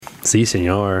Si,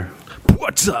 senor.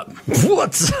 What's up?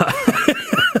 What's up?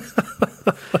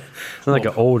 It's like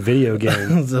an old video game.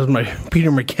 This is my Peter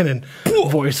McKinnon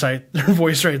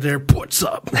voice right there. What's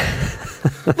up?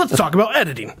 Let's talk about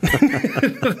editing.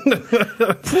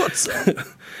 What's up?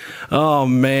 Oh,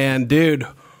 man, dude.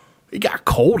 It got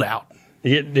cold out.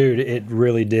 Dude, it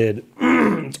really did.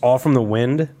 It's all from the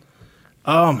wind.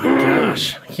 Oh, my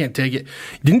gosh. I can't take it.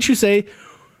 Didn't you say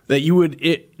that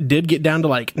it did get down to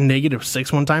like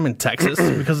 -6 one time in Texas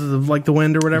because of like the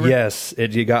wind or whatever? Yes, it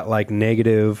got like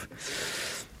negative,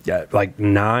 like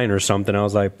 9 or something. I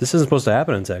was like, this isn't supposed to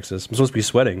happen in Texas. I'm supposed to be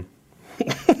sweating.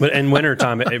 But in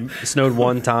wintertime, it snowed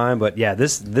one time. But yeah,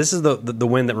 this is the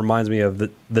wind that reminds me of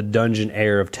the dungeon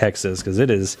air of Texas, because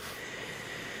it is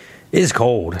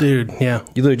cold. Dude, yeah.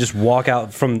 You literally just walk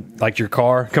out from like your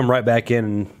car, come right back in,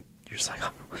 and you're just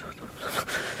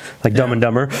like Dumb and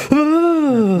Dumber.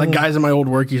 Like guys in my old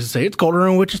work used to say, it's colder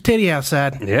than Witch's Titty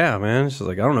outside. Yeah, man. It's just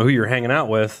like, I don't know who you're hanging out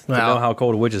with to know how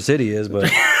cold a Witch's City is, but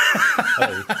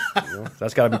hey,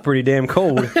 that's got to be pretty damn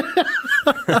cold.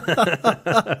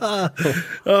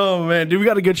 Oh, man. Dude, we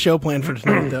got a good show planned for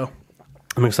tonight, though.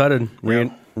 I'm excited.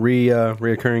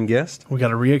 Reoccurring guest? We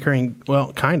got a reoccurring,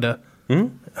 well, kind of. I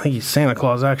think he's Santa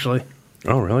Claus, actually.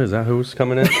 Oh, really? Is that who's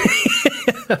coming in?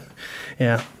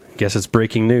 Yeah. Guess it's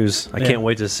breaking news. I can't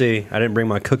wait to see. I didn't bring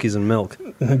my cookies and milk.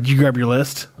 Did you grab your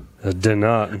list? I did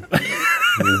not.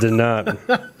 Did not.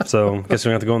 So, guess we're going to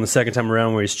have to go on the second time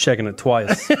around where he's checking it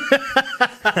twice.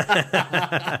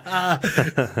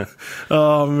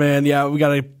 Oh, man. Yeah, we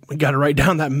gotta write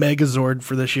down that Megazord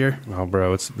for this year. Oh,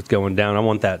 bro, it's going down. I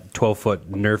want that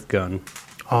 12-foot Nerf gun.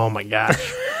 Oh, my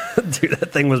gosh. Dude,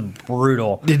 that thing was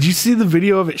brutal. Did you see the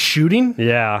video of it shooting?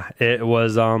 Yeah, it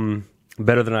was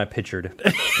better than I pictured.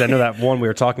 I know that one we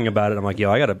were talking about it. I'm like,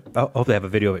 yo, I hope they have a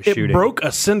video of it shooting. It broke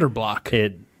a cinder block.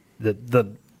 The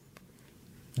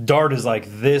dart is like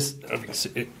this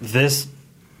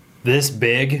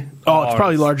big. Oh, it's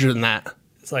probably larger than that.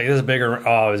 It's like this bigger.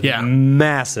 Oh, it was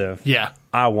massive. Yeah.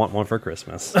 I want one for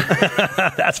Christmas.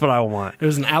 That's what I want. It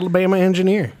was an Alabama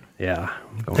engineer. Yeah.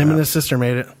 Him and his sister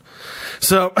made it.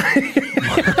 So.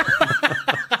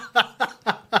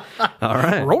 All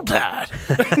right. Roll Tide.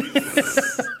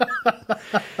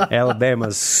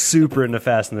 Alabama's super into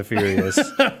Fast and the Furious.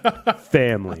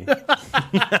 Family.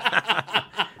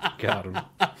 Got him.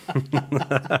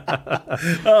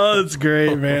 Oh, that's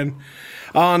great, man.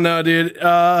 Oh, no, dude.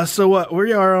 So what?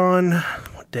 We are on...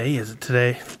 What day is it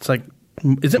today? It's like...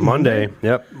 Is it Monday?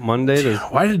 Yep. Monday.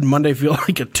 Why did Monday feel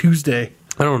like a Tuesday?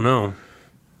 I don't know.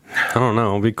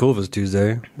 It'd be cool if it was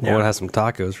Tuesday. I would have some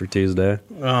tacos for Tuesday.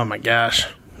 Oh, my gosh.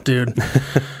 Dude.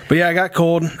 But yeah, I got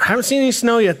cold. I haven't seen any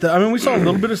snow yet, though. I mean, we saw a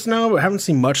little bit of snow, but haven't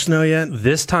seen much snow yet.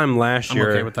 This time last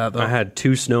year, okay with that, though. I had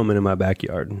 2 snowmen in my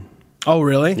backyard. Oh,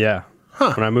 really? Yeah.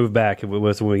 Huh. When I moved back, when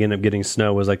we ended up getting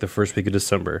snow, it was like the first week of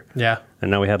December. Yeah.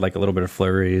 And now we had like a little bit of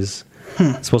flurries.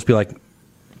 It's supposed to be like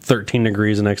 13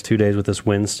 degrees the next 2 days with this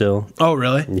wind still. Oh,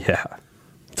 really? Yeah.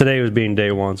 Today was being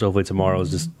day 1, so hopefully tomorrow is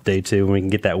just day 2, and we can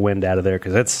get that wind out of there,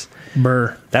 because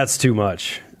that's too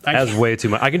much. That's way too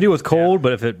much. I can do it with cold,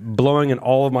 but if it blowing in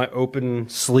all of my open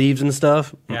sleeves and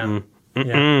stuff, Yeah.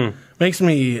 Makes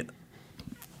me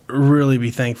really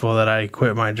be thankful that I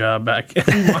quit my job back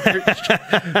in March.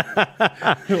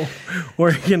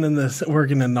 working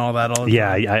in all that all the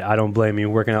time. Yeah, I don't blame you.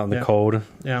 Working out in the cold.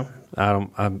 Yeah.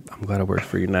 I'm glad I worked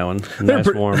for you now and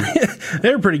nice warm. They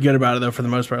were pretty good about it though for the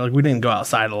most part. Like we didn't go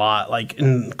outside a lot, like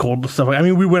in cold stuff. I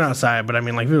mean, we went outside, but I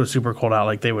mean, like if it was super cold out,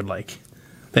 like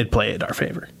they'd play it our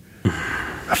favor.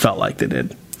 I felt like they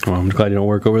did. Well, I'm glad you don't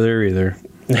work over there either.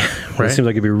 Right? It seems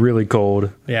like it'd be really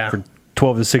cold. Yeah. For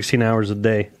 12 to 16 hours a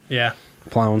day. Yeah.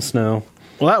 Plowing snow.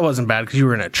 Well, that wasn't bad because you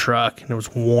were in a truck and it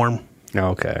was warm.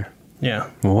 Okay. Yeah.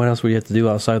 Well, what else would you have to do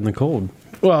outside in the cold?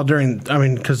 Well,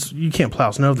 because you can't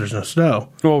plow snow if there's no snow.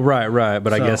 Well, right.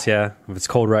 But I guess, if it's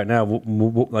cold right now,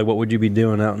 like what would you be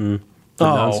doing out in the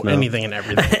non-snow? Anything and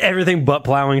everything. Everything but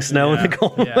plowing snow in the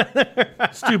cold weather.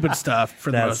 Stupid stuff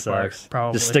for the most part,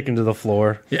 probably. Just sticking to the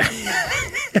floor. Yeah.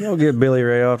 You'll get Billy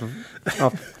Ray off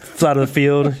side of the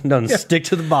field. Doesn't stick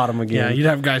to the bottom again. Yeah, you'd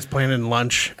have guys planning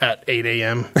lunch at 8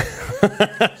 a.m.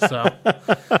 So,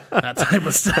 that type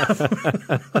of stuff.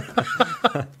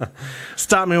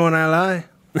 Stop me when I lie.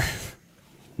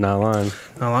 Not lying.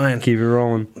 Not lying. Keep it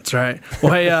rolling. That's right.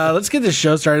 Well, hey, let's get this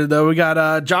show started, though. We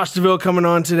got Josh DeVille coming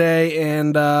on today,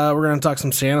 and we're going to talk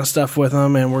some Santa stuff with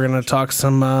him, and we're going to talk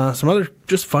some other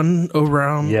just fun all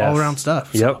around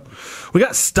stuff. Yep. So, we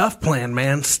got stuff planned,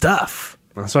 man. Stuff.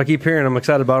 So I keep hearing I'm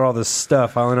excited about all this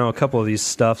stuff. I only know a couple of these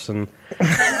stuffs, and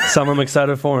some I'm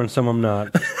excited for, and some I'm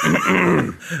not.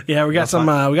 Yeah, we got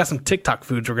some TikTok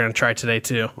foods we're gonna try today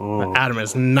too. That Adam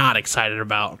is not excited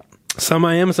about. Some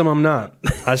I am, some I'm not.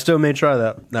 I still may try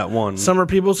that one. Some are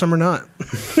people, some are not.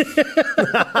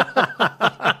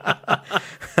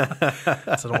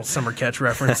 That's an old summer catch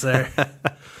reference there.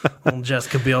 Old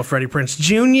Jessica Biel, Freddie Prinze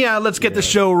Jr. Let's get the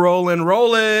show rolling.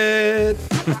 Roll it.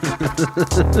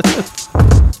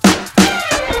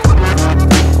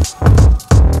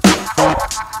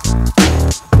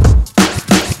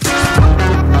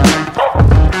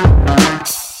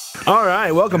 All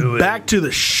right, welcome back to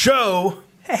the show.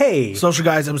 Hey. Social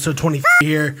Guys, episode 20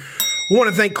 here. We want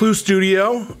to thank Clue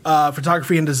Studio,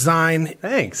 photography and design.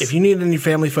 Thanks. If you need any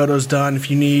family photos done,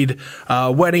 if you need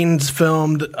weddings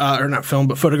filmed, or not filmed,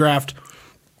 but photographed,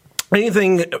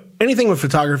 anything with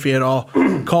photography at all,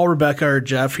 call Rebecca or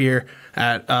Jeff here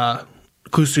at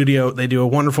Clue Studio. They do a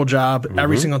wonderful job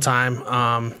every single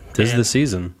time. Tis the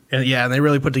season. And yeah, and they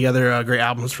really put together great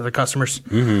albums for their customers.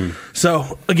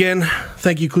 So, again,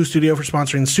 thank you, Clue Studio, for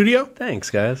sponsoring the studio. Thanks,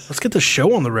 guys. Let's get the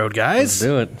show on the road, guys. Let's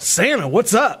do it. Santa,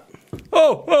 what's up?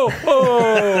 Oh.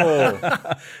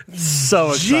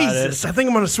 So excited. Jesus, I think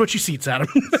I'm going to switch you seats, Adam.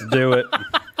 Let's do it.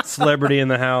 Celebrity in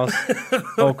the house.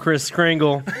 Oh, Chris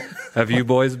Kringle. Have you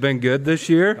boys been good this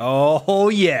year? Oh,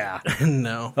 yeah.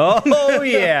 No. Oh,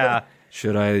 yeah.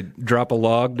 Should I drop a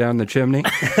log down the chimney?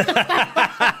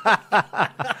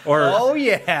 Or Oh,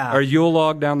 yeah. or Yule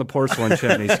log down the porcelain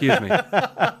chimney? Excuse me.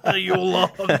 A Yule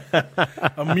log.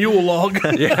 A mule log.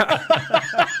 Yeah.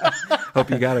 Hope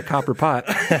you got a copper pot.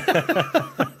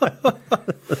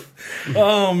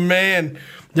 Oh, man.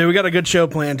 Dude, we got a good show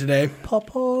planned today.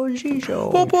 Papa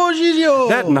Gigio. Papa Gigio.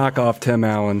 That knockoff Tim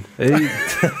Allen.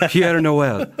 Pierre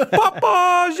Noel.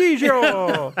 Papa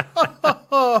Gigio.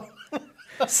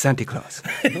 Santa Claus.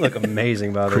 You look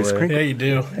amazing, by the Chris way. Kringle. Yeah, you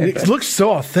do. It looks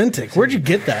so authentic. Where'd you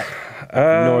get that?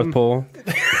 North Pole.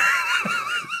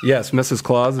 Yes, Mrs.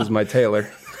 Claus is my tailor.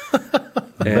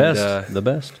 The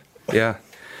best. Yeah.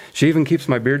 She even keeps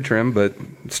my beard trimmed, but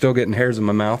still getting hairs in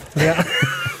my mouth. Yeah.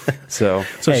 So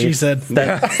So she said. It's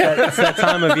that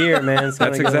time of year, man. It's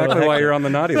that's gonna get a exactly little why you're on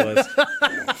the naughty list.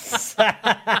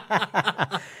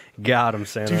 Got him,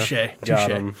 Santa. Touche. Got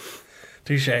Touche. him.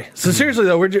 Touche. So seriously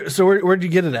though, where'd you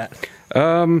get it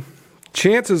at?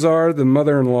 Chances are the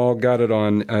mother-in-law got it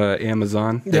on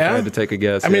Amazon. If Yeah? I had to take a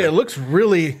guess. I mean, yeah. it looks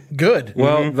really good.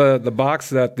 Well, the box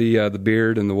that the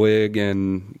beard and the wig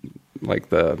and like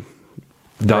the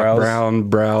Doc Brows. Brown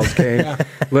brows came.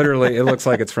 Literally, it looks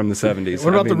like it's from the 70s.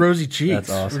 What about the rosy cheeks? That's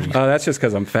awesome. That's just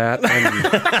because I'm fat.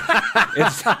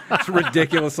 It's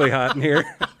ridiculously hot in here.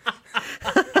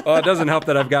 Well, it doesn't help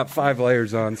that I've got 5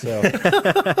 layers on. So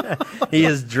He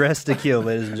is dressed to kill,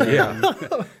 ladies and gentlemen.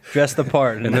 yeah, Dressed the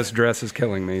part. and this dress is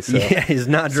killing me. So Yeah, he's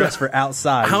not dressed for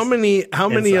outside. How many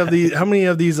of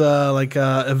these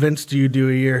events do you do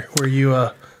a year where you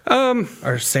are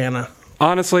Santa?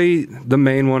 honestly, the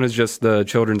main one is just the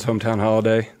children's hometown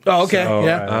holiday. Oh, okay. Oh,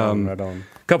 yeah. right on, right on.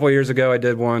 A couple of years ago, I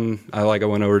did one. I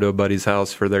went over to a buddy's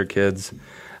house for their kids.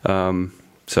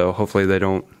 So hopefully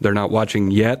they're not watching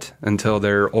yet until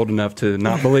they're old enough to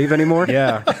not believe anymore.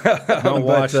 Yeah. Don't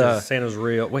watch But, this. Santa's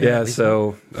real. Wait, Yeah,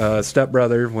 so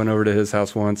stepbrother went over to his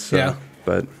house once. So, Yeah.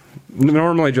 But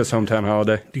normally just hometown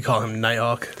holiday. Do you call him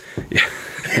Nighthawk?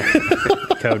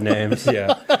 Code names.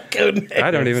 Yeah.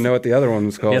 I don't even know what the other one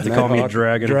was called. You have to call me Nighthawk?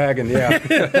 Dragon. Dragon,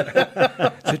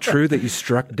 yeah. Is it true that you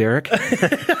struck Derek?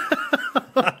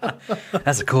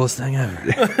 That's the coolest thing ever.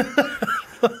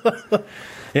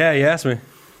 Yeah, he asked me.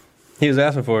 He was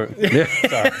asking for it. Yeah.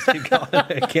 Sorry. Keep going.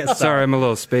 I can't stop. Sorry, I'm a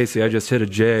little spacey. I just hit a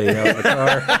J out of the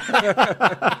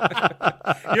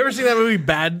car. You ever seen that movie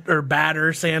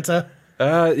Badder Santa?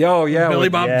 Oh, yeah. Billy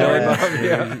Bob Yeah.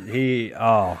 Yeah. He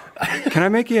Can I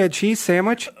make you a cheese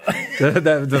sandwich?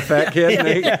 The fat kid. And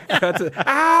he cuts it.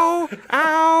 Ow!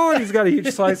 Ow! And he's got a huge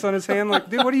slice on his hand. Like,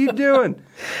 dude, what are you doing?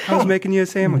 I was making you a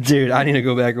sandwich. Dude, I need to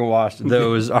go back and watch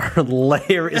those. Are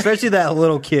hilarious, especially that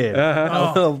little kid.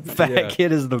 That little fat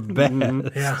kid is the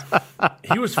best. Yeah,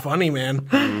 he was funny,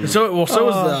 man. So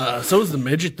was the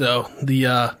midget though.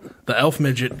 The elf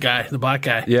midget guy, the black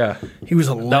guy. Yeah. He was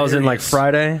hilarious. That was in like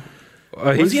Friday.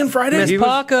 Was he in Friday? Miss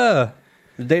Parker.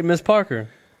 Date Miss Parker.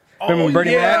 Remember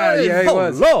Bernie Mac? Yeah, he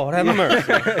was. Lord, have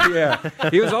mercy. Yeah,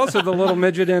 he was also the little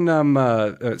midget in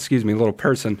little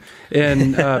person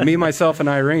in Me, Myself, and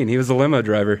Irene. He was the limo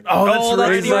driver. Oh,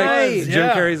 that's right. He's like, Jim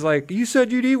Carrey's like, you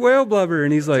said you'd eat whale blubber,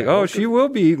 and he's like, oh, she will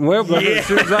be eating whale blubber as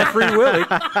soon as I free Willy.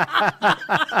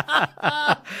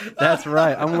 That's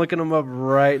right. I'm looking him up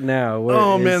right now. Where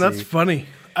Oh is man, he? that's funny.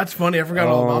 That's funny. I forgot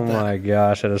all Oh about that. my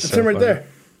gosh, that is It's so him right funny. there.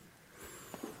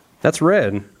 That's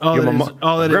red. Oh, Your that mama- is-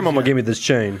 oh, that is, Grandmama yeah. gave me this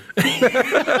chain.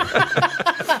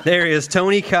 There he is,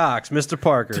 Tony Cox, Mr.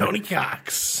 Parker. Tony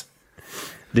Cox.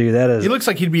 Dude, that is. He looks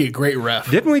like he'd be a great ref.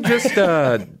 Didn't we just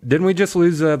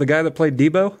lose the guy that played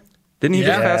Debo? Didn't he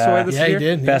just Yeah. pass away this Yeah, year? he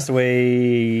did. Passed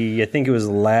away. I think it was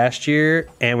last year,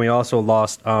 and we also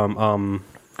lost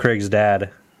Craig's dad.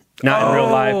 Not in real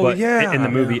life, but yeah. in the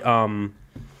movie.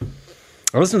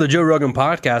 I listened to the Joe Rogan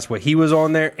podcast where he was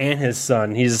on there and his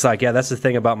son. He's just like, yeah, that's the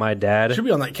thing about my dad. Should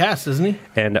be on that cast, isn't he?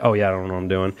 And oh yeah, I don't know what I'm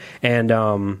doing.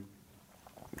 And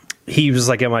he was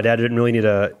like, yeah, my dad didn't really need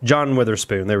a John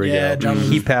Witherspoon. There we Yeah, go. John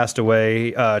He passed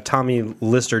away. Tommy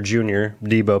Lister Jr.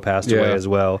 Debo passed away Yeah. as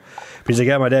well. But he's like,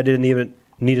 yeah, my dad didn't even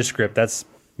need a script. That's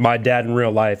my dad in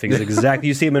real life. He's exactly.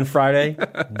 You see him in Friday.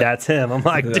 That's him. I'm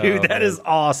like, dude, that is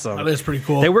awesome. That is pretty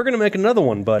cool. They were going to make another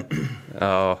one, but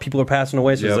Oh, people are passing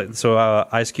away. So, Yep. he's like, so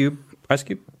Ice Cube, Is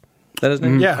that his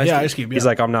name? Yeah, Ice Cube. Yeah. He's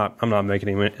like, I'm not making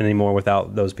any more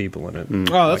without those people in it.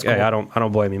 Oh, that's Like, hey, cool. I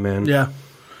don't blame you, man. Yeah.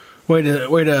 Way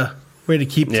to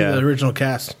keep Yeah. to the original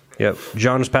cast. Yep.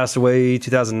 John just passed away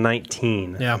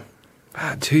 2019. Yeah.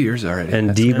 2 years already.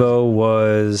 And Debo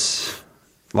was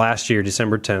last year,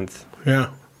 December 10th. Yeah.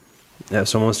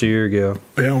 That's almost a year ago.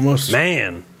 Yeah, almost.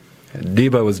 Man.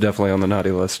 Debo was definitely on the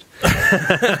naughty list.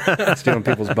 Stealing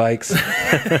people's bikes.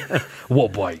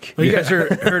 What bike? Well, you guys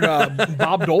heard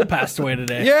Bob Dole passed away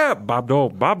today. Yeah, Bob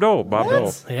Dole.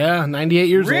 Yeah, 98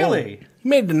 years old. Really? He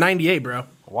made it to 98, bro.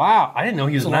 Wow. I didn't know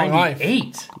he was It's a long life.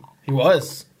 98. He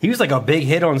was. He was like a big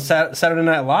hit on Saturday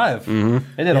Night Live. Mm-hmm.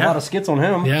 They did a Yeah. lot of skits on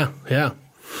him. Yeah, yeah.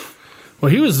 Well,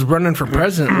 he was running for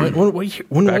president. When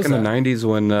Back was in that? the 90s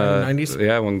when, 90s?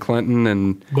 yeah, when Clinton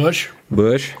and Bush.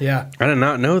 Bush. Yeah. I did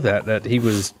not know that he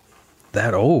was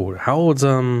that old. How old's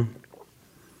who's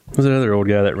that other old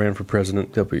guy that ran for president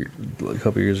a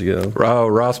couple years ago? Oh,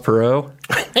 Ross Perot.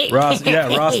 Ross,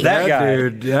 that guy.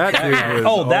 Dude, that dude was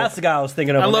Oh, that's the guy I was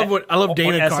thinking of. I on love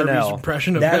Dana on Carvey's SNL.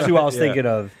 impression of That's him. who I was Yeah. thinking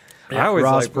of. I always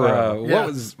Ross like Perot. Yeah.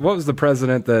 what was the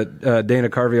president that Dana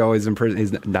Carvey always imprisoned?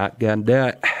 He's not gonna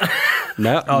die.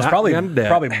 No, Oh, it's probably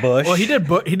Bush. Well, he did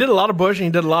a lot of Bush and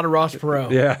he did a lot of Ross Perot.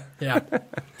 Yeah. Yeah.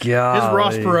 God. His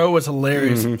Ross Perot was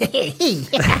hilarious.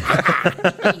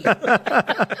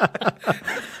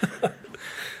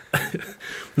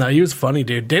 No, he was funny,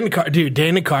 dude. Dana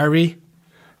Carvey.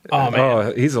 Oh man.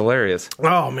 Oh, he's hilarious.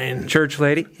 Oh man. Church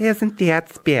lady, isn't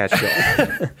that special?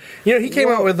 You know, he came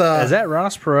out with Is that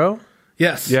Ross Perot?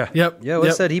 yes. Yeah. Yep. Yeah, well,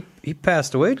 Yep. it said he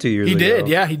passed away 2 years He ago. did.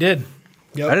 Yeah, he did.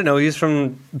 I didn't know he's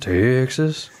from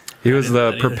Texas. He was the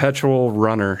know that either. perpetual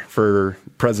runner for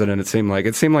president. It seemed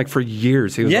like for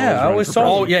years he was. Yeah, I running always for saw- Oh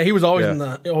president. yeah, he was always Yeah.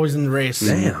 in the race.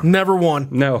 Damn. Never won.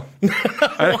 No, he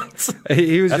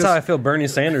was That's just. how I feel Bernie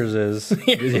Sanders is.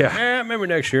 Yeah, Remember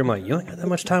next year, I'm like, you ain't got that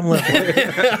much time left.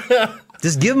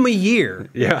 Just give him a year.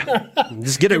 yeah.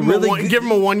 Just get a really good, Give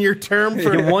him a 1 year term for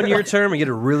get a 1 year term and get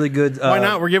a really good. Why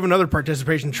not? We're giving other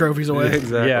participation trophies away.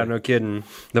 Exactly. Yeah, no kidding.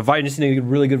 The vice just need a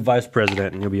really good vice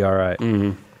president, and you'll be all right.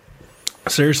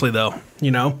 Seriously though,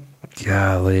 you know,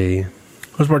 Golly,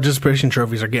 those participation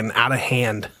trophies are getting out of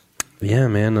hand. yeah,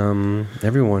 man.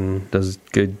 Everyone does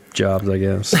good jobs, I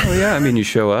guess. Well, yeah. I mean, you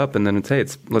show up and then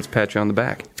let's pat you on the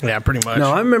back. Yeah, pretty much.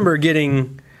 No, I remember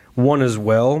getting one as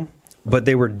well, but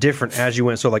they were different as you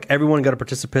went. So like everyone got a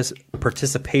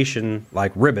participation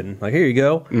like ribbon. Like here you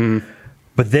go.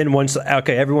 But then once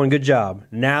everyone, good job.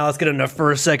 Now let's get into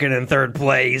first, second, and third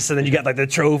place, and then you got like the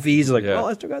trophies. Like, Yeah. oh,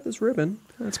 I still got this ribbon.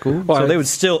 That's cool. Well, so they would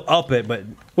still up it, but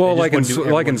Well, they like just in wouldn't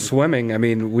do like in everyone. swimming, I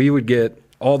mean, we would get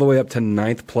all the way up to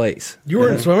 9th place You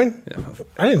were in swimming?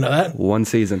 I didn't know that. one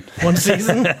season One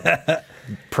season?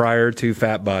 prior to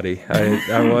Fat Body.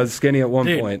 I was skinny at one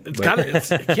Dude, point. it's but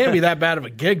it can't be that bad of a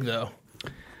gig though.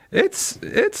 It's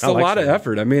I a like lot of swimming.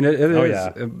 effort. I mean, it is.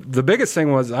 yeah. The biggest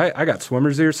thing was I got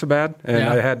swimmer's ears so bad, and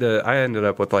Yeah. I ended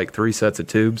up with like 3 sets of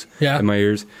tubes Yeah. in my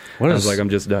ears. I was like, I'm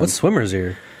just done. What's swimmer's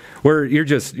ear? Where your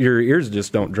ears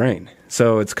just don't drain,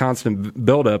 so it's constant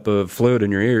buildup of fluid in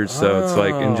your ears. So it's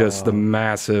like in just the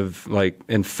massive like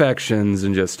infections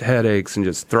and just headaches and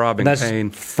just throbbing That's pain.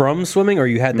 from swimming, or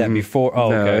you had that before? Oh,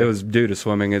 No, okay. it was due to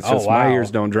swimming. It's Oh, just my wow. ears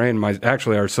don't drain.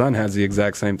 Actually, our son has the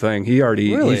exact same thing.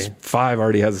 Really? He's 5,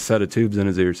 already has a set of tubes in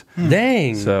his ears.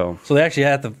 Dang. So- they actually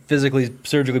have to physically,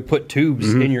 surgically put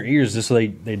tubes in your ears just so they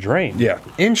drain. Yeah.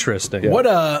 Interesting. What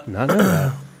Not know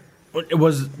that.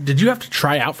 did you have to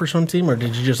try out for swim team or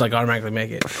did you just like automatically make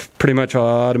it? Pretty much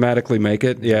automatically make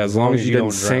it. Yeah, as long as you didn't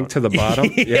don't sink drown. to the bottom.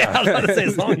 Yeah, I was about to say,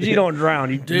 as long as you don't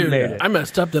drown, you Dude, made it. I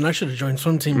messed up then. I should have joined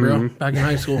swim team, bro, back in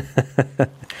high school.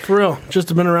 For real. Just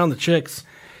have been around the chicks.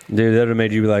 Dude, that would have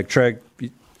made you be like, Trey,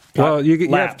 Well, you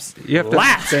laps. You have to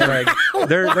Laps. understand, like,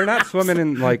 they're not swimming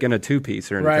in a two-piece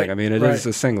or anything. Right, I mean, it is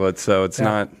a singlet, so it's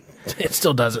not. It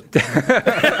still does it.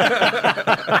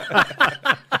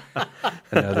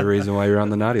 Another reason why you're on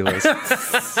the naughty list.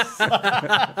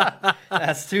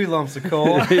 That's 2 lumps of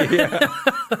coal.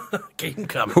 Game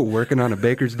coming. Working on a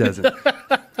baker's dozen.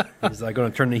 He's like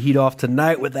going to turn the heat off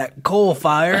tonight with that coal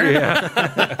fire.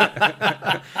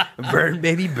 Yeah. Burn,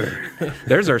 baby, burn.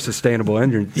 There's our sustainable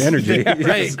energy.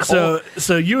 Hey, so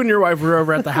you and your wife were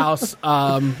over at the house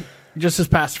just this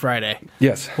past Friday.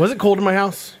 Yes. Was it cold in my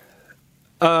house?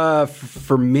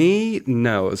 For me,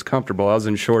 no. It was comfortable. I was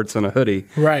in shorts and a hoodie.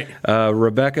 Right.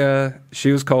 Rebecca,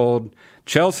 she was cold.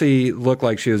 Chelsea looked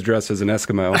like she was dressed as an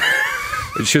Eskimo.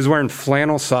 She was wearing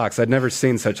flannel socks. I'd never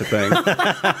seen such a thing.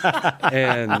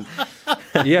 And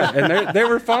they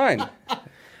were fine.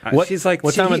 She's like,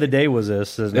 what time of the day was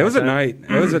this? It was at night.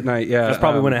 It was at night. Yeah, that's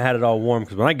probably when I had it all warm.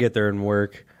 Because when I get there and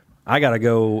work, I gotta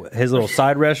go his little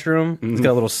side restroom. He's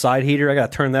got a little side heater. I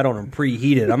gotta turn that on and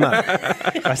preheat it. I'm not.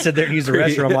 I sit there and use the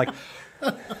restroom. I'm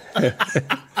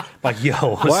like,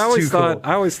 yo. Well,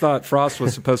 I always thought frost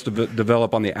was supposed to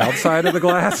develop on the outside of the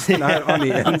glass, not on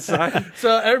the inside.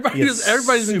 So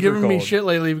everybody's been giving me cold. shit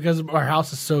lately because our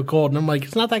house is so cold, and I'm like,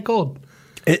 it's not that cold.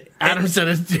 Adam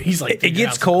said he's like, it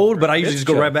gets cold, but I usually just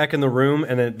go right back in the room,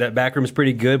 and then that back room is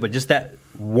pretty good. But just that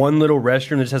one little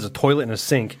restroom that just has a toilet and a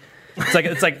sink. It's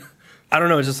like I don't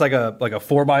know. It's just like a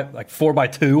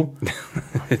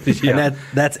 4x2, Yeah. and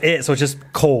that's it. So it's just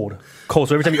cold. So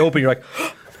every time you open, you're like,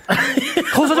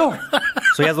 close the door.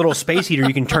 So he has a little space heater.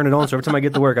 You can turn it on. So every time I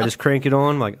get to work, I just crank it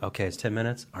on. I'm like, okay, it's 10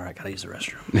 minutes. All right, gotta use the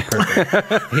restroom.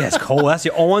 Perfect. Yeah, it's cold. That's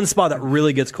the one spot that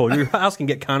really gets cold. Your house can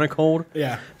get kind of cold.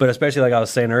 Yeah. But especially like I was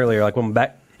saying earlier, like when I'm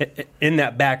back in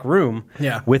that back room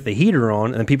with the heater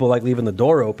on, and then people like leaving the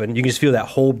door open, you can just feel that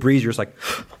whole breeze. You're just like,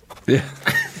 Yeah.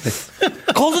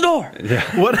 close the door. Yeah.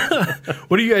 What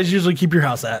do you guys usually keep your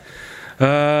house at?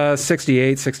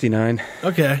 68, 69.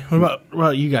 Okay. What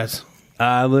about you guys?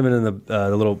 I'm living in the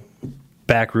little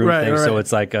back room thing, so right.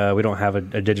 it's like we don't have a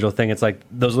digital thing. It's like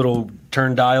those little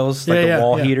turn dials, like the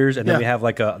wall heaters, and then we have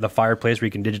like the fireplace where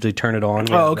you can digitally turn it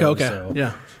on. Oh, okay, So,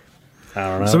 yeah. I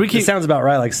don't know. So it sounds about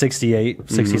right, like 68,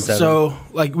 67. So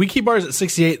like we keep ours at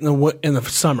 68 in the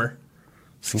summer,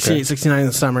 68, 69 in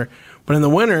the summer, but in the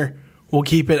winter we'll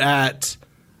keep it at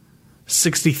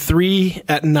 63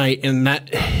 at night, and that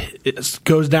it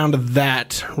goes down to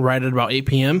that right at about 8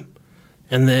 p.m.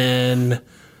 And then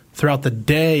throughout the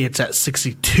day, it's at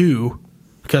 62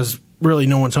 because really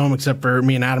no one's home except for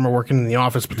me and Adam are working in the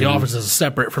office, but the office is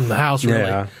separate from the house.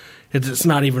 Really, it's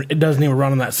not even. It doesn't even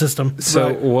run on that system.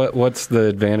 So what's the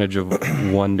advantage of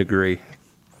 1 degree?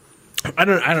 I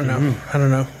don't know. I don't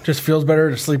know. Just feels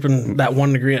better to sleep in that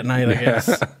 1 degree at night, I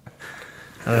guess.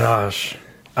 Gosh,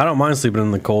 I don't mind sleeping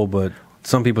in the cold, but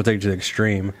some people take it to the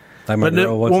extreme. Like my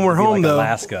girl wants when we're to be home like though,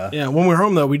 Alaska. Yeah, when we're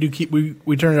home though, we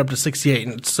turn it up to 68,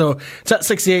 and so it's at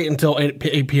 68 until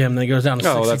 8 p.m. Then it goes down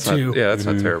to 62. That's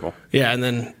not terrible. Yeah, and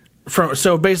then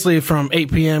basically from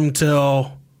 8 p.m.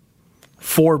 till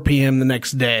 4 p.m. the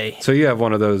next day. So you have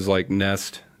one of those like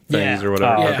Nest things or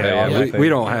whatever. Oh, okay. We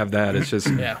don't have that. It's just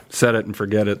set it and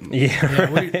forget it.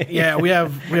 We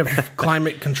have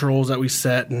climate controls that we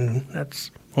set, and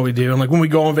that's what we do. And like when we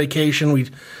go on vacation, we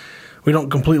don't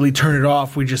completely turn it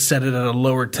off. We just set it at a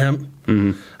lower temp.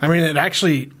 Mm-hmm. I mean, it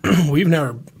actually we've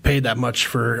never paid that much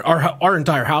for our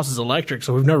entire house is electric,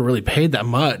 so we've never really paid that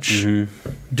much doing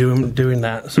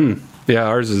that. So. Yeah,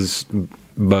 ours is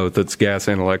both. It's gas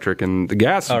and electric, and the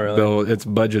gas bill it's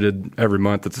budgeted every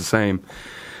month. It's the same.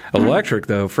 Electric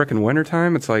though, frickin'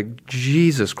 wintertime, it's like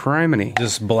Jesus criminy.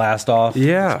 Just blast off.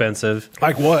 Yeah, expensive.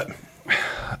 Like what?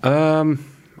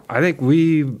 I think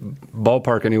we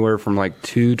ballpark anywhere from like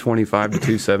 $225 to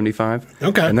 $275.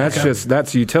 Okay, and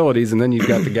that's utilities, and then you've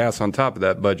got the gas on top of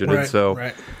that budgeted.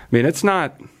 Right. I mean, it's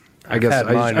not. I guess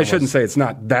I shouldn't say it's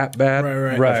not that bad.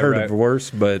 Right. I've heard of worse,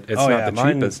 but it's not the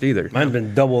cheapest either. Mine's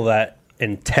been double that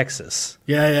in Texas.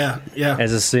 Yeah.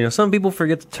 As some people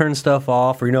forget to turn stuff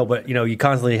off, or but you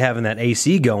constantly having that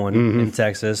AC going in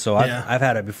Texas. So I've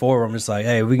had it before where I'm just like,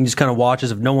 hey, we can just kind of watch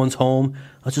this. If no one's home,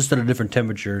 let's just set a different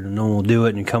temperature, and no one will do it.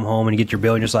 And you come home and you get your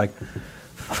bill, and you're just like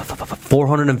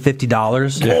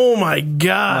 $450. Oh my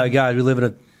god! My God, we live in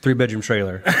a 3-bedroom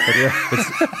trailer.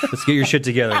 Let's get your shit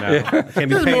together now. I can't be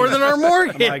This is paying more than our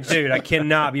mortgage. I'm like, dude, I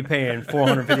cannot be paying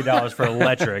 $450 for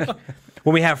electric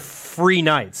when we have free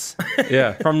nights.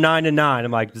 From 9 to 9.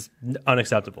 I'm like, this is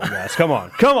unacceptable, guys. Come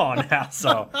on now.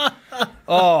 So,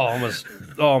 almost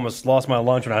almost lost my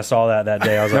lunch when I saw that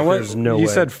day. I was like, "There's no way." You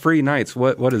said free nights.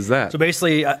 What is that? So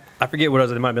basically, I forget what it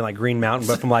was. It might have been like Green Mountain,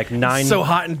 but from like 9. It's so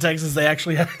hot in Texas, they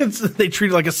actually they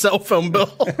treat it like a cell phone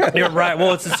bill. You're right.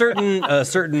 Well, it's a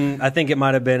certain. I think it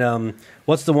might have been.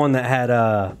 What's the one that had?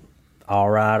 All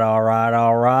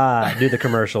right. Do the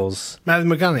commercials. Matthew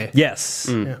McConaughey. Yes,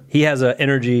 Yeah. he has an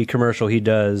energy commercial. He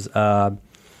does. I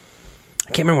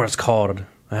can't remember what it's called.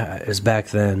 It was back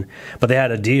then, but they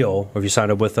had a deal where if you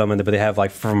signed up with them, but they have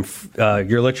like from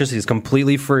your electricity is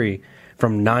completely free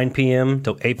from 9 p.m.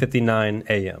 till 8:59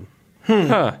 a.m.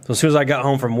 Huh. So as soon as I got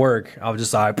home from work, I was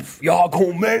just like, y'all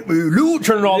gonna make me lose,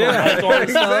 turning all the lights on and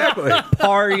stuff,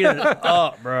 partying it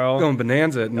up, bro. Going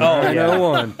bonanza at yeah.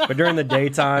 901. But during the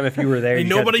daytime, if you were there, Ain't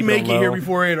you nobody keep make it low. here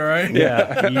before 8, all right?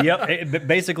 Yeah, yep.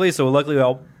 Basically, so luckily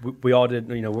we all did,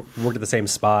 worked at the same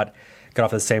spot, got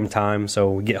off at the same time. So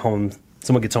we get home,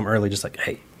 someone gets home early, just like,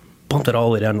 hey, bumped it all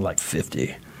the way down to like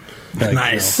 50. Like,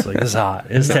 Nice. Like, this is hot.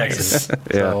 It's Texas.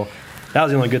 So that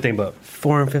was the only good thing. But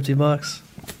 $450.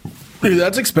 Dude,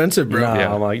 that's expensive, bro. Nah,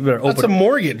 Yeah. I'm like, you better That's open a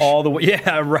mortgage. all the way.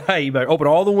 Yeah, right. You better open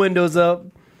all the windows up.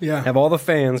 Yeah. Have all the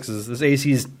fans because this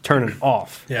AC is turning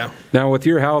off. Yeah. Now, with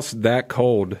your house that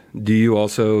cold, do you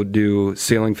also do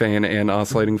ceiling fan and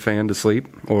oscillating fan to sleep,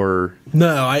 or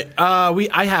No, I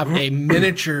have a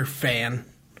miniature fan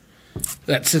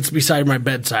that sits beside my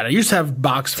bedside. I used to have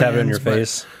box fans. Have it in your but-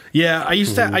 face. Yeah, I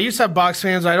used to have box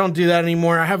fans. I don't do that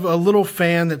anymore. I have a little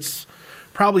fan that's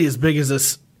probably as big as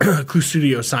this Clue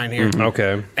Studio sign here.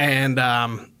 Okay. And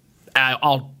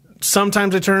I'll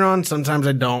sometimes I turn it on, sometimes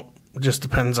I don't. Just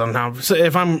depends on how. So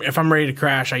if I'm ready to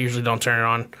crash, I usually don't turn it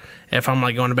on. If I'm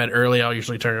like going to bed early, I'll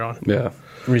usually turn it on. yeah,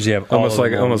 We usually have all almost of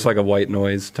them. like a white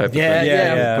noise type Yeah, of thing?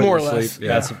 yeah, more or Sleep. less.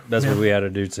 Yeah. That's what we had to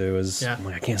do too. Is Yeah. I'm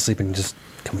like, I can't sleep and just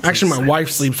complete Actually, my silence. wife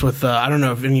sleeps with. I don't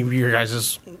know if any of your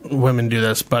guys' women do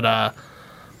this, but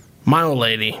my old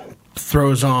lady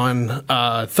throws on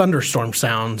thunderstorm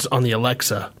sounds on the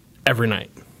Alexa every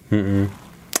night.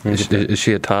 Is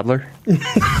she a toddler?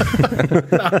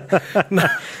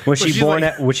 Was she she's born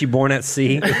like- at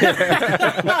sea?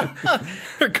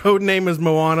 Her code name is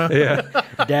Moana. Yeah.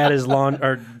 Dad is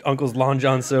uncle's Lon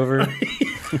John Silver.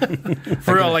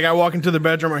 For real, like I walk into the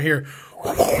bedroom, I hear.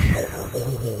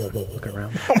 Look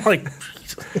around. I'm like,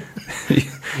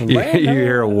 you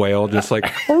hear a whale just like,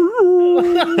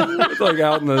 like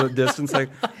out in the distance, like,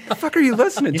 the fuck are you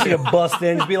listening You see to? a bust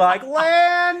in, just be like,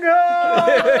 Lando!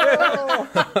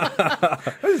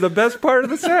 This is the best part of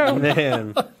the sound.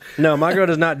 Man, no, my girl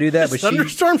does not do that, but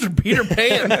thunderstorms are Peter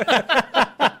Pan.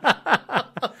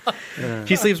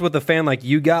 she sleeps with the fan like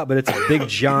you got, but it's a big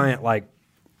giant like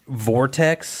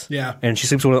vortex. Yeah. and she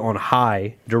sleeps with it on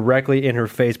high, directly in her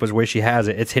face. But the way she has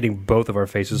it, it's hitting both of our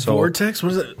faces. So Vortex?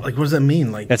 What is it? Like, what does that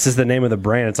mean? Like, that's just the name of the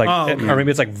brand. It's like, okay. or maybe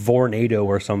it's like Vornado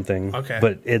or something. Okay.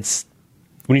 but it's.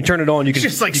 When you turn it on, you can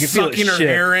she's just like you can feel it sucking her shift.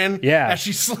 hair in Yeah, as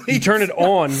she sleeps. You turn it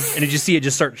on, and you just see it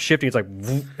just start shifting. It's like,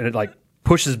 whoop, and it like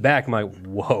pushes back. I'm like,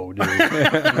 whoa, dude,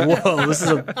 whoa, this is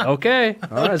okay. All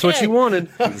right, that's what you wanted.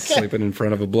 Sleeping in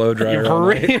front of a blow dryer. For all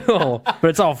night. real, but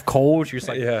it's all cold. She's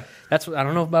like, Yeah. that's what I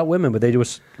don't know about women, but they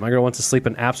just. My girl wants to sleep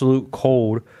in absolute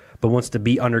cold, but wants to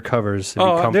be under covers and be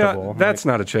Oh, comfortable. yeah, I'm that's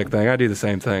not a chick thing. I do the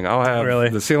same thing. I'll have Really?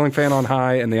 the ceiling fan on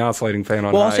high and the oscillating fan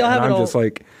on Well, high. see, And I'm just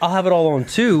like, I'll have it all on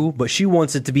too, but she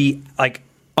wants it to be like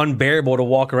unbearable to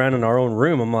walk around in our own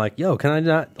room. I'm like, yo, can I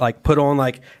not like put on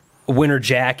like a winter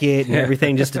jacket and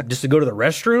everything just to go to the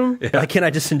restroom? Like, can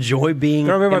I just enjoy being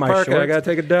throw me in in my my parka. I shorts? gotta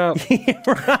take it down.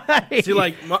 Right. See,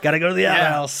 like, gotta go to the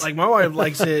outhouse. Like my wife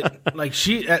likes it. Like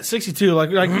she at 62,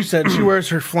 like you said, she wears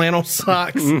her flannel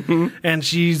socks and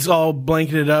she's all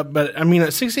blanketed up. But I mean,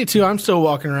 at 62, I'm still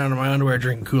walking around in my underwear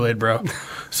drinking Kool-Aid, bro.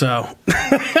 So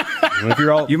if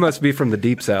you're all You must be from the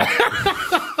deep south.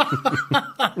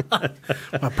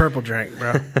 my purple drink,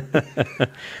 bro.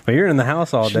 but you're in the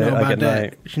house all She day, know like about at that.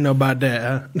 night. She know about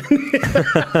that.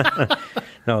 Huh?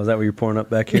 No, is that what you're pouring up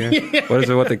back here? What is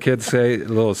it? What the kids say? A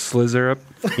little slizzer up.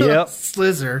 Yep.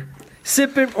 Slizzer.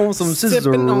 Sipping on some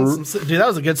Sipping on scissors. some. Dude, that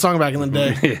was a good song back in the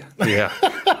day. Yeah.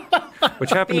 Which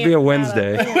happened to be a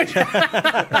Wednesday.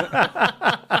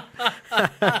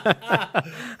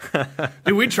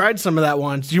 Dude, we tried some of that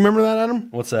once. Do you remember that, Adam?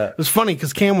 What's that? It was funny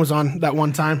because Cam was on that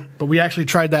one time, but we actually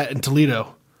tried that in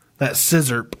Toledo. That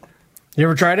scissor. You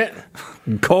ever tried it?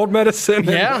 Cold medicine?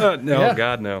 Yeah. No, Yeah.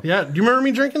 God, no. Yeah. Do you remember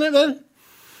me drinking it then?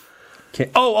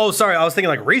 Oh, sorry. I was thinking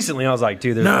like recently. I was like,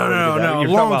 dude, there's No, way to no, do that. no, You're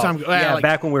a long talking time about- ago. Yeah, Yeah, like-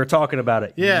 back when we were talking about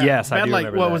it. Yeah. Yes, I About do like,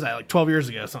 remember what that. was that? Like 12 years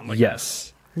ago, something like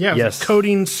Yes. Yeah, Yes. with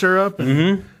codeine syrup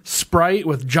and Sprite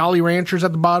with Jolly Ranchers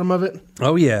at the bottom of it.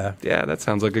 Oh yeah. Yeah, that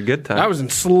sounds like a good time. I was in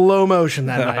slow motion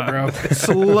that night, bro.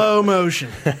 Slow motion.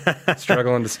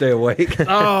 struggling to stay awake.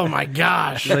 Oh my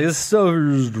gosh. Like this is so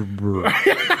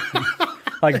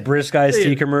like brisk iced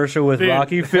tea commercial with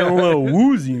Rocky feeling a little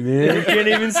woozy, man. You can't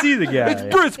even see the guy. It's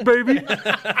Brisk, baby.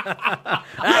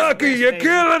 Rocky, you're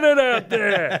killing it out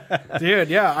there. Dude,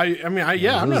 yeah. I'm not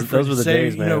afraid those to were the say,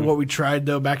 days, you know, man. what we tried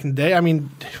though back in the day. I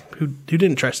mean, who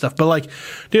didn't try stuff? But like,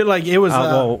 dude, like it was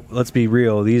well, let's be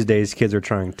real. These days, kids are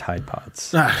trying Tide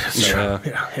Pods. that's true.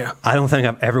 Yeah. I don't think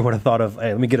I've ever would have thought of,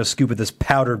 hey, let me get a scoop of this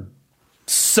powdered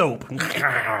soap.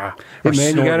 Hey,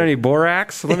 man, you got any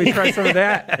borax? Let me try some of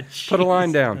that. Put a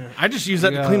line down. I just used that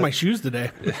to clean my shoes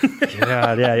today.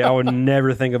 God, yeah, I would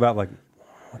never think about like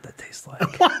what that tastes like.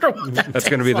 That's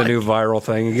going to be the new viral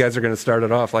thing. You guys are going to start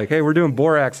it off like, hey, we're doing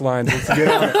borax lines. Let's get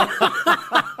on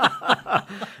it.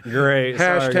 Great.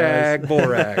 Sorry, Hashtag guys.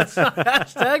 borax.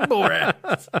 Hashtag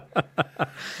borax.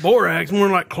 Borax, more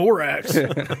like Clorax.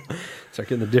 Start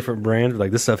getting the different brands.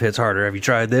 Like, this stuff hits harder. Have you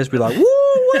tried this? Be like, woo!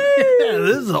 Yeah,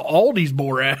 this is Aldi's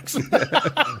borax.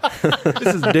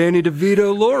 This is Danny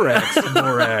DeVito Lorax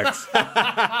borax.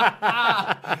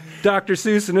 Dr.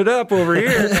 Seussing it up over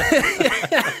here.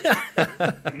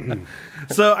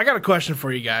 So I got a question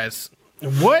for you guys.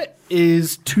 What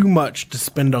is too much to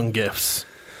spend on gifts?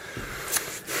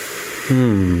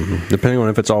 Depending on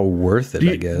if it's all worth it,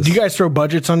 I guess. Do you guys throw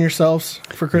budgets on yourselves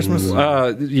for Christmas?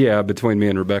 Yeah, between me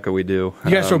and Rebecca, we do.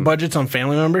 You guys throw budgets on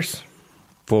family members?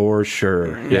 For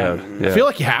sure. Yeah. I feel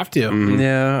like you have to.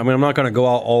 Yeah, I mean, I'm not going to go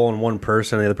out all on one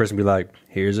person and the other person be like,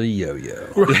 here's a yo-yo.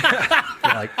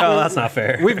 Like, oh, that's not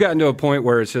fair. We've gotten to a point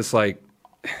where it's just like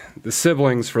the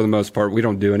siblings, for the most part, we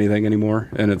don't do anything anymore.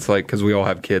 And it's like, because we all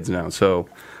have kids now. So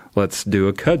let's do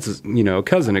a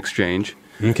cousin exchange.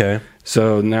 Okay.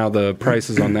 So now the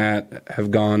prices on that have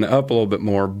gone up a little bit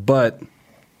more, but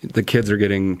the kids are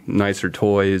getting nicer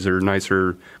toys or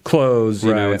nicer clothes,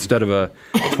 you know, Right. instead of a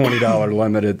 $20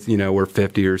 limit, it's, you know, we're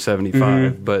 50 or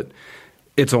 75, but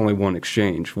it's only one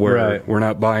exchange where Right. we're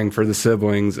not buying for the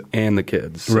siblings and the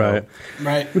kids. So, Right.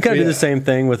 Right. We kind of do the same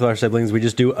thing with our siblings. We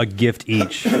just do a gift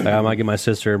each. Like, I might get my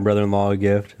sister and brother-in-law a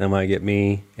gift. They might get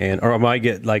me, or I might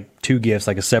get like two gifts,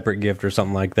 like a separate gift or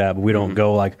something like that. But we don't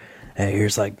go like, hey,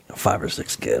 here's like 5 or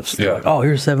 6 gifts. They're Yeah. like, oh,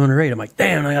 here's 7 or 8. I'm like,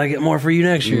 damn, I gotta get more for you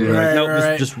next year. They're like, Right, nope,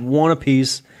 right. just one a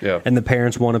piece. Yeah. And the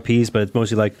parents want a piece, but it's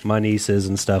mostly like my nieces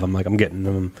and stuff. I'm like, I'm getting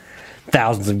them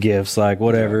thousands of gifts, like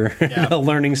whatever,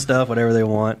 learning stuff, whatever they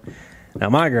want. Now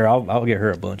my girl, I'll get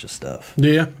her a bunch of stuff.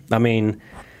 Yeah. I mean,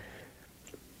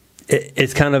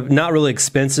 it's kind of not really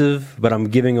expensive, but I'm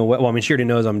giving away. Well, I mean, she already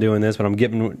knows I'm doing this, but I'm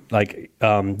giving like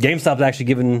GameStop's actually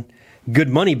giving good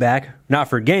money back, not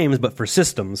for games, but for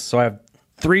systems. So I have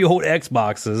 3 old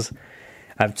Xboxes.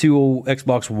 I have 2 old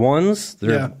Xbox Ones.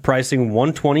 They're pricing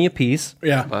 $120 a piece.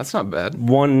 Yeah. Well, that's not bad.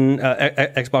 One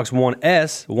Xbox One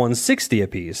S, $160 a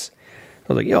piece.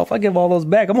 I was like, yo, if I give all those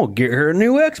back, I'm gonna get her a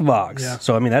new Xbox. Yeah.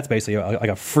 So I mean, that's basically like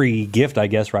a free gift, I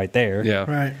guess, right there. Yeah.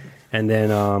 Right. And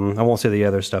then I won't say the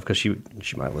other stuff because she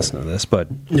might listen to this, but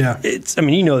Yeah. it's. I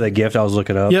mean, you know the gift. I was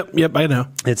looking up. Yep, I know.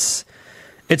 It's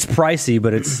pricey,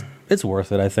 but it's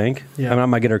worth it. I think. Yeah. I mean, I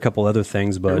might get her a couple other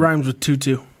things, It but rhymes with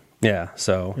tutu. yeah.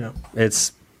 So Yeah.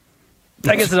 it's.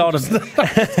 I guess it all.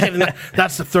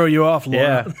 That's to throw you off, Laura.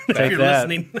 Yeah, if take you're that.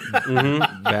 listening.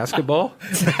 Basketball?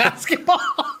 Basketball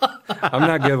I'm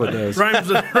not good with those. rhymes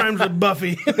with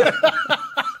Buffy.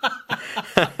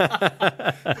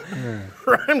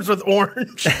 Rhymes with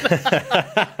orange.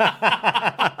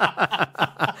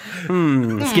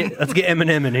 Let's get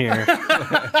Eminem in here.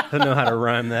 I don't know how to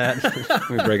rhyme that. Let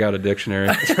me break out a dictionary.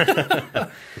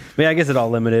 Yeah, I guess it's all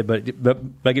limited, but I get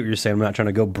what you're saying. I'm not trying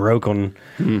to go broke on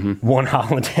one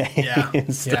holiday Yeah,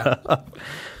 and stuff.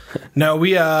 No,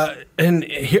 we and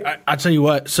here I'll tell you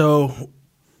what. So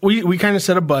we kind of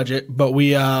set a budget, but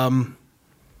we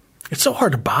it's so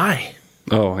hard to buy.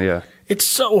 Oh, yeah. It's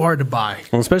so hard to buy.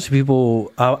 Well, especially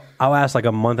people. I'll ask like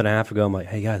a month and a half ago. I'm like,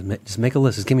 hey guys, just make a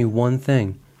list. Just give me one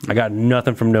thing. I got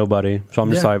nothing from nobody, so I'm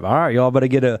just like, all right, y'all better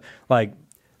get a like.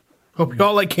 Hope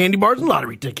y'all like candy bars and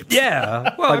lottery tickets.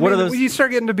 Yeah, Well, like what are those? You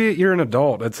start getting to be, you're an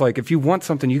adult. It's like if you want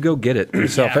something, you go get it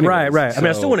yourself. Yeah. anyways. Right. I mean,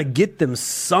 I So- still want to get them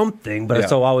something, but Yeah.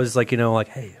 so I was like, like,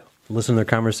 hey, listen to their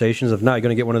conversations. If not, you're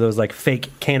gonna get one of those like fake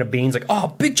can of beans, like, oh,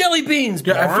 big jelly beans.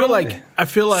 Yeah, I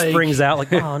feel like springs out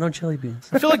like, oh, no jelly beans.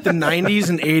 I feel like the 90s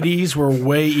and 80s were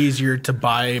way easier to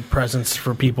buy presents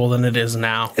for people than it is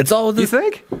now. It's all You this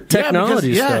think?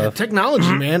 technology yeah, stuff.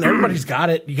 technology, man. Everybody's got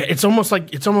it. It's almost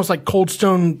like Cold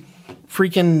Stone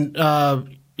freaking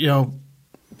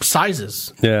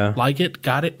sizes. Yeah. Like it,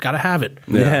 got it, gotta have it.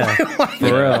 Yeah, for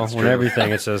real. When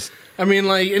everything, it's just I mean,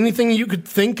 like anything you could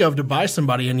think of to buy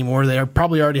somebody anymore, they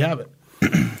probably already have it.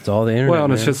 it's all the internet. Well,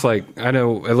 and it's man. just like, I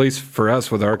know, at least for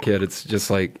us with our kid, it's just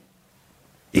like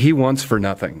he wants for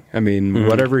nothing. I mean,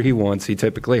 whatever he wants, he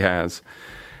typically has.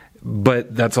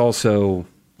 But that's also,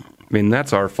 I mean,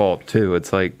 that's our fault too.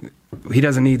 It's like he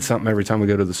doesn't need something every time we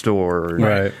go to the store. Or,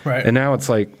 Right. And now it's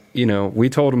like, we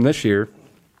told him this year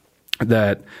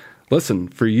that, listen,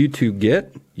 for you to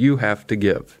get, you have to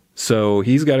give. So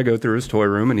he's got to go through his toy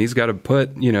room and he's got to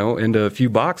put, into a few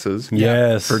boxes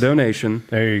Yes. for donation.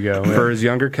 There you go. For his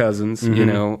younger cousins,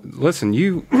 listen,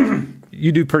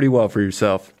 you do pretty well for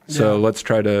yourself. So let's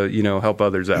try to, help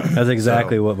others out. That's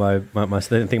exactly what my I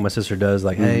think my sister does.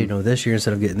 Like, hey, this year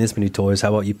instead of getting this many toys, how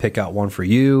about you pick out one for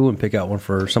you and pick out one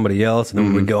for somebody else, and then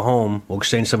when we go home, we'll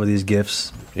exchange some of these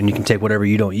gifts, and you can take whatever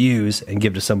you don't use and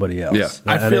give to somebody else.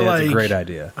 Yeah. I feel think like that's a great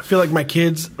idea. I feel like my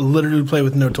kids literally play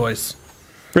with no toys.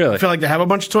 Really? I feel like they have a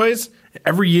bunch of toys.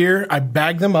 Every year, I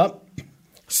bag them up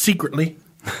secretly,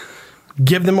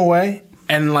 give them away,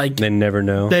 and like They never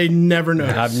know. they never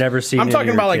notice. I've never seen I'm any talking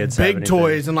of about your like kids have big anything.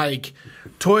 toys and like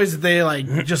toys that they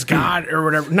like just got or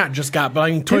whatever. Not just got, but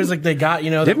I mean toys like they got.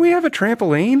 Didn't we have a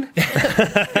trampoline?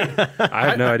 I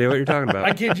have no idea what you're talking about.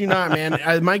 I kid you not, man.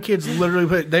 My kids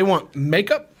literally they want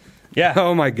makeup Yeah.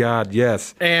 Oh my God,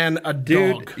 yes. and a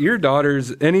Dude, dog. your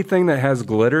daughters, anything that has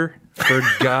glitter, for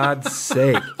God's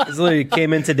sake. This literally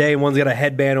came in today, and one's got a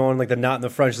headband on, like the knot in the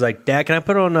front. She's like, Dad, can I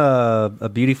put on a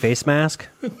beauty face mask?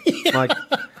 I'm like,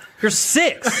 you're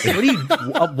 6. What are you,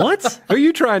 what? Who are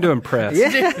you trying to impress?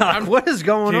 Yeah, what is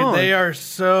going Dude, on? they are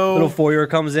so. Little 4-year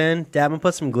comes in, Dad, I'm gonna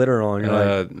put some glitter on. You're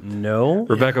like, no.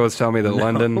 Rebecca was telling me that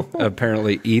London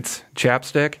apparently eats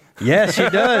chapstick. Yes, she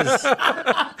does.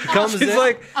 She comes She's in.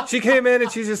 like, she came in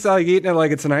and she's just like eating it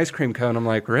like it's an ice cream cone. I'm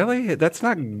like, really? That's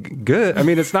not good. I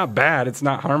mean, it's not bad. It's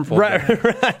not harmful. right.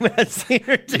 I've seen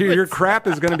her do Your crap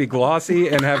is going to be glossy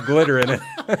and have glitter in it.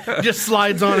 just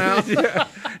slides on out.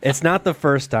 It's not the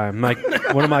first time. Like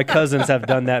one of my cousins have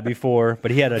done that before,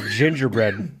 but he had a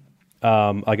gingerbread,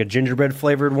 like a gingerbread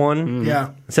flavored one.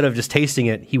 Yeah. Instead of just tasting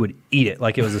it, he would eat it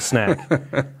like it was a snack.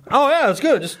 Oh yeah, it's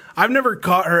good. Just I've never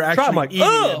caught her actually I'm like, eating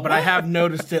 "Ugh, it, but I have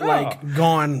noticed it like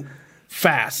gone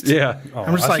fast. Yeah.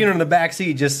 I'm just I've like, seen her in the back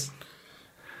seat. Just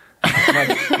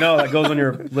like, no, that goes on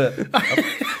your lip.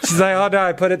 She's like, oh no,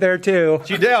 I put it there too.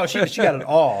 She did. She got it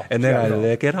all. And then I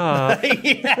lick it off.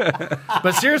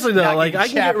 but seriously though, like I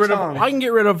can get chapped rid of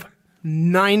tongue.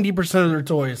 90% of their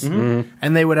toys,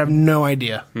 and they would have no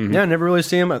idea. Yeah, I never really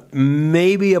see them.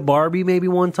 Maybe a Barbie, maybe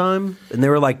one time, and they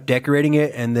were like decorating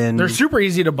it, and then They're super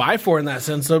easy to buy for in that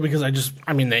sense, though, because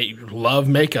they love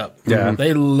makeup. Yeah.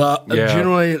 They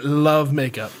generally love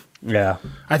makeup. yeah,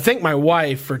 I thank my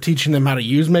wife for teaching them how to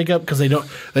use makeup because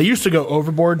they used to go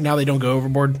overboard. Now they don't go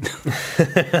overboard.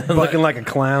 looking like a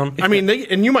clown. I mean,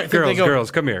 and you might think they go. Girls,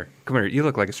 come here. Come here. You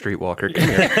look like a streetwalker. Come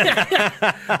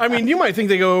here. I mean, you might think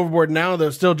they go overboard now, though,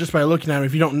 still just by looking at them.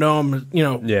 If you don't know them,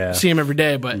 Yeah. see them every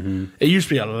day. But it used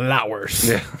to be a lot worse.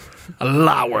 Yeah. A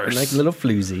lot worse. Like a little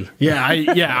floozy. Yeah,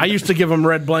 I used to give them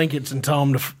red blankets and tell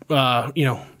them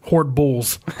to, hoard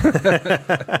bulls.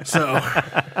 So,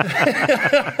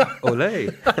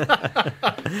 Olay.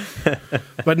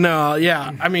 but no,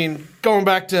 yeah. I mean, going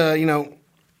back to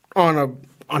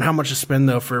on how much to spend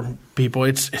though for people,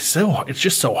 it's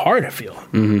just so hard. I feel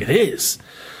it is.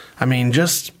 I mean,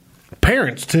 just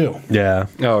parents too. Yeah,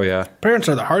 Oh, yeah. Parents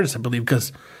are the hardest, I believe,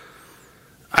 because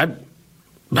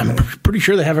I'm pretty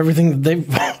sure they have everything that they've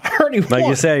already like you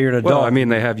want. said, you're an adult. Well, I mean,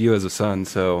 they have you as a son,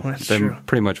 so That's they true.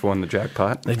 pretty much won the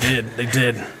jackpot. They did on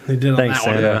Thanks, that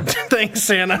one. Santa. Thanks,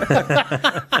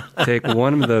 Santa. Take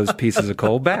one of those pieces of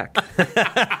coal back.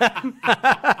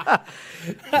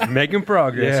 making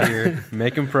progress Yeah. here.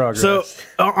 Making progress. So,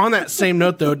 on that same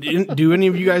note, though, do any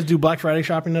of you guys do Black Friday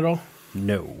shopping at all?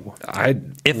 no.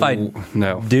 If I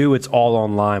no. do, it's all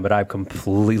online, but I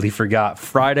completely forgot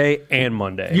Friday and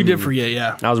Monday. You did forget,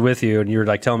 yeah. I was with you, and you were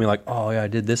like telling me, like, "Oh yeah, I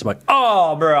did this." I'm like,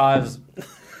 "Oh, bro, I was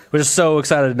just so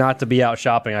excited not to be out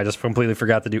shopping. I just completely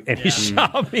forgot to do any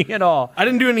shopping at all." I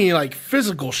didn't do any like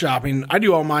physical shopping. I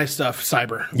do all my stuff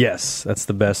cyber. Yes, that's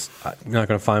the best. You're not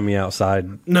going to find me outside.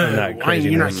 No, in that you're not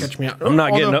craziness. catching me out. I'm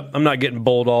not getting Although- up. I'm not getting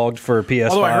bulldogged for PS5.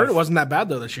 Although I heard it wasn't that bad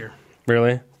though this year.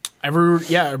 Really.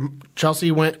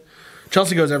 Chelsea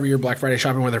goes every year Black Friday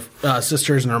shopping with her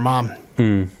sisters and her mom.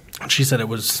 She said it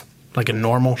was like a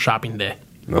normal shopping day.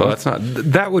 Well, that's not.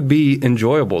 That would be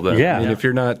enjoyable, then. Yeah. I mean, if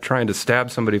you're not trying to stab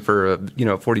somebody for a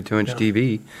 42-inch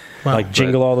TV. Like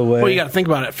jingle all the way. Well, you got to think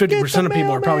about it. 50% of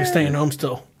people are probably staying home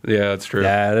still. Yeah, that's true.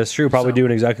 Yeah, that's true. Probably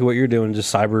doing exactly what you're doing,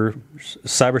 just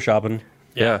cyber shopping.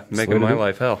 Yeah, making way to my do it.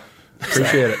 life hell.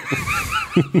 Appreciate it.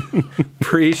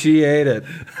 Appreciate it.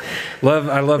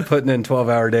 I love putting in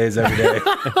 12-hour days every day.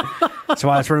 That's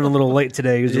why I was running a little late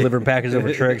today. He was delivering packages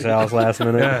over Trig's house last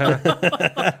minute.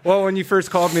 Well, when you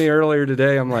first called me earlier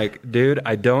today, I'm like, dude,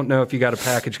 I don't know if you got a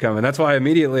package coming. That's why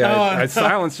immediately I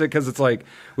silenced it, because it's like,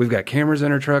 we've got cameras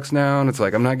in our trucks now, and it's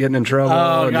like, I'm not getting in trouble.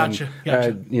 Oh, and gotcha.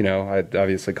 then, I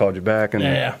obviously called you back. And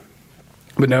Yeah.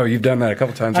 But no, you've done that a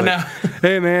couple times. I Like,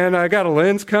 hey, man, I got a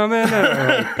lens coming. And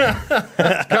I'm like,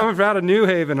 it's coming out of New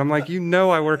Haven. I'm like,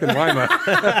 I work in Lima.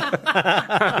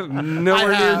 I'm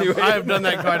nowhere near New Haven. I have done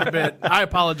that quite a bit. I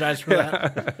apologize for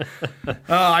that. Oh,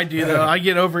 I do, though. I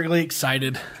get overly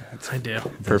excited. I do.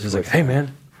 He's like, hey,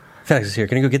 man, FedEx is here.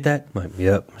 Can I go get that? I'm like,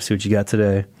 yep. See what you got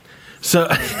today. So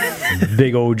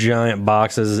Big old giant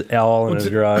boxes all in his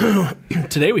garage.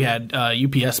 today we had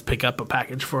UPS pick up a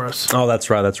package for us. Oh, that's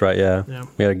right. Yeah. Yeah.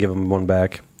 We got to give him one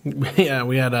back. Yeah,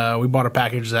 we bought a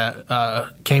package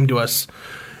that came to us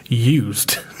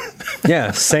used.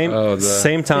 Yeah, same time.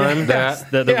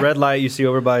 The red light you see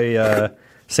over by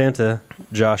Santa,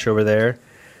 Josh over there.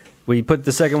 We put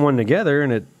the second one together,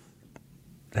 and it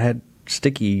had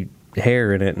sticky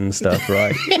hair in it and stuff,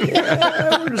 right?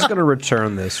 We're just going to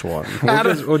return this one.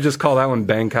 We'll just call that one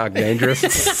Bangkok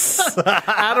Dangerous.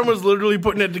 Adam was literally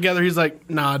putting it together. He's like,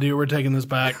 nah, dude, we're taking this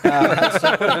back.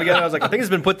 I was like, I think it's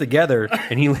been put together.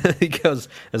 And he literally goes,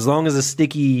 as long as the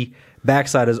sticky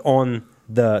backside is on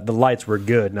the lights, we're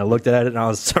good. And I looked at it, and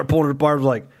I started pulling it apart. I was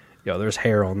like, yo, there's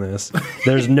hair on this.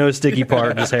 There's no sticky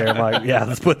part, just hair. I'm like, yeah,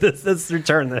 let's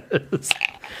return this.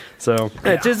 So,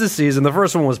 yeah, 'tis the season. The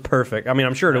first one was perfect. I mean,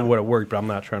 I'm sure it would have worked, but I'm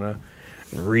not trying to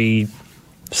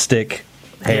re-stick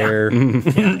hair.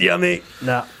 Yeah. Yummy.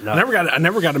 No. I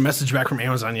never got a message back from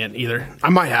Amazon yet either. I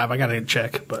might have. I got to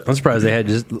check. But I'm surprised they had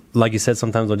just, like you said,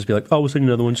 sometimes they'll just be like, oh, we'll send you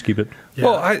another one, just keep it. Yeah.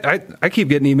 Well, I keep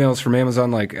getting emails from Amazon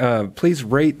like, please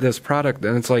rate this product.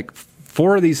 And it's like,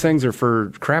 4 of these things are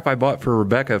for crap I bought for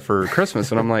Rebecca for Christmas.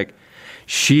 And I'm like,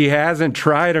 she hasn't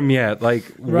tried them yet. Like,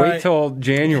 Right. wait till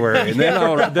January, and then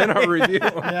I'll review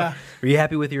them. yeah. Are you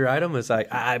happy with your item? It's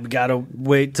like, I've got to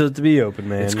wait till it to be open,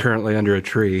 man. It's currently under a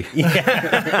tree.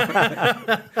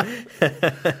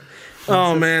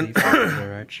 Oh, man.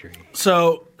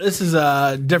 So this is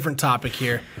a different topic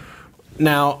here.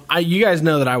 Now, you guys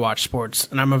know that I watch sports,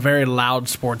 and I'm a very loud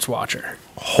sports watcher.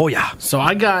 Oh, yeah. So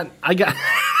I got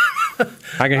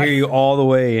I can hear you all the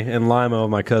way in Lima,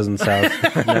 my cousin's house,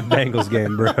 in that Bengals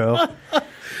game, bro.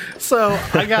 So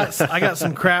I got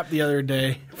some crap the other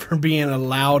day for being a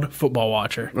loud football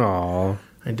watcher. Aw.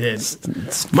 I did.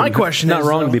 My question not is,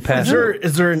 wrong to though, be passive.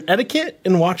 is there an etiquette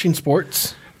in watching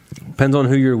sports? Depends on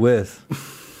who you're with.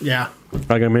 Yeah.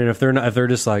 Like, I mean, if they're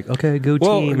just like, okay, go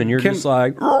team, and you're just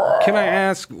like, Can I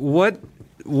ask what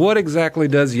exactly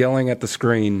does yelling at the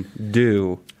screen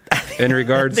do in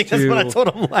regards I think that's what I to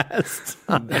told him last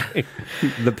time.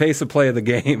 the pace of play of the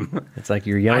game? It's like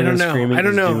you're I yelling don't and know. screaming. I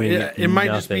don't just know. doing It might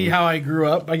just be nothing. how I grew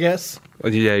up, I guess.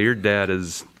 Well, yeah, your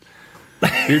dad's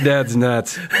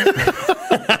nuts.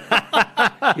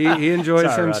 He enjoys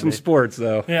Sorry, some Rodney. sports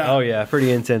though. Yeah. Oh yeah,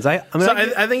 pretty intense. I mean, So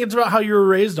I think it's about how you were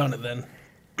raised on it then,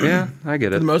 Yeah, I get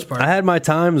for it. the most part. I had my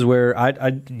times where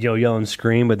I yell and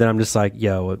scream, but then I'm just like,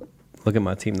 yo, look at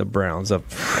my team, the Browns.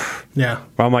 Yeah.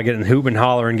 Why am I getting hoop and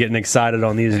holler and getting excited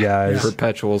on these guys?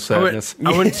 Perpetual I sadness.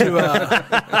 went to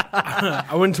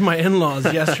my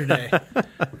in-laws yesterday,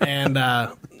 and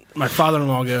my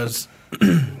father-in-law goes,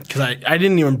 because I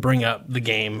didn't even bring up the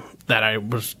game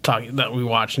that we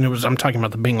watched, and I'm talking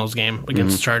about the Bengals game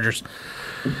against the Chargers.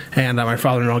 And my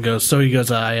father-in-law goes, he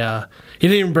didn't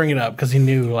even bring it up because he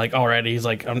knew, like, already. He's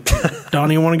like,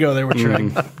 Donnie, you want to go there with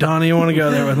Trey? Donnie, you want to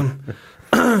go there with him?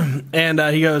 And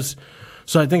he goes,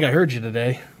 so I think I heard you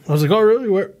today. I was like, oh, really?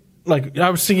 Where? Like, I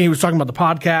was thinking he was talking about the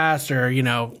podcast or,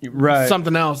 Right.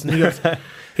 something else. And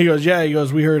he goes, yeah. He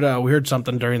goes, we heard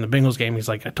something during the Bengals game. He's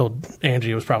like, I told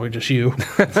Angie it was probably just you.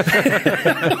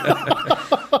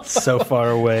 So far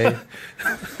away.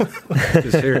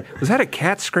 Just hear, was that a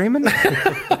cat screaming?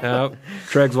 No,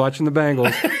 Treg's watching the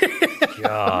Bengals.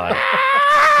 God.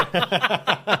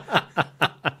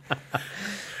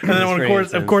 And then, That's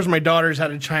of very course, my daughters had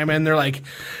to chime in. They're like,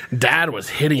 Dad was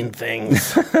hitting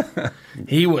things.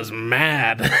 He was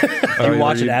mad. Did you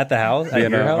watch it at the house? At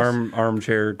Being your an house?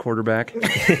 armchair quarterback.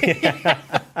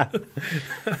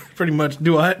 Pretty much.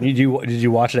 Do what? Did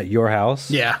you watch it at your house?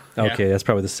 Yeah. Okay, that's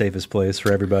probably the safest place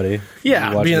for everybody.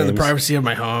 Yeah, You watch being in the games. privacy of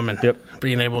my home and Yep.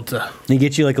 being able to. You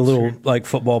get you like a little like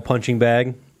football punching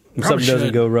bag. If Probably something doesn't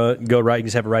should. go right, you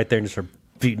just have it right there and just start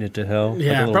beating it to hell.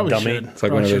 Yeah, like a little probably dummy. should. It's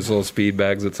like one of those little speed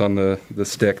bags that's on the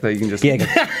stick that you can just... Yeah,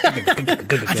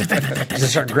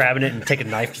 just start grabbing it and take a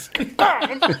knife.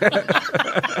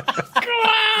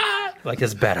 Like,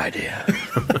 it's a bad idea.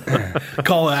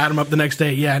 Call Adam up the next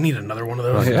day. Yeah, I need another one of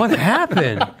those. What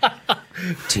happened?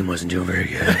 Team wasn't doing very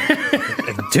good.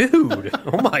 Dude,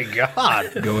 oh my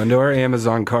God. Go into our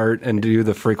Amazon cart and do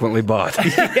the frequently bought.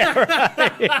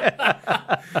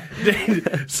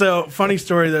 So, funny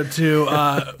story though too.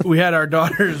 We had our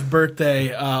daughter's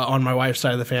birthday on my wife's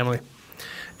side of the family,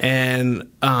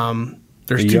 and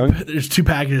there's two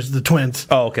packages, the twins.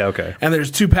 Oh, okay. And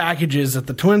there's two packages that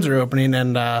the twins are opening,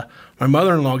 and my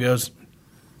mother-in-law goes,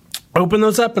 "Open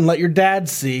those up and let your dad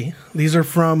see. These are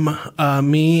from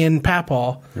me and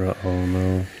Papaw." Oh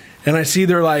no. And I see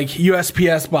they're like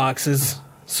USPS boxes,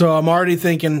 so I'm already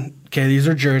thinking, okay, these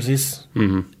are jerseys.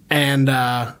 Mm-hmm. And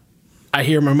I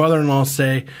hear my mother-in-law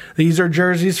say, "These are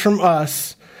jerseys from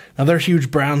us." Now they're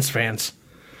huge Browns fans.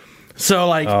 So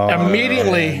like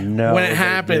immediately when it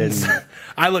happens,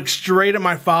 I look straight at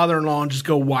my father-in-law and just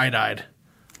go wide-eyed.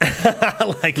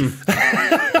 Like,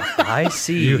 I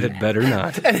see. You had better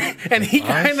not. And he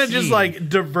kind of just like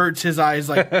diverts his eyes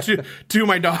like to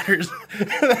my daughters.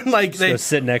 And, like they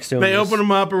sit next to him. They open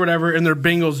them up or whatever, and they're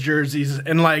Bengals jerseys.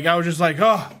 And like I was just like,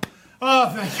 oh,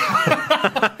 thank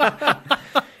God.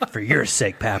 For your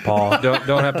sake, Papaw.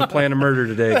 Don't have to plan a murder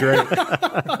today. Great.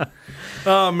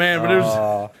 Oh man, but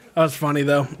it was funny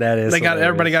though. That is.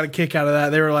 Everybody got a kick out of that.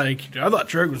 They were like, I thought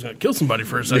Treg was gonna kill somebody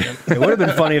for a second. It would have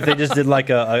been funny if they just did like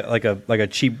a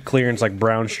cheap clearance like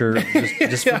brown shirt.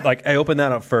 Just like, hey, open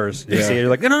that up first. You see it, you're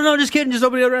like, no, just kidding. Just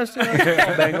open the rest.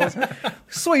 Bengals.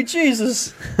 Sweet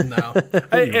Jesus. No.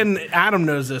 And Adam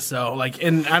knows this though. Like,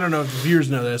 and I don't know if the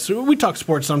viewers know this. We talk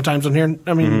sports sometimes on here.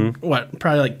 I mean,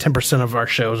 probably like 10% of our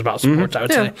show is about sports. I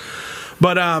would say,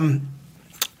 but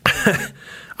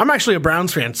I'm actually a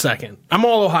Browns fan second. I'm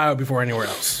all Ohio before anywhere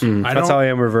else. That's how I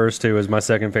am reversed too. Is my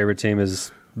second favorite team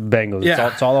is Bengals.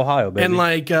 Yeah. It's all Ohio, baby. And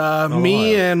like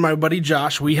me and my buddy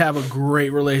Josh, we have a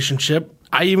great relationship.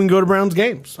 I even go to Browns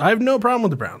games. I have no problem with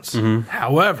the Browns.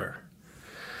 However,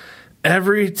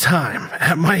 every time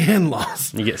at my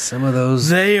in-laws, you get some of those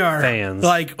they are fans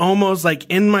like almost like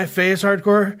in my face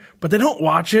hardcore, but they don't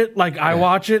watch it like I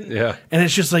watch it. Yeah. And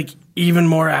it's just like even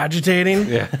more agitating.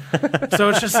 Yeah. So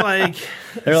it's just like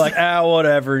they're like,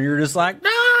 whatever. You're just like,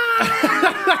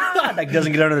 like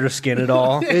doesn't get under their skin at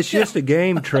all. It's just a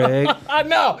game, Treg. I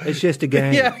know. It's just a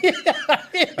game. Yeah,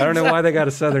 I don't know why they got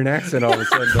a southern accent all of a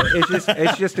sudden, but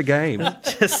it's just a game.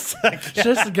 It's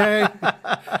just a game.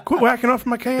 Quit whacking off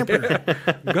my camper.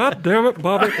 God damn it,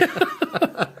 Bobby.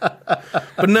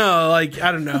 But no, like,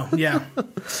 I don't know. Yeah.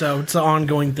 So it's an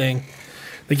ongoing thing.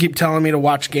 They keep telling me to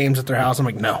watch games at their house. I'm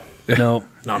like, no. No,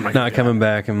 I'm not coming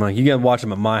back. I'm like, you got to watch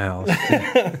them at my house.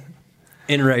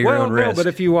 Enter at your own risk. But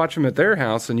if you watch them at their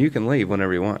house, then you can leave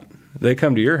whenever you want. They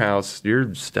come to your house,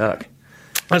 you're stuck.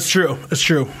 That's true. That's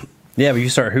true. Yeah, but you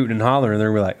start hooting and hollering, and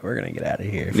they're like, we're going to get out of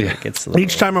here.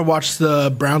 Each time I watched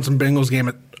the Browns and Bengals game,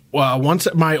 once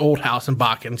at my old house in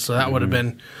Bakken, so that would have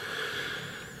been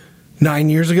 9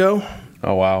 years ago.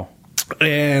 Oh, wow.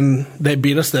 And they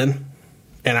beat us then.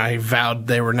 And I vowed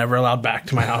they were never allowed back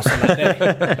to my house on that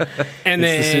day. And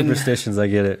it's then the superstitions. I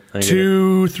get it.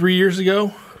 3 years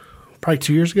ago, probably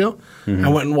 2 years ago, I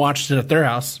went and watched it at their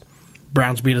house.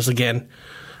 Browns beat us again.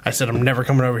 I said, I'm never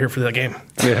coming over here for that game.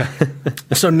 Yeah.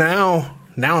 So now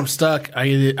I'm stuck.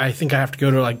 I think I have to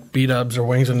go to like B-Dubs or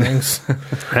Wings and Wings.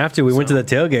 I have to. We went to the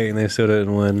tailgate and they still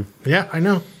didn't win. Yeah, I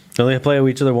know. Will they play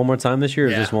each other one more time this year, or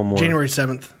just one more? January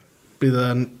 7th be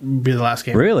the last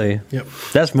game. Really? Yep.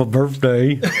 That's my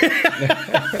birthday.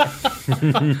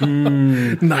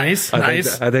 Nice. I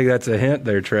think that's a hint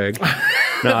there, Treg.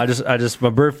 No, I just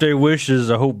my birthday wish is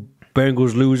I hope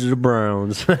Bengals lose to the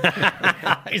Browns.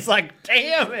 He's like,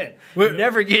 damn it. We're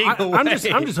never getting away.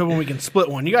 I'm just hoping we can split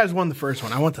one. You guys won the first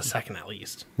one. I want the second at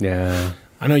least. Yeah.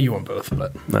 I know you won both,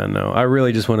 but I know. I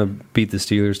really just want to beat the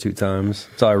Steelers 2 times.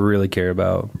 That's all I really care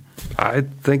about. I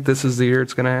think this is the year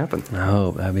it's going to happen. I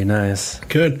hope. That'd be nice.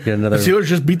 good. Get another... The Steelers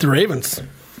just beat the Ravens.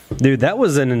 Dude, that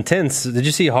was an intense... Did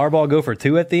you see Harbaugh go for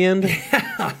 2 at the end?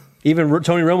 Yeah. Even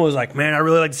Tony Romo was like, man, I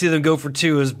really like to see them go for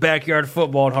 2. It was backyard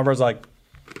football. And Harbaugh's like,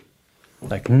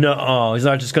 no, he's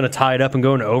not just going to tie it up and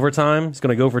go into overtime. He's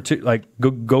going to go for 2, like,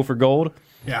 go for gold.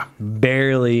 Yeah.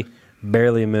 Barely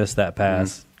missed that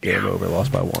pass. Game over,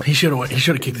 lost by 1. He should have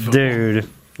kicked the football. Dude,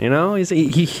 you know,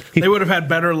 they would have had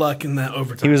better luck in that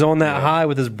overtime. He was on that high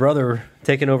with his brother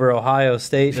taking over Ohio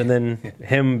State and then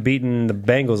him beating the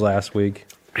Bengals last week.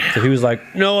 So he was like,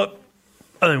 you know what?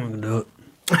 I think we can do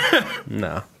it.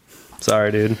 No.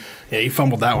 Sorry, dude. Yeah, you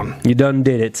fumbled that one. You done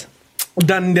did it.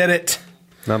 Done did it.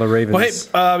 Now the Ravens.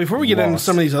 Well, hey, before we get into lost.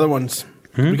 some of these other ones,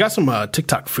 we got some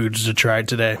TikTok foods to try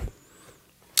today.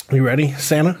 You ready,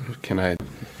 Santa? Can I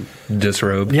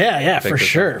disrobe? Yeah, Take for this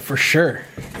sure, off. for sure.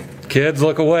 Kids,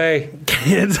 look away.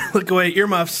 Kids, look away,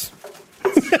 earmuffs.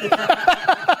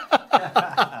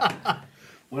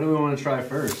 What do we want to try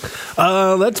first?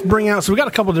 Let's bring out, so we got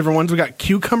a couple different ones. We got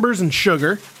cucumbers and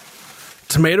sugar,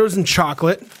 tomatoes and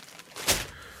chocolate.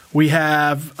 We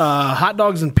have hot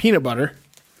dogs and peanut butter,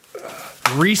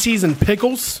 Reese's and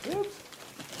pickles.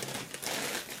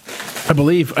 I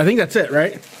believe. I think that's it,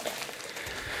 right?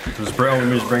 Just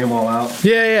bring them all out.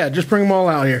 Yeah, just bring them all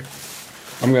out here.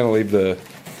 I'm going to leave the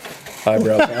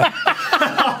eyebrows out.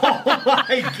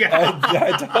 My God.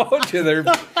 I told you they're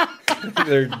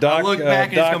Doc. Look back,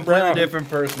 it's a Doc completely Brown. different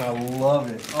person. I love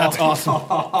it. That's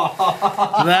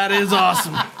awesome. That is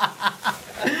awesome.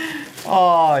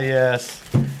 Oh, yes.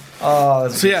 Oh,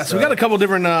 So yeah, so we got a couple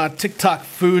different TikTok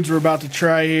foods we're about to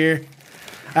try here.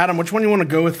 Adam, which one do you want to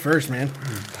go with first, man?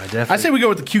 I say we go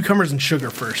with the cucumbers and sugar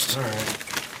first. All right.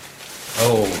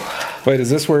 Oh. Wait,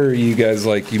 is this where you guys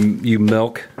like you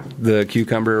milk the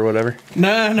cucumber or whatever?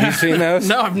 No. You seen those?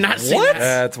 No, I've not seen that.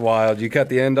 That's wild. You cut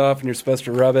the end off and you're supposed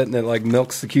to rub it, and it like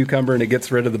milks the cucumber and it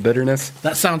gets rid of the bitterness.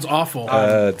 That sounds awful.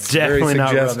 It's definitely very not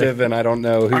suggestive, and I don't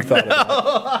know who thought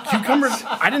of it. Cucumbers?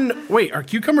 I didn't. Wait, are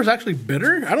cucumbers actually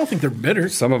bitter? I don't think they're bitter.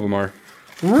 Some of them are.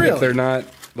 Really? If they're not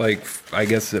like, I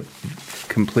guess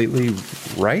completely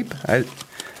ripe. I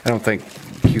don't think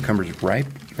cucumbers ripe.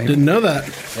 Maybe. Didn't know that.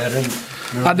 Yeah, I didn't.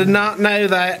 I did not know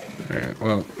that. All right,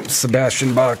 well,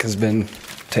 Sebastian Bach has been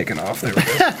taken off. There we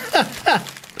go.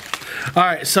 All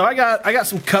right, so I got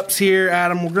some cups here,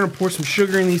 Adam. We're gonna pour some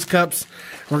sugar in these cups.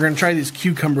 We're gonna try these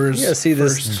cucumbers. You see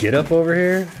this first. get up over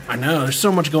here? I know. There's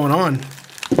so much going on.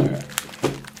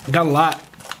 Got a lot.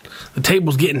 The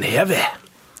table's getting heavy.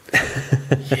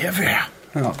 Heavy.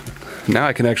 Oh, now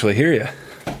I can actually hear you.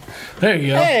 There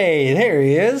you go. Hey, there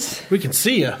he is. We can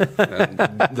see you.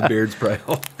 The beard's probably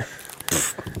all.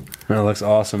 That looks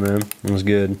awesome, man. It was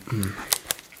good.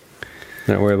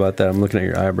 Don't worry about that. I'm looking at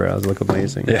your eyebrows. They look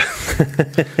amazing. Yeah.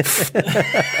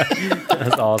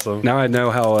 That's awesome. Now I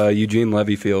know how Eugene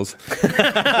Levy feels. No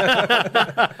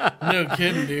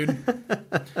kidding, dude.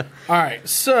 All right,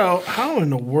 so how in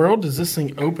the world does this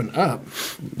thing open up?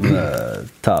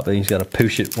 Top thing, he's got to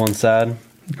push it one side.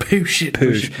 Push it.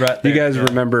 Poosh. Right You there, guys yeah.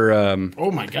 remember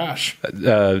Oh my gosh.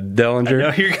 Dellinger?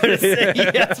 No, you're going to say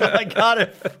that's where I got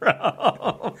it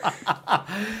from.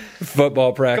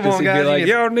 Football practice. Come on, He'd guys, be like,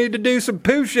 you y'all need to do some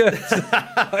push-ups.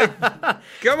 Like,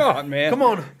 come on, man. Come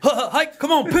on. Hey,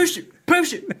 come on, push it.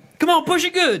 Push it. Come on, push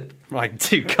it good. I'm like,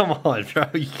 dude, come on, bro.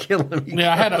 You're killing me.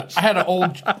 Yeah, I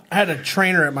had a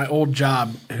trainer at my old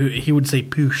job who he would say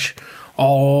 "poosh"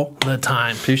 all the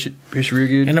time. Push it real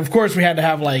good. And of course, we had to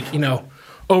have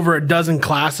over a dozen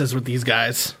classes with these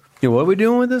guys. Yeah, what are we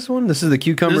doing with this one? This is the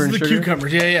cucumber This and is the sugar?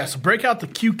 cucumbers. Yeah. So break out the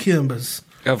cucumbers.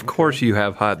 Of course you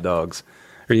have hot dogs.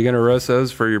 Are you going to roast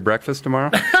those for your breakfast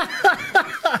tomorrow?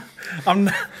 I'm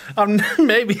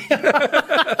maybe.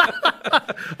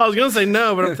 I was gonna say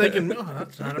no, but I'm thinking no.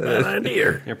 That's not a bad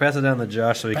idea. Here, pass it down to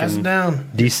Josh so he Pass can it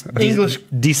down. English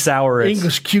desour it.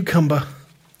 English cucumber.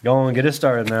 Go on, get it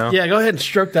started now. Yeah, go ahead and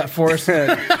stroke that for us.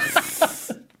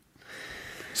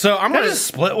 So I'm Can I gonna just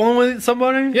split one with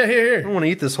somebody? Yeah, I here. don't want to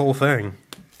eat this whole thing.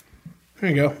 Here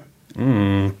you go.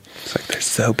 It's like they're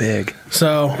so big.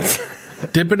 So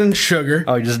dip it in sugar.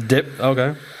 Oh, you just dip?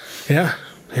 Okay. Yeah.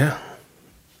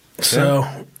 So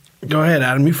go ahead,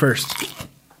 Adam. You first.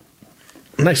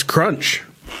 Nice crunch.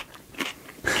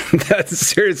 That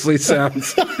seriously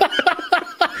sounds.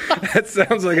 That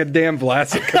sounds like a damn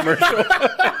Vlasic commercial.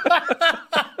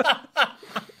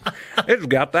 It's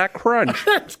got that crunch.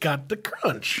 It's got the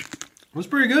crunch. That's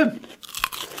pretty good.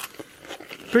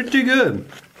 Pretty good.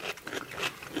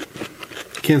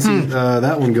 Can't see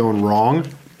that one going wrong.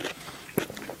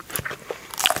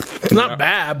 It's not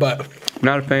bad, but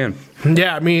Not a fan.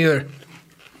 yeah, me either.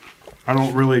 I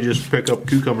don't really just pick up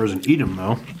cucumbers and eat them,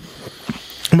 though.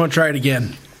 I'm gonna try it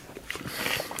again.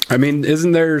 I mean,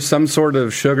 isn't there some sort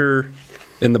of sugar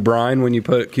in the brine when you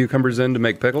put cucumbers in to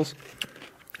make pickles?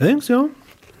 I think so.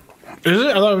 Is it?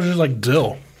 I thought it was just like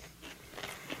dill.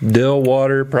 Dill,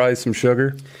 water, probably some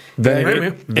sugar. Vinegar.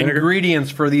 Maybe. Vinegar.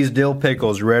 Ingredients for these dill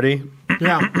pickles. Ready?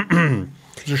 Yeah.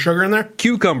 Is there sugar in there?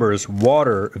 Cucumbers,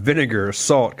 water, vinegar,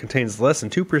 salt. Contains less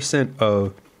than 2%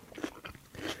 of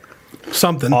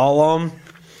Something. alum,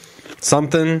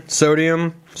 something,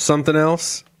 sodium, something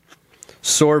else,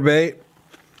 sorbate,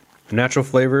 natural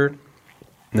flavor,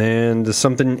 and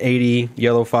something 80,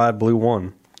 yellow 5, blue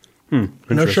 1. No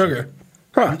Interesting. sugar.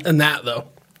 Huh. And that though.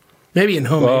 Maybe in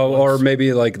homemade Well, or ones.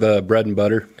 maybe like the bread and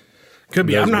butter. Could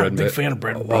be. those I'm not a bread and big butter. fan of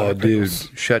bread and butter. Oh, dude, pickles.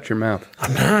 shut your mouth.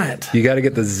 I'm not. You got to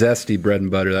get the zesty bread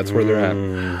and butter. That's where they're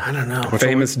at. I don't know.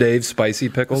 Famous Dave's spicy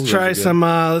pickles. Let's try Those are good. some.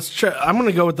 Let's try. I'm going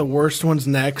to go with the worst ones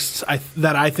next.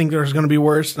 That I think there's going to be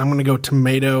worse. I'm going to go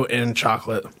tomato and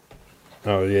chocolate.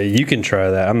 Oh yeah, you can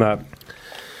try that. I'm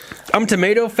a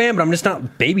tomato fan, but I'm just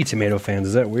not baby tomato fans.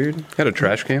 Is that weird? Got a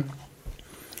trash can?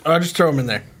 I'll just throw them in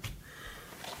there.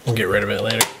 We'll get rid of it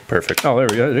later. Perfect. Oh, there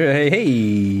we go.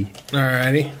 Hey.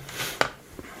 Alrighty.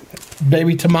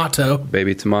 Baby tomato.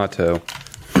 Baby tomato.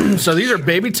 So these are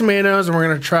baby tomatoes, and we're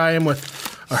going to try them with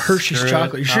a Hershey's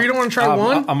chocolate. You sure you don't want to try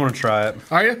one? I'm gonna try it.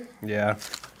 Are you? Yeah.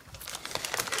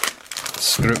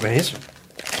 Screw it, man. He's a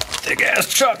thick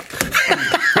ass chuck.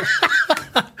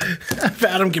 If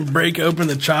Adam can break open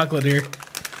the chocolate here.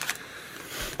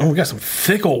 Oh, we got some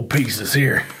thick old pieces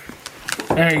here.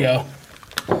 There you go.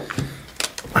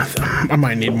 I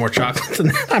might need more chocolate than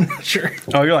that. I'm not sure.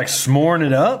 Oh, you're like s'moring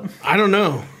it up? I don't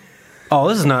know. Oh,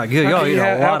 this is not good. Y'all eat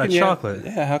a lot of can you chocolate.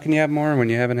 Yeah, how can you have more when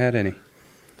you haven't had any?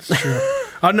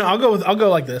 Oh no, I'll go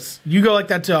like this. You go like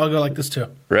that too. I'll go like this too.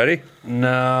 Ready?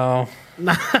 No.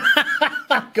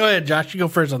 Go ahead, Josh. You go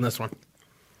first on this one.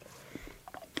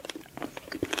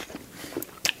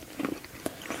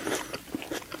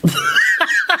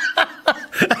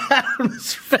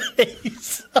 Adam's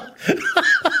face.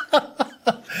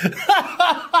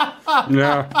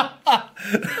 No.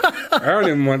 I don't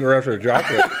even want the rest of the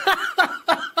chocolate.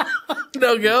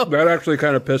 No go. That actually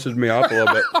kind of pisses me off a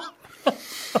little bit.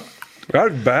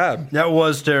 That was bad. That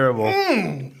was terrible.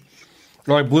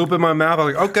 Like blew up in my mouth. I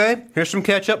was like, okay, here's some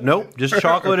ketchup. Nope, just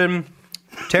chocolate and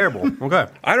terrible. Okay.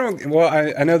 I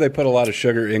know they put a lot of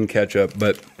sugar in ketchup,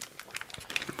 but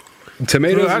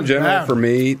tomatoes in That's general bad. for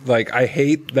me, like I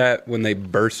hate that when they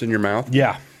burst in your mouth.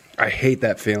 Yeah. I hate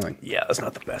that feeling. Yeah, that's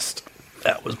not the best.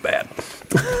 That was bad.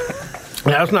 Yeah,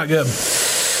 that's not good.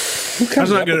 That's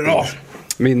not good at all.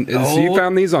 I mean, so you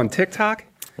found these on TikTok?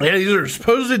 Yeah, these are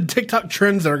supposed TikTok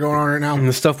trends that are going on right now. And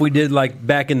the stuff we did like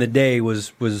back in the day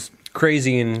was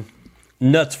crazy and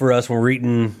nuts for us when we're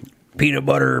eating peanut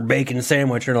butter bacon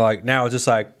sandwich, and like now it's just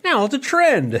like now it's a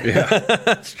trend. Yeah.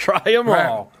 Let's try them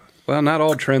all. Well, not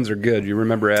all trends are good. You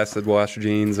remember acid wash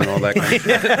jeans and all that kind of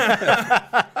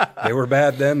stuff. They were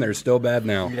bad then. They're still bad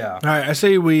now. Yeah. All right, I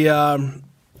say we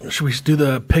should we do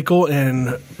the pickle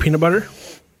and peanut butter?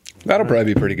 That'll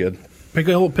probably be pretty good.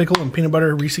 Pickle and peanut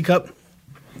butter Reese cup.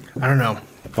 I don't know.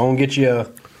 Go and get you a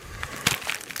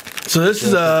So this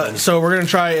is so we're gonna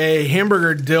try a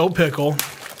hamburger dill pickle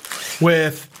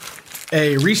with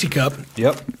a Reese cup.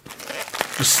 Yep.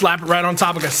 Just slap it right on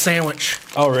top of a sandwich.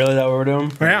 Oh, really? That what we're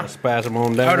doing? Yeah. Spaz them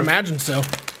on down. I would imagine so.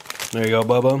 There you go,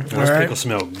 Bubba. Those right. pickles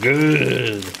smell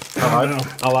good. I don't know.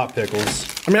 I like pickles.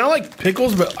 I mean, I like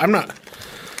pickles, but I'm not.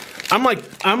 I'm like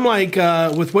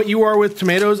with what you are with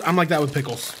tomatoes. I'm like that with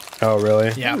pickles. Oh, really?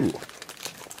 Yeah. Ooh.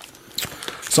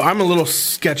 So I'm a little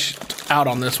sketched out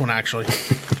on this one, actually.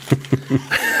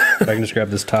 If I can just grab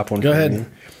this top one. Go for ahead. me.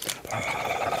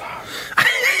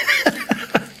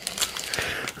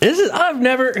 I've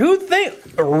never. Who think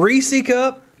a Reese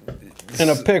cup and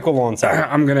a pickle on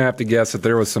top? I'm going to have to guess that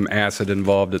there was some acid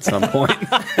involved at some point.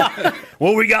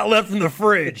 What we got left in the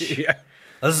fridge? Yeah.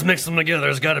 Let's mix them together.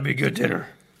 It's got to be good dinner.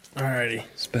 Alrighty.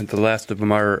 Spent the last of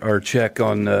them our check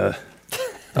on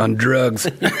drugs.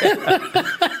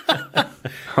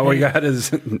 All we got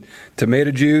is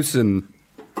tomato juice and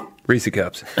Reese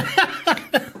cups.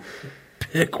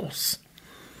 Pickles.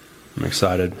 I'm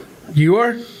excited. You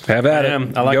are? Have at I it.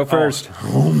 am. I like Go first.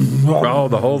 Oh,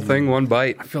 the whole thing, one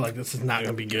bite. I feel like this is not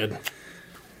going to be good.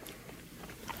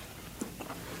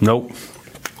 Nope.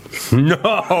 No.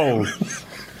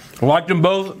 I liked them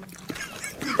both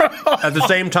at the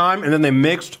same time, and then they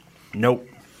mixed. Nope.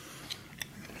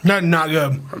 Not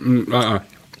good.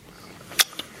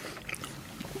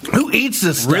 Who eats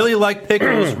this stuff? Really like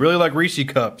pickles. Really like Reese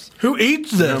cups. Who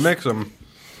eats Now this? mix them.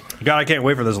 God, I can't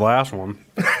wait for this last one.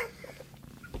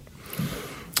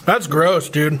 That's gross,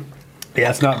 dude. Yeah,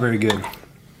 it's not very good.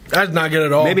 That's not good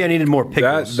at all. Maybe I needed more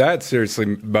pickles. That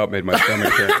seriously about made my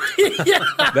stomach turn.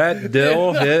 That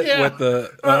dill hit Yeah. with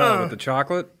the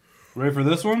chocolate. Ready for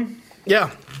this one?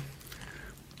 Yeah.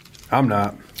 I'm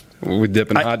not. We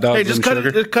dipping hot dogs Hey, just in cut sugar.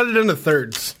 it. Just cut it into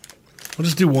thirds. We'll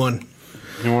just do one.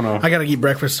 You want to? I gotta eat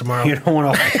breakfast tomorrow. You don't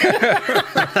want to.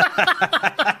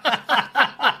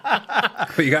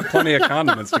 But you got plenty of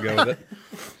condiments to go with it.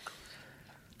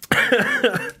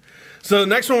 So the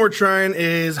next one we're trying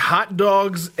is hot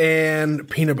dogs and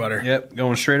peanut butter. Yep,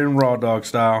 going straight in raw dog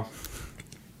style.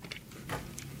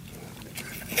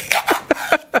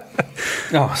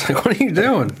 Oh, I was like, what are you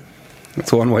doing?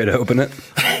 That's one way to open it.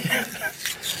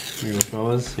 Here,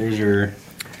 fellas. Here's your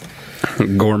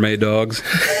Gourmet dogs.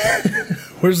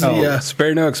 Where's the?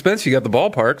 Spare no expense. You got the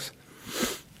ballparks.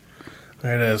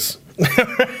 There it is.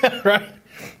 Right.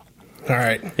 All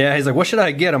right. Yeah, he's like, what should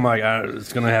I get? I'm like,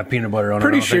 it's going to have peanut butter on it.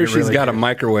 Pretty I don't sure think she's it really got a cares.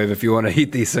 microwave if you want to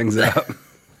heat these things up.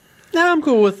 Nah, I'm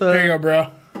cool with There you go,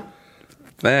 bro.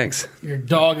 Thanks. Your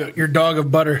dog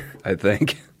of butter. I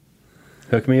think.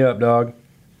 Hook me up, dog.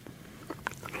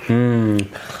 You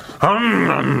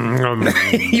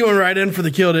went right in for the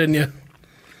kill, didn't you?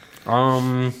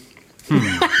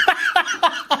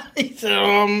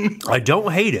 I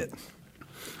don't hate it.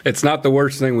 It's not the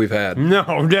worst thing we've had.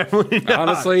 No, definitely not.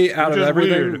 Honestly, out Which of is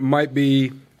everything,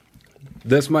 weird.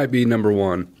 this might be number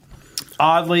one.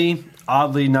 Oddly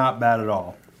not bad at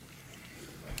all.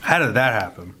 How did that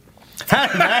happen?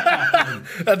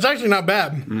 That's actually not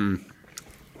bad.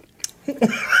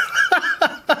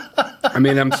 I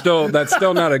mean, that's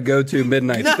still not a go-to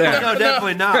midnight snack. No,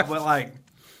 definitely not. But like,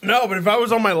 No, but if I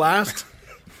was on my last,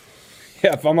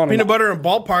 Yeah, if I'm on peanut butter and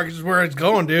ballpark is where it's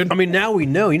going, dude. I mean, now we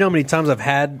know. You know how many times I've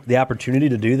had the opportunity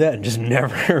to do that and just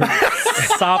never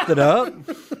sopped it up?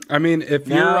 I mean, if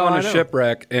you're Now on I a know.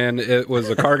 shipwreck and it was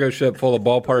a cargo ship full of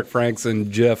ballpark Franks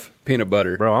and Jif peanut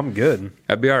butter, Bro, I'm good.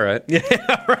 that'd be all right.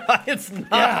 It's not.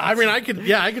 Yeah, I mean,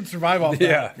 I could survive off that.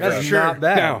 Yeah, that's That's sure. not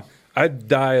bad. Now, I'd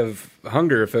die of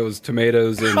hunger if it was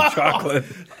tomatoes and chocolate.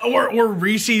 Or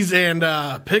Reese's and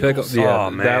pickles. Pickles. Yeah,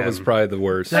 Oh, man. that was probably the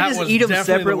worst. That I just was eat them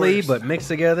definitely the separately, worst. but mixed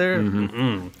together.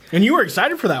 And you were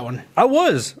excited for that one. I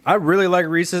was. I really like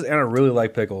Reese's, and I really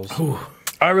like pickles.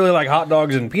 I really like hot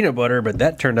dogs and peanut butter, but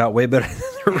that turned out way better than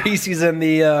the Reese's and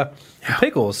the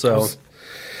pickles. So,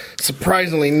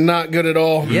 Surprisingly not good at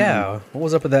all. yeah. What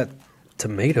was up with that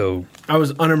tomato I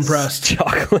was unimpressed.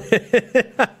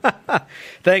 chocolate?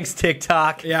 Thanks,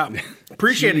 TikTok. Yeah.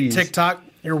 Appreciate Jeez. it, TikTok.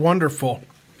 You're wonderful.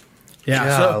 Yeah.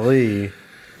 Golly.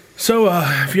 So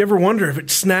if you ever wonder if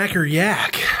it's snack or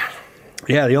yak,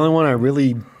 Yeah, the only one I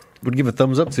really would give a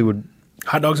thumbs up to would,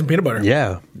 hot dogs and peanut butter.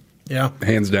 yeah. Yeah.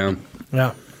 Hands down.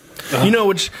 Yeah. You know,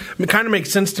 which kind of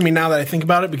makes sense to me now that I think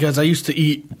about it, because I used to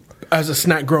eat, as a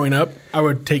snack growing up, I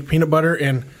would take peanut butter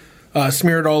and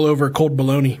smear it all over cold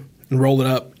bologna and roll it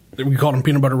up. We called them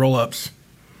peanut butter roll-ups.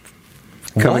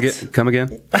 Come What? again. Come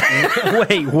again.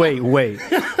 Wait.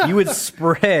 You would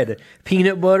spread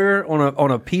peanut butter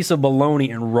on a piece of bologna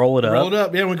and roll it Roll up? it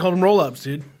up. Yeah, we called them roll-ups,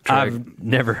 dude. I've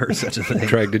never heard such a thing.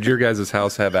 Craig, did your guys'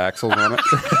 house have axles on it?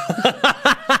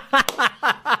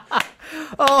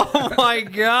 Oh my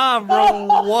god, bro!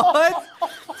 What?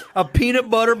 A peanut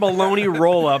butter bologna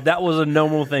roll up? That was a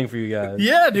normal thing for you guys.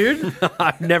 Yeah, dude.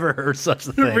 I've never heard such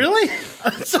a thing. Really?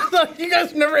 So, you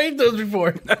guys never ate those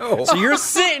before. So you're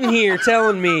sitting here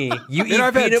telling me you eat And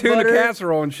I've had peanut tuna butter,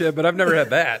 casserole and shit, but I've never had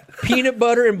that. peanut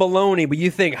butter and bologna, but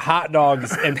you think hot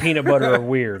dogs and peanut butter are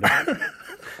weird?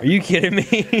 Are you kidding me?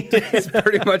 It's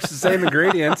pretty much the same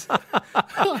ingredients.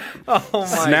 Oh my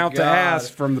Snout to God. ass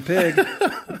from the pig.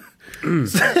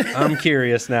 I'm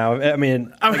curious now. I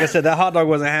mean, like I said, that hot dog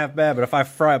wasn't half bad, but if I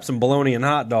fry up some bologna and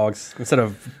hot dogs instead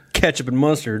of ketchup and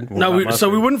mustard, well, No, not so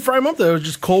mustard. we wouldn't fry them up, though. It was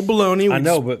just cold bologna. We'd I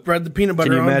know, but spread the peanut butter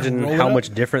Can you on, imagine roll it how up.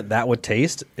 much different that would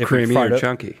taste? If we Creamy fried or up-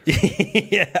 chunky?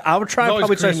 Yeah, I would try. It's always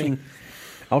Probably try creamy. some.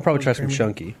 I'll probably try some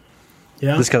chunky.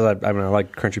 Yeah. Just because I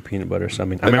like crunchy peanut butter. So I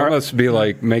mean, It almost be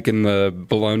like making the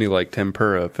bologna like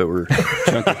tempura if it were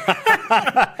chunky.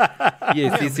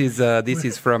 Yes, this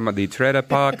is from the Trailer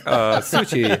Park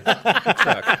sushi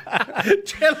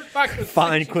truck.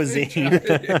 fine cuisine.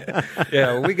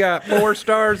 Yeah, we got 4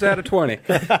 stars out of 20.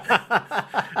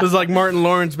 It was like Martin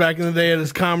Lawrence back in the day at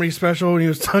his comedy special when he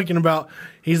was talking about,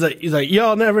 he's like,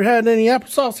 y'all never had any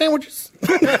applesauce sandwiches?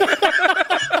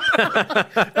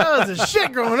 That was a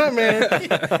shit growing up, man.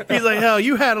 He's like, hell,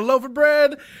 you had a loaf of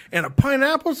bread and a pint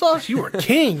of applesauce? You were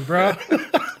king, bro.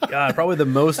 God, probably the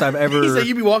most I've ever. He said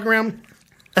you'd be walking around.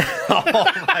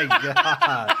 Oh my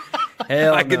god!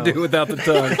 Hell, I could no. do without the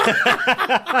tongue.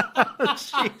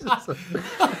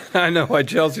 I know why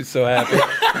Chelsea's so happy.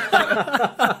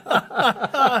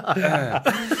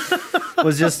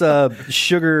 Was just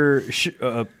sugar,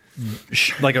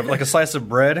 like a slice of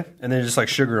bread, and then just like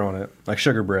sugar on it, like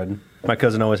sugar bread. My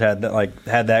cousin always had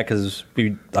that, because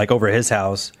we over at his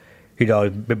house. He'd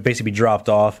always basically be dropped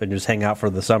off and just hang out for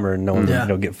the summer, and no one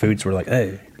would get food. So we're like,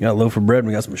 "Hey, you got a loaf of bread? And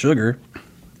we got some sugar.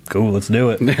 Cool, let's do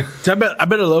it." So I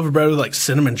bet a loaf of bread with like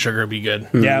cinnamon sugar would be good.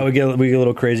 Yeah, we get a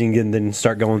little crazy and then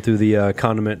start going through the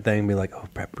condiment thing. And be like, "Oh,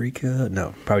 paprika?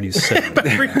 No, probably use cinnamon.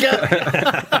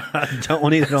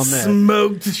 Don't need it on that.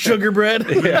 Smoked sugar bread.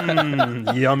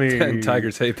 Yummy." And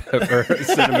tigers hate pepper,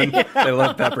 cinnamon. They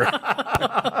love pepper.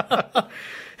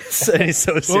 He's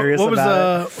so serious What was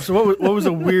about it. what was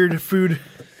a weird food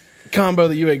combo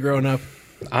that you ate growing up?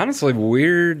 Honestly,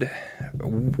 weird.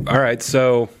 All right,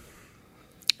 so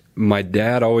my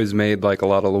dad always made like a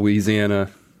lot of Louisiana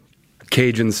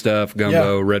Cajun stuff,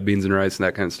 gumbo, red beans and rice, and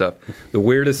that kind of stuff. The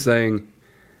weirdest thing.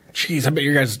 Jeez, I bet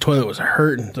your guys' toilet was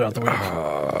hurting throughout the week.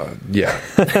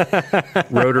 Yeah.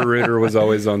 Roto-Rooter was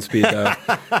always on speed dial.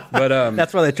 But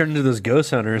That's why they turned into those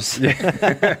ghost hunters. You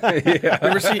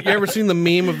ever seen the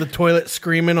meme of the toilet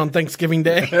screaming on Thanksgiving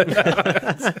Day?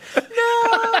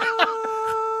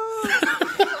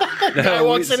 The guy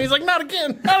walks in, he's like, not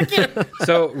again, not again.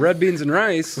 So red beans and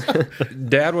rice,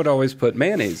 Dad would always put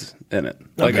mayonnaise in it,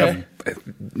 like a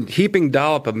heaping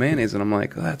dollop of mayonnaise, and I'm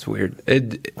like, oh, that's weird.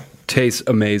 It tastes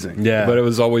amazing, but it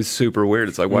was always super weird.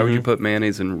 It's like, why would you put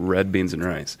mayonnaise in red beans and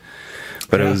rice?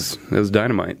 But it was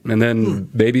dynamite. And then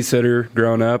babysitter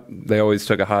growing up, they always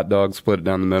took a hot dog, split it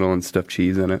down the middle, and stuffed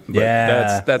cheese in it.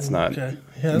 But that's not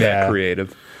that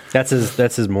creative. That's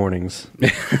his mornings.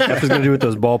 That's what he's gonna do with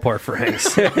those ballpark franks.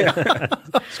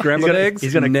 Scrambled eggs?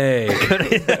 He's gonna nay.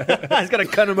 He's gonna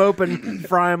cut them open,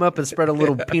 fry them up, and spread a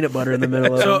little peanut butter in the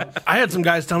middle of them. So I had some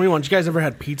guys tell me once, you guys ever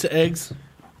had pizza eggs?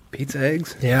 Pizza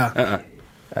eggs? Yeah.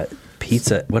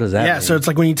 Pizza. What does that mean? So it's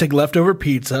like when you take leftover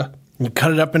pizza, you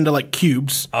cut it up into like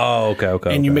cubes. Oh,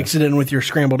 okay. And you mix it in with your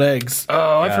scrambled eggs.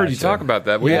 Oh, I've heard you talk about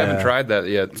that. We haven't tried that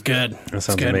yet. It's good. That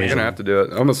sounds good, amazing. We're going to have to do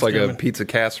it. Almost like a pizza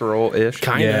casserole-ish.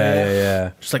 Kind of.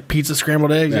 Yeah. Just like pizza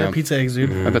scrambled eggs. Yeah, pizza eggs, dude.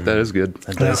 I bet that is good.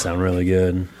 That does sound really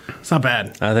good. It's not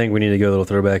bad. I think we need to go a little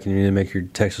throwback and you need to make your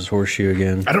Texas horseshoe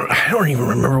again. I don't even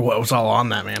remember what was all on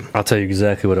that, man. I'll tell you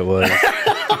exactly what it was.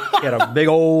 You had a big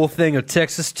old thing of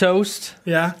Texas toast.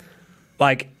 Yeah.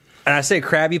 And I say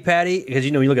Krabby Patty because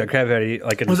you look at Krabby Patty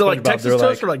like in Was it like SpongeBob, Texas they're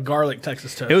toast or like garlic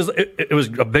Texas toast? It was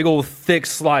a big old thick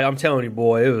slice. I'm telling you,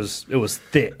 boy, it was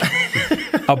thick.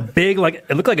 A big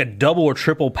it looked like a double or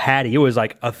triple patty. It was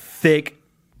like a thick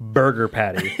burger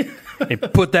patty. And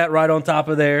put that right on top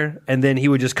of there, and then he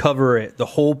would just cover it, the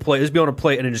whole plate, just be on a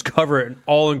plate, and then just cover it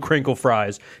all in crinkle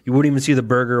fries. You wouldn't even see the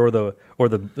burger or the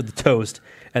toast,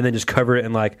 and then just cover it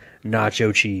in like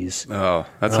nacho cheese. Oh,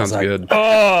 that sounds good.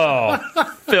 Oh,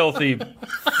 filthy. Oh,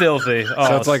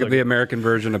 So it's like the American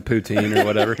version of poutine or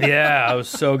whatever. Yeah, it was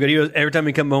so good. Every time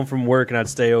he'd come home from work and I'd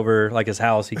stay over like his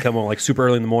house, he'd come home like super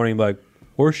early in the morning, and be like,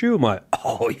 horseshoe? I'm like,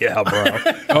 oh yeah, bro.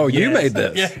 Oh, you made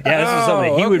this? Yeah, this is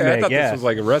something he would make. I thought this was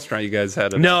like a restaurant you guys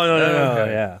had. No.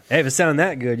 Yeah. Hey, if it sounded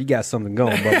that good, you got something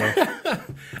going,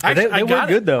 Bubba. They were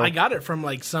good though. I got it from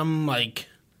like some like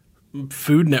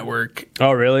Food Network.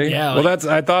 Oh, really? Yeah. Well,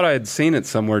 I thought I had seen it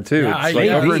somewhere too. Yeah, It's like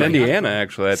over in I Indiana,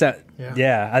 actually.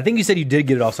 Yeah, I think you said you did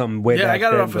get it off something way back I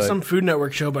got it then, off of some Food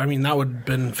Network show, but I mean that would have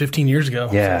been 15 years ago.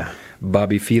 Yeah. So.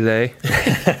 Bobby Filet.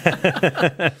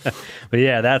 But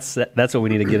yeah, that's what we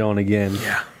need to get on again.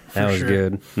 Yeah. That was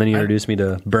good. And then you introduced me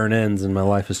to burn ends, and my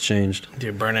life has changed.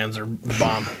 Dude, burn ends are the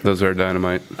bomb. Those are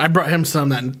dynamite. I brought him some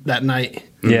that night.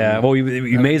 Yeah, well,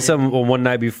 you made some one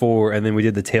night before, and then we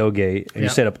did the tailgate, and you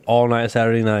stayed up all night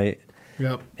Saturday night.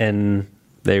 Yep. And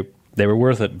they were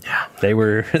worth it. Yeah. They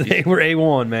were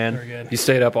A1, man. Very good. You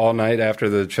stayed up all night after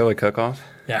the chili cook-off?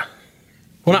 Yeah.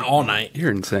 Well, not all night. You're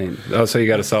insane. Oh, so you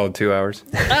got a solid 2 hours?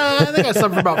 I think I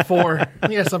slept for about 4.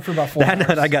 That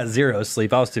night I got zero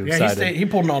sleep. I was too excited. He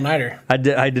pulled an all-nighter. I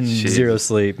didn't zero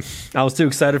sleep. I was too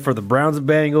excited for the Browns and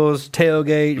Bengals,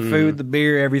 tailgate, food, the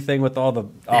beer, everything with all the...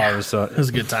 It was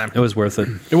a good time. It was worth it.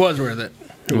 It was worth it.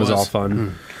 It was all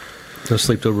fun. Go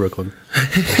sleep till Brooklyn.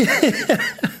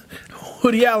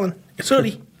 Hoodie Allen. It's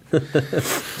Hoodie.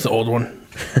 It's the old one.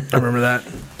 I remember that.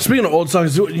 Speaking of old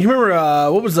songs, you remember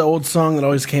what was the old song that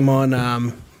always came on? I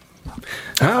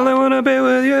only want to be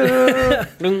with you.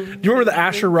 Do you remember the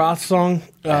Asher Roth song?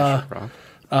 Asher Roth.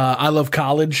 I Love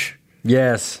College.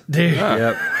 Yes. Dude.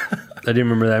 Yep. I do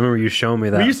remember that. I remember you showing me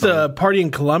that. We used to party in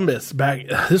Columbus back.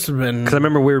 This would have been... Because I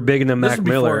remember we were big into Mac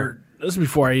Miller. This was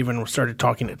before I even started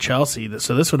talking to Chelsea.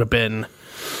 So this would have been,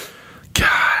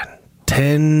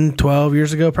 10, 12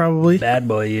 years ago probably. Bad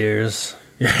boy years.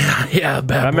 Yeah,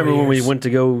 bad I remember boy when we years. went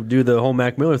to go do the whole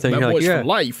Mac Miller thing. Bad You're boys like, for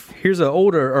life. Here's an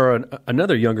older or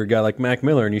another younger guy like Mac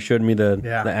Miller, and you showed me the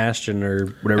Ashton or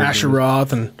whatever. Asher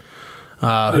Roth and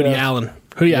Hoodie Allen.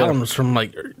 Hoodie Allen was from I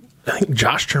think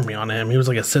Josh turned me on to him. He was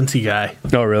like a Cincy guy.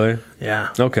 Oh, really?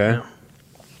 Yeah. Okay.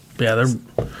 Yeah, they're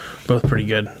both pretty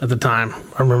good at the time.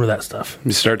 I remember that stuff.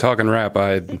 You start talking rap,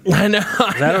 I know.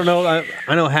 I don't know.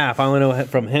 I know half. I only know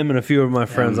from him and a few of my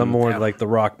friends. I'm more like the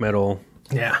rock metal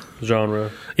genre.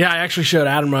 Yeah, I actually showed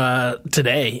Adam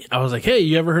today. I was like, hey,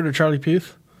 you ever heard of Charlie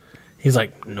Puth? He's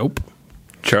like, nope.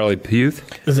 Charlie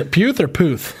Puth? Is it Puth or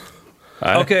Puth?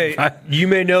 Okay, you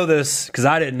may know this because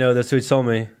I didn't know this. So he told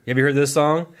me. Have you heard this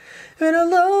song? Been a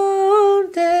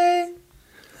long day.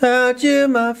 Without you,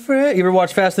 my friend. You ever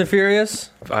watch Fast and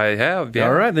Furious? I have. Yeah.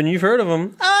 All right, then you've heard of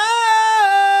them.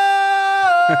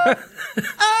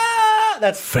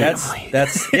 That's that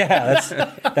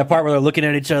part where they're looking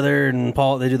at each other and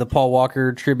they do the Paul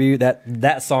Walker tribute.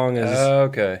 That song is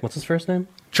Okay. What's his first name?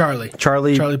 Charlie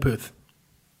Puth.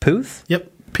 Puth?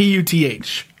 Yep,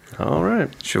 Puth. All right.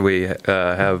 Should we have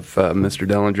Mr.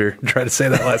 Dellinger try to say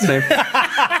that last name?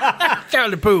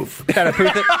 Charlie Puth. Gotta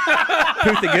Puth it.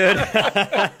 Puth it good.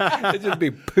 It'd just be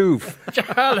poof.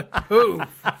 Charlie Puth.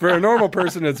 For a normal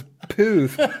person, it's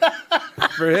poof.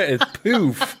 For it, it's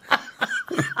poof.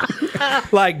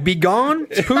 Like, be gone?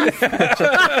 Poof?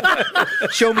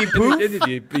 Show me poof?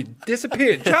 He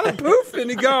disappeared. Charlie poof, and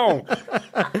he gone.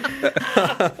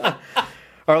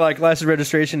 Or like license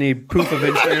registration, need proof of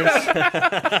insurance.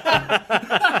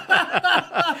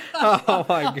 Oh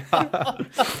my god,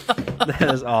 that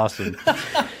is awesome.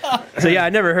 So yeah, I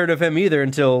never heard of him either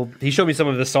until he showed me some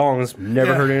of the songs.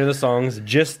 Never heard any of the songs,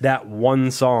 just that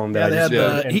one song that I just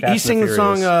heard. He sang the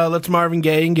song "Let's Marvin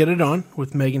Gaye and Get It On"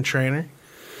 with Meghan Trainor.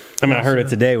 I mean, I heard it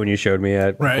today when you showed me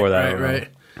it. Before that, right.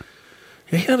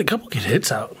 Yeah, he had a couple good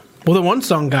hits out. Well, the one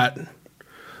song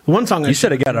you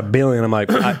said it got 1 billion. I'm like,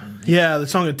 yeah, the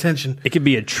song "Attention." It could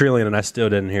be 1 trillion, and I still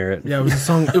didn't hear it. Yeah, it was a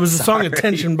song. It was a song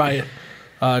 "Attention" by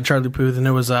Charlie Puth, and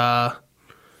it was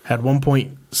had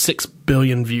 1.6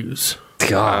 billion views.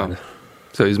 God.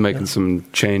 So he's making some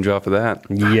change off of that.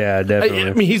 Yeah, definitely.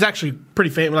 I mean, he's actually pretty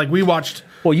famous. Like, we watched.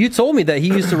 Well, you told me that he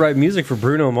used to write music for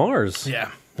Bruno Mars. Yeah.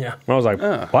 I was like,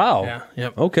 wow. Yeah.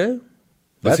 Yep. Okay.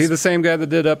 Was he the same guy that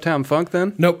did Uptown Funk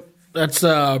then? Nope. That's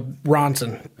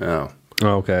Ronson. Oh.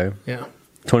 Okay. Yeah.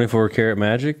 24 Karat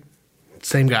Magic?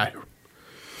 Same guy.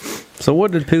 So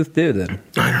what did Puth do then?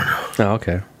 I don't know. Oh,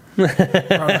 okay.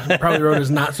 Probably wrote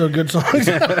his not so good songs.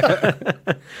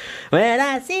 When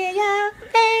I see you,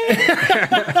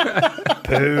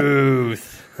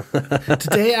 Puth.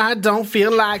 Today I don't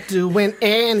feel like doing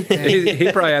anything.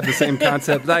 He probably had the same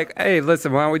concept. Like, hey,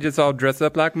 listen, why don't we just all dress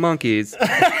up like monkeys?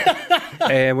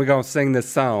 And we're going to sing this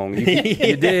song.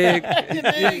 You dig?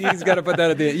 He's got to put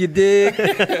that at the end. You dig? You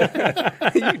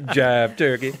jive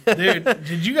turkey. Dude,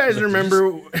 did you guys remember?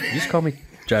 You just call me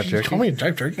Jive Turkey. Call me a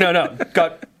jive turkey. No.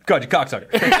 God, you cocksucker.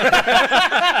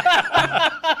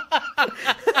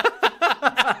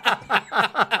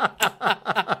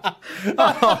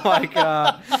 Oh, my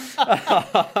God.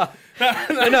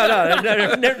 No, never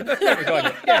going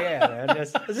there. Yeah, man.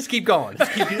 Let's just keep going.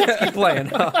 Let's keep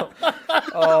playing.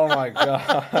 Oh, my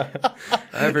God.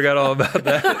 I forgot all about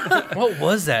that. What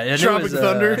was that? Tropic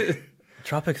Thunder.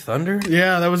 Tropic Thunder?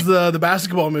 Yeah, that was the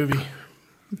basketball movie.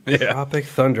 Yeah. Tropic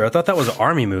Thunder. I thought that was an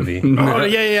army movie. Oh,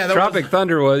 yeah. That Tropic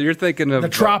Thunder was, you're thinking of the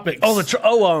Tropics. Oh,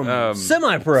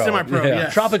 Semi-Pro. Semi-Pro,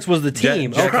 yes. Tropics was the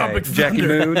team. Okay. Tropic Jackie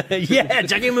Thunder. Moon. Yeah,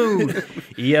 Jackie Moon.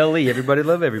 ELE. Everybody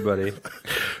love everybody.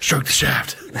 Stroke the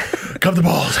shaft. Cup the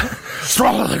balls.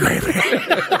 Swallow the gravy.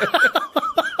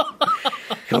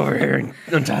 Come over here and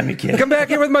untie me, kid. Come back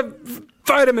here with my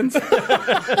vitamins.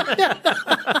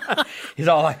 He's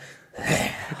all like,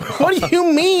 What do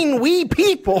you mean, we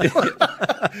people? What?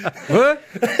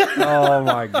 oh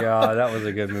my God, that was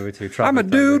a good movie too. Tropic I'm a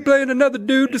dude playing another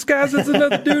dude disguised as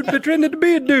another dude pretending to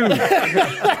be a dude.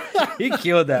 He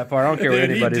killed that part. I don't care what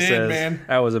Dude, he anybody did, says. man.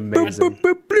 That was amazing.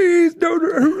 Please don't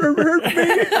hurt me.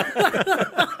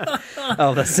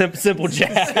 Oh, the simple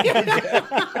Jack.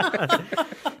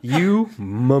 You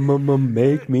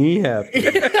make me happy.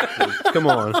 Come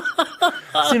on.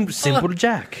 Simple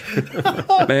Jack.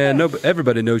 Man,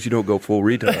 everybody knows you don't go full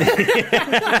retard.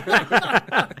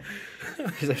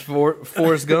 He's like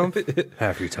Forrest Gump,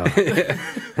 half retard.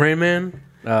 Rain Man,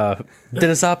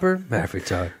 Dennis Hopper, half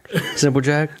retard. Simple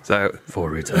Jack, So full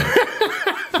retard.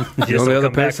 the only other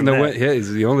person that went,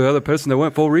 he's the only other person that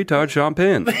went full retard, Sean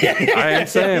Penn. I am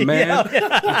saying, man.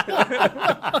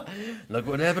 Look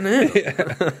what happened to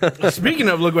him. Speaking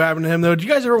of look what happened to him, though, did you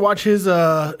guys ever watch his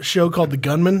show called The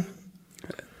Gunman?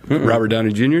 Robert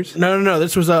Downey Jr.'s? No.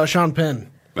 This was Sean Penn.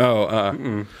 Oh, I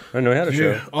didn't know he had a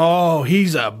show. Oh,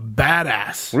 he's a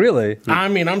badass. Really? I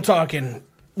mean, I'm talking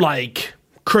like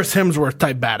Chris Hemsworth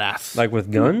type badass. Like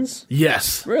with guns?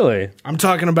 Yes. Really? I'm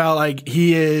talking about like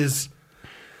he is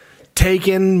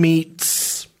Taken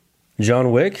meets.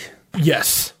 John Wick?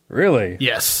 Yes. Really?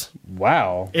 Yes.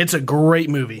 Wow. It's a great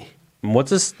movie.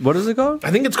 What is it called?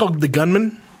 I think it's called The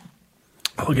Gunman.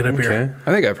 I'll look it up here.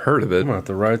 I think I've heard of it. I'm going to have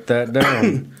to write that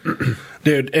down.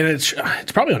 Dude, and it's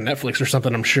probably on Netflix or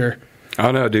something, I'm sure.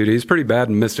 Oh, no, dude. He's pretty bad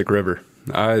in Mystic River.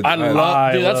 I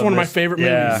love, dude, that's one of my favorite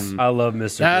movies. I love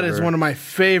Mr. That River. is one of my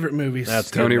favorite movies.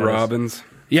 That's Tony good. Robbins.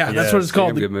 Yeah, that's what it's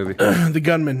called. Good movie. The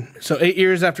Gunman. So 8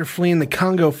 years after fleeing the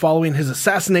Congo following his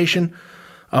assassination,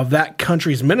 of that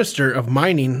country's Minister of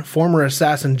Mining, former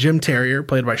assassin Jim Terrier,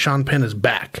 played by Sean Penn, is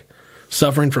back,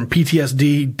 suffering from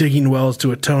PTSD, digging wells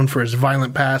to atone for his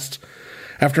violent past.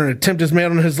 After an attempt is made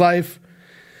on his life,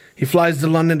 he flies to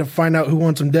London to find out who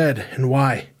wants him dead and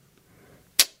why.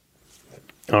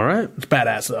 All right. It's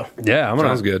badass, though. Yeah,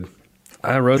 Sounds good.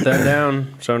 I wrote that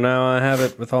down, so now I have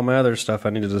it with all my other stuff I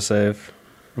needed to save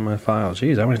in my file.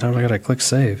 Jeez, how many times I gotta click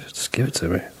save? Just give it to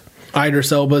me.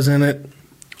 Idris Elba's in it.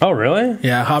 Oh, really?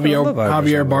 Yeah, I love Idris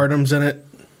Javier Elba. Bardem's in it.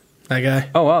 That guy.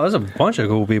 Oh, wow, there's a bunch of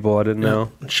cool people I didn't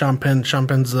know. Sean Penn's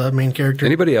the main character.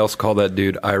 Anybody else call that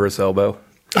dude Iris Elbow?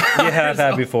 Yeah, I've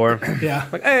had before. Yeah.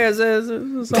 Like, hey, it's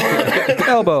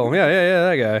Elbow. Yeah,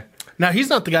 that guy. Now, he's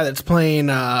not the guy that's playing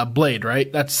Blade,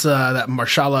 right? That's that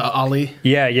Marshala Ali.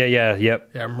 Yeah, yep.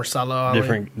 Yeah, Marshala Ali.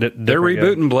 Different They're guy.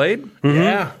 rebooting Blade?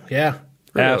 Yeah. Really?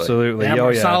 Absolutely. Yeah,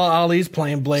 Oh, Marshala yeah. Ali's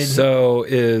playing Blade. So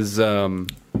is excited.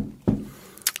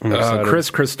 Chris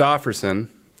Christopherson,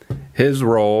 his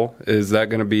role, is that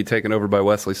going to be taken over by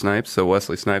Wesley Snipes? So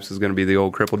Wesley Snipes is going to be the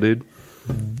old cripple dude?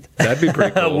 That'd be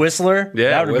pretty A cool. Whistler?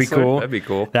 Yeah, that would Whistler. be cool. That'd be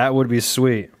cool. That would be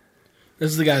sweet. This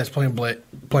is the guy that's playing Blade.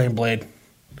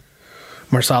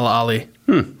 Marshala Ali.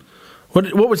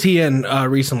 What was he in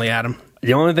recently, Adam?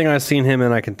 The only thing I've seen him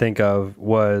in I can think of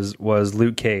was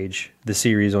Luke Cage, the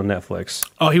series on Netflix.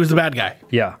 Oh, he was the bad guy.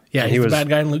 Yeah. Yeah, And he's the bad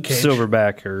guy in Luke Cage.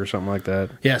 Silverback or something like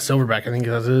that. Yeah, Silverback. I think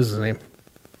that is his name.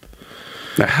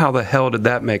 Now, how the hell did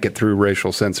that make it through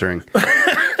racial censoring?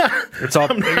 It's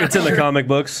in the comic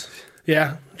books.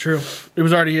 Yeah, true. It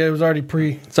was already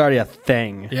pre. It's already a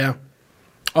thing. Yeah.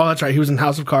 Oh, that's right. He was in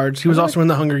House of Cards. He was also in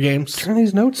The Hunger Games. Turn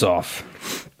these notes off.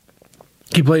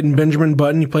 He played in Benjamin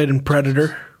Button. He played in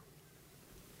Predator.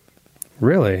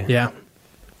 Really? Yeah.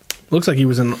 Looks like he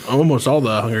was in almost all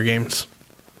the Hunger Games.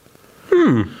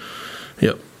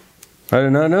 Yep. I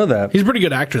did not know that. He's a pretty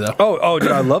good actor, though. Oh,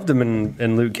 dude, I loved him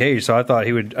in Luke Cage, so I thought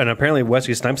he would. And apparently,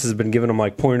 Wesley Snipes has been giving him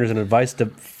like pointers and advice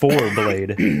for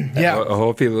Blade. Yeah.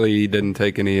 Hopefully he didn't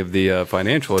take any of the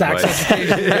financial Tax advice.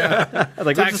 education. Yeah.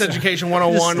 Like, Tax education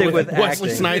 101 stick with with Wesley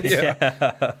acting. Snipes.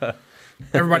 Yeah.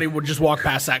 Everybody would just walk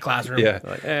past that classroom.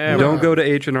 Yeah. Don't go to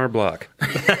H&R Block.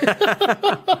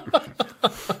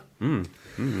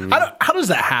 How does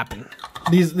that happen?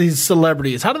 These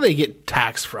celebrities, how do they get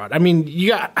tax fraud? I mean, you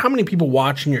got how many people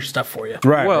watching your stuff for you?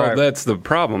 Right. Well, right. that's the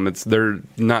problem. They're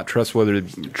not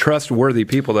trustworthy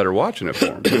people that are watching it for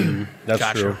them. That's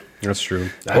Gotcha. true. That's true.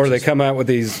 Or they come out with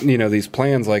these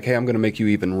plans like, hey, I'm going to make you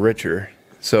even richer.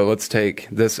 So let's take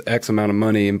this X amount of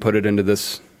money and put it into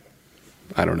this,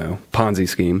 I don't know, Ponzi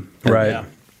scheme. Right.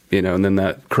 Yeah. And then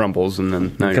that crumbles, and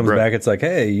then now It you're comes broke. back. It's like,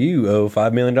 hey, you owe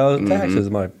 $5 million in taxes.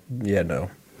 I'm like, yeah, no.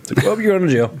 It's like, well, you're going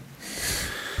to jail.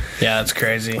 Yeah, that's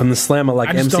crazy. I'm the slammer like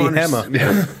I just MC don't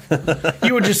Hammer.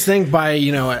 You would just think by,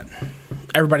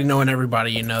 everybody knowing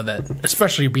everybody, that,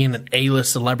 especially being an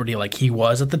A-list celebrity like he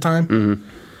was at the time,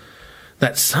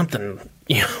 that's something,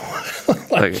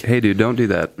 like, hey, dude, don't do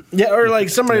that. Yeah, or like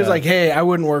somebody was like, hey, I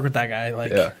wouldn't work with that guy.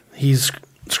 Like, he's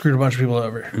screwed a bunch of people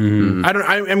over. I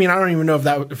don't even know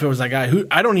if it was that guy.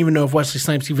 I don't even know if Wesley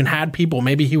Snipes even had people.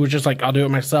 Maybe he was just like, I'll do it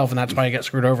myself, and that's why he got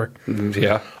screwed over.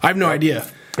 Yeah. I have no idea.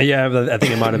 Yeah, I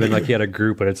think it might have been like he had a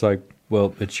group, but it's like,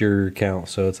 well, it's your account,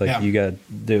 so it's like you got to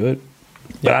do it.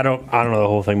 But I don't know the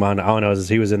whole thing behind it. All I know is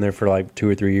he was in there for like 2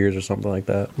 or 3 years or something like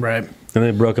that. Right. And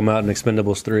they broke him out in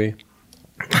Expendables 3.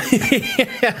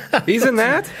 He's in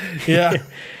that? Yeah.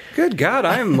 Good God,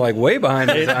 I am like way behind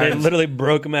They his eyes. literally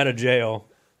broke him out of jail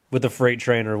with a freight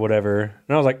train or whatever. And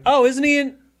I was like, oh, isn't he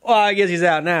in? Well, I guess he's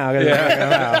out now.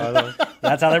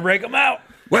 That's how they break him out.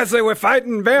 Wesley, we're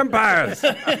fighting vampires.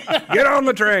 Get on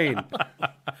the train.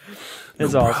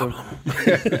 It's awesome.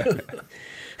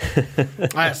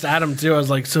 I asked Adam too. I was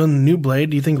like, so in the new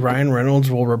Blade, do you think Ryan Reynolds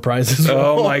will reprise his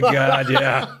role? Oh my God,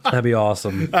 yeah. That'd be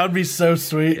awesome. That would be so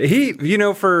sweet. He,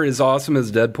 for as awesome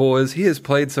as Deadpool is, he has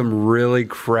played some really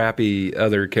crappy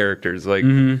other characters. Like,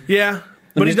 Yeah.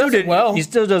 But he does it well. He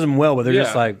still does them well, but they're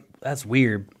just Yeah. like, that's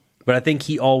weird. But I think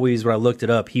he always, when I looked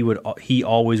it up, he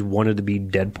always wanted to be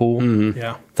Deadpool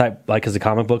Yeah. type, like because of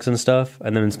comic books and stuff.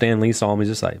 And then when Stan Lee saw him, he's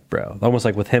just like, bro, almost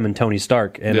like with him and Tony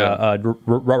Stark and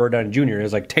Robert Downey Jr. It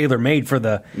was like tailor made for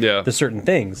the certain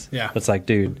things. Yeah. It's like,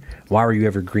 dude, why were you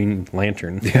ever Green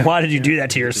Lantern? Why did you do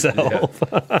that to yourself?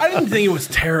 I didn't think it was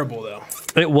terrible though.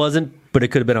 It wasn't, but it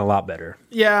could have been a lot better.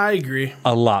 Yeah, I agree.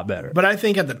 A lot better. But I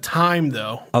think at the time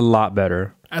though, A lot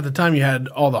better. at the time you had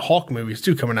all the Hulk movies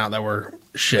too coming out that were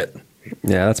shit.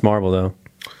 Yeah, that's Marvel though.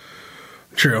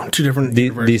 True. Two different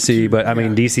universes. DC, but I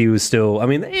mean, DC was still. I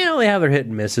mean, they have their hit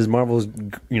and misses. Marvel's,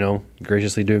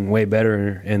 graciously doing way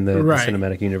better in the Right.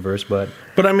 cinematic universe. But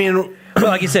But I mean,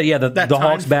 like you said, yeah, the That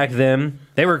Hawks time back then,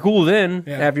 They were cool then.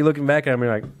 Yeah. After you're looking back at them,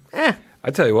 you're like, I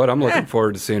tell you what, I'm looking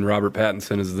forward to seeing Robert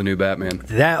Pattinson as the new Batman.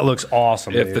 that looks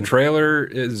awesome. If dude. the trailer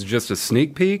is just a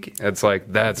sneak peek, it's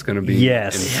like that's going to be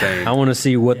Yes, insane. I want to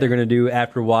see what they're going to do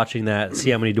after watching that.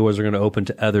 See how many doors are going to open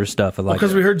to other stuff. I like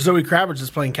Because that. we heard Zoe Kravitz is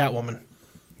playing Catwoman.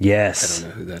 Yes, I don't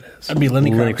know who that is. That'd be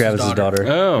Lenny Lenny Kravitz's Kravitz's daughter.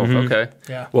 Oh, okay.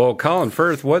 Yeah. Well, Colin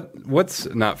Firth, what's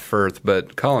not Firth,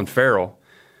 but Colin Farrell.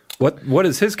 What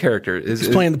is his character? He's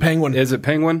playing the Penguin. Is it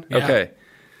Penguin? Yeah. Okay.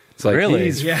 It's like Really?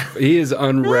 he is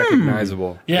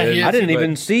unrecognizable. Yeah, he is. I didn't But-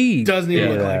 even see. Doesn't even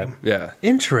any look of like that. him. Yeah.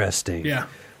 Interesting. Yeah.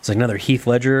 It's like another Heath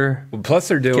Ledger. Plus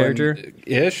they're doing Character?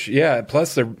 ish. Yeah.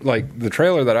 Plus they're like the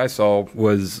trailer that I saw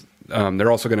was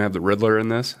they're also going to have the Riddler in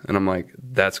this, and I'm like,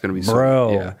 that's going to be so,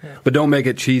 Bro. Yeah. But don't make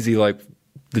it cheesy like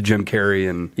the Jim Carrey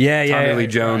and Tommy Lee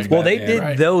Jones. Well, they Batman. did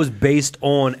Right. those based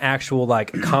on actual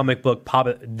like comic book pop.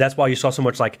 That's why you saw so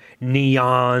much like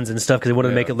neons and stuff because they wanted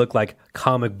to make it look like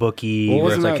comic booky, Well, where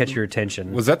it's wasn't like that- catch your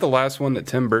attention. Was that the last one that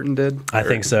Tim Burton did? I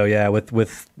think so. Yeah, with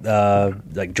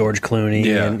like George Clooney.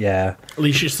 Yeah. And, yeah.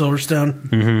 Alicia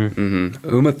Silverstone.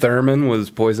 Uma Thurman was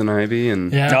Poison Ivy,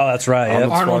 and Yeah. Oh, that's right. Yeah.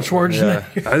 Arnold Schwarzenegger.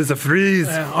 Yeah. It's a freeze.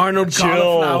 Arnold Chill.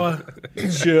 Cauliflower.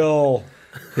 Chill.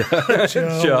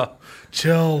 Chill.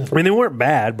 Chill. I mean, they weren't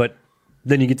bad, but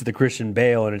then you get to the Christian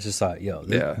Bale, and it's just like, yo,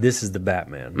 Yeah. this is the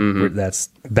Batman. That's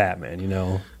Batman, you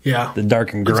know, Yeah. the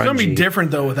dark and grungy. It's going to be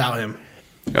different, though, without him.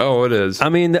 Oh, it is. I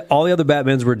mean, all the other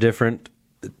Batmans were different.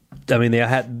 I mean, they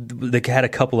had a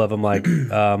couple of them. Like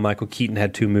Michael Keaton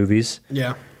had 2 movies.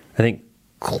 Yeah. I think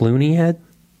Clooney had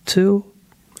 2.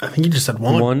 I think you just said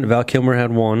one. One. Val Kilmer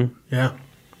had 1. Yeah.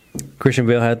 Christian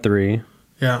Bale had 3.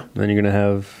 Yeah. Then you're gonna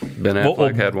have Ben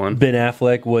Affleck had 1. Ben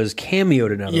Affleck was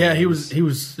cameoed in other Yeah, ones. he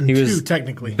was in He 2, was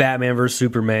technically. Batman vs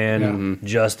Superman,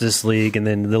 Justice League, and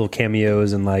then little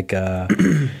cameos in like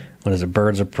what is it,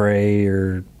 Birds of Prey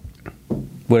or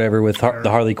whatever with the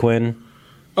Harley Quinn.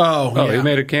 Oh, Oh, yeah. he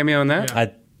made a cameo in that?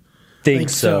 I think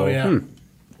so. yeah.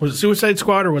 Was it Suicide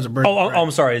Squad or was it Birds Oh, of Prey?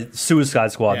 I'm sorry,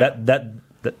 Suicide Squad.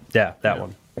 Yeah. That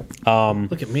one.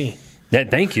 Look at me.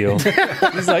 Thank you.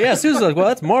 He's like, yeah, Suicide Squad.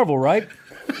 That's Marvel, right?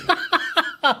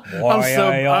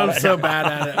 I'm so bad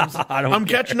at it. I'm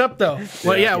catching up though.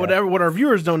 Well, yeah. What our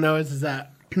viewers don't know is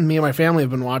that me and my family have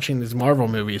been watching these Marvel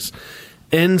movies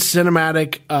in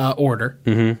cinematic order.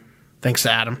 Mm-hmm. Thanks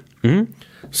to Adam. Mm-hmm.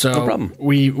 So No problem.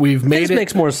 we've made This it.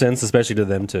 makes more sense, especially to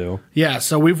them too. Yeah.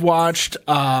 So we've watched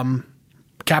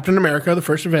Captain America: The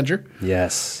First Avenger.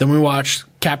 Yes. Then we watched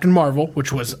Captain Marvel,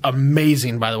 which was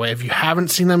amazing. By the way, if you haven't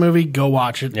seen that movie, go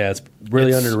watch it. Yeah, it's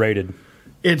really It's- underrated.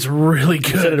 It's really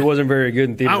Said it good. wasn't very good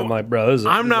in theaters. I'm like, bro, this is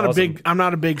I'm not awesome. I'm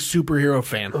not a big superhero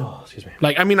fan. Oh, excuse me.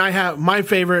 Like, I mean, I have my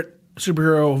favorite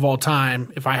superhero of all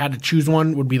time. If I had to choose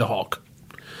one, would be the Hulk.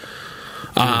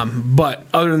 But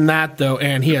other than that, though,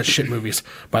 and he has shit movies,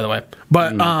 by the way.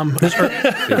 But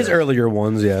His earlier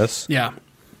ones, yes. yeah.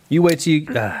 You wait till you.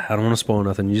 I don't want to spoil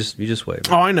nothing. You just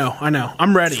wait. Oh, I know.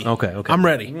 I'm ready. Okay. I'm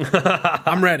ready.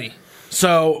 I'm ready.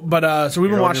 So we've been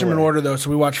on watching them your in way. order though. So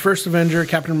we watched First Avenger,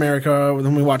 Captain America,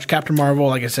 then we watched Captain Marvel.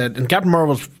 Like I said, and Captain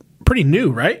Marvel's pretty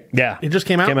new, right? Yeah, it just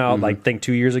came out. Came out like I think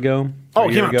 2 years ago. Oh, or a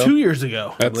it year came out ago. 2 years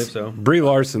ago. I believe so. Brie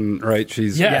Larson, right?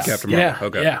 She's Yes. Captain Yeah. Marvel.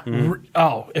 Okay. Yeah.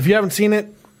 Oh, if you haven't seen it,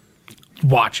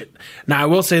 watch it. Now, I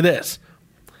will say this.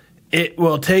 It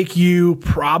will take you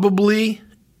probably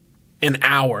an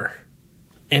hour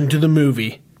into the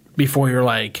movie before you're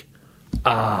like,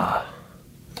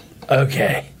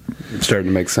 okay. It's starting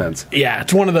to make sense. Yeah,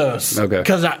 it's one of those. Okay.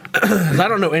 Because I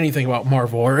don't know anything about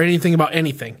Marvel or anything about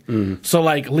anything. So,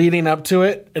 like, leading up to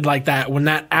it, like that, when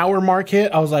that hour mark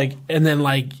hit, I was like, and then,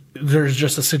 like, there's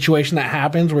just a situation that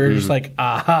happens where you're just like,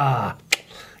 aha,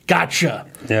 gotcha.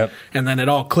 Yep. And then it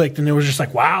all clicked, and it was just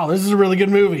like, wow, this is a really good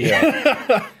movie.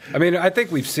 I mean, I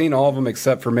think we've seen all of them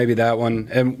except for maybe that one.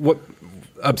 And what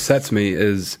upsets me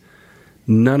is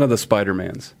none of the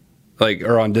Spider-Mans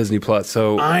are on Disney Plus.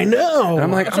 So I know. and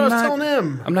I'm like, That's what I was not- telling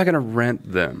him. I'm not going to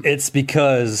rent them It's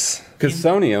because because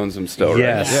Sony owns them still,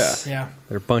 Yes. right? Yeah.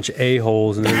 they're a bunch of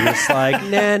a-holes, and they're just like,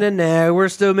 nah, we're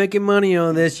still making money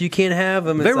on this. You can't have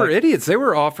them. Yeah. They were idiots. They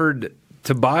were offered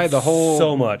to buy the whole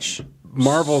so much.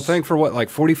 Marvel thing for what, like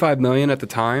 $45 million at the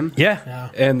time?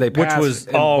 Yeah. And they Which passed was-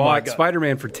 and oh my bought God.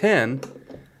 Spider-Man for 10.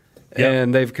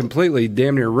 And they've completely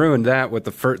damn near ruined that with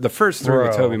the first three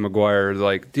with Bro. Tobey Maguire.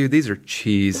 Like, dude, these are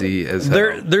cheesy as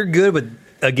hell. They're good, but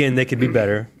again, they could be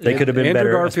better. They could have been Andrew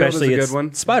better, Garfield is especially a good it's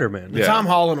one. Spider-Man. Yeah. Tom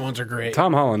Holland ones are great.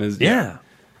 Tom Holland is Yeah.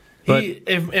 But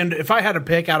If I had to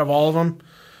pick out of all of them,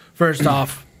 first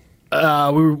off,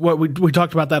 we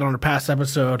talked about that on a past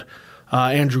episode.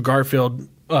 Andrew Garfield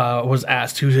was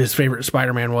asked who his favorite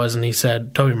Spider-Man was, and he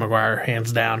said Tobey Maguire,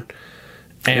 hands down.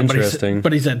 Interesting.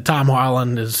 But he said Tom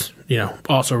Holland is,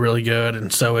 also really good,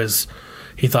 and so is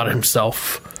he thought of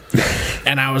himself.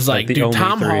 And I was like, the dude, only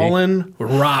Tom three. Holland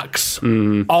rocks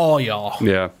all y'all.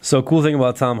 Yeah. So cool thing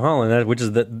about Tom Holland,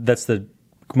 that's the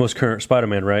most current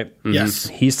Spider-Man, right? Yes.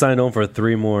 He signed on for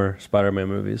 3 more Spider-Man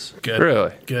movies. Good.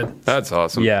 Really? Good. That's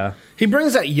awesome. Yeah. He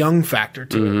brings that young factor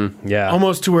to it. Yeah.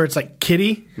 Almost to where it's like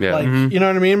kiddie. Yeah. Like, you know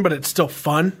what I mean? But it's still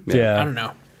fun. Yeah. I don't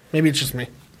know. Maybe it's just me.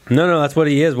 No, that's what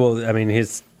he is. Well, I mean,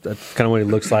 that's kind of what he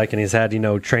looks like, and he's had,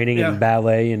 training Yeah. and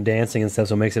ballet and dancing and stuff,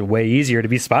 so it makes it way easier to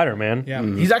be Spider-Man. Yeah.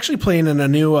 He's actually playing in a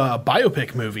new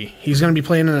biopic movie. He's going to be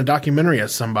playing in a documentary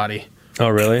as somebody. Oh,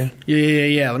 really?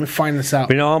 Yeah. Let me find this out.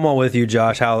 But, I'm all with you,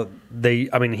 Josh, how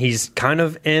he's kind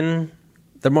of in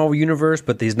the Marvel Universe,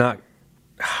 but he's not,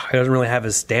 he doesn't really have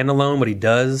his standalone, but he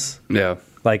does. Yeah.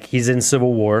 Like, he's in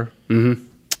Civil War. Mm-hmm.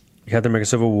 Captain America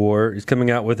Civil War. He's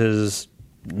coming out with his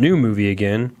new movie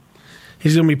again.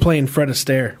 He's going to be playing Fred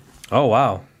Astaire. Oh,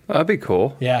 wow. That'd be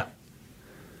cool. Yeah.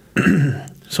 So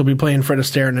he'll be playing Fred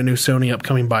Astaire in a new Sony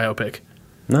upcoming biopic.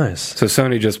 Nice. So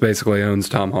Sony just basically owns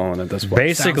Tom Holland at this point.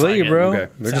 Basically, Sounds like it. bro.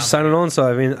 Okay. They're Sounds just signing on,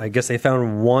 so I guess they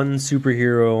found one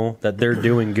superhero that they're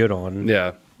doing good on.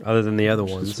 Yeah. Other than the other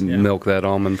ones. Milk that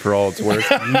almond for all it's worth.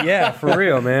 Yeah, for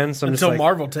real, man. So I'm just Until like,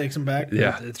 Marvel takes him back.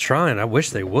 Yeah. it's trying. I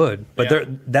wish they would. But Yeah.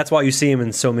 that's why you see him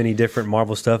in so many different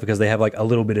Marvel stuff, because they have like a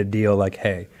little bit of deal like,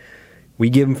 hey, we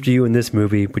give them to you in this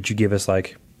movie, but you give us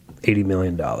like $80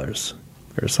 million.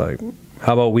 It's like,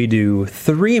 how about we do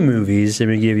 3 movies and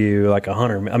we give you like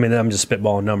 100? I mean, I'm just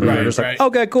spitballing numbers. Right, They're just right. like,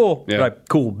 okay, cool. Yeah. They're like,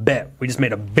 cool, bet. We just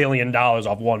made $1 billion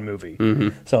off one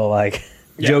movie. So like,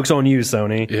 joke's on you,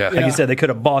 Sony. Yeah. Like Yeah. you said, they could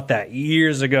have bought that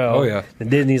years ago. Oh, yeah. And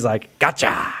Disney's like,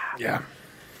 gotcha. Yeah.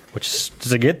 Which is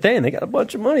just a good thing. They got a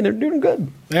bunch of money. They're doing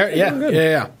good.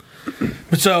 Yeah.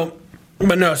 So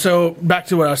back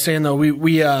to what I was saying though.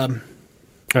 We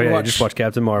Oh yeah, watched- just watch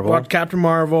Captain Marvel. watched Captain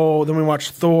Marvel. Then we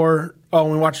watched Thor. Oh,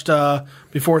 we watched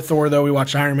before Thor though. We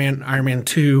watched Iron Man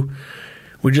 2.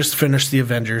 We just finished the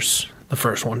Avengers, the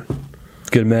first one.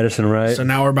 Good medicine, right? So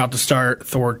now we're about to start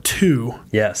Thor 2,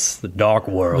 Yes, the Dark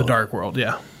World. the Dark World.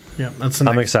 Yeah. That's the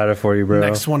I'm excited for you, bro.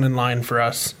 next one in line for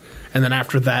us. And then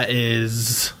after that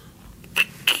is,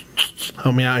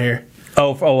 help me out here.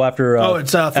 After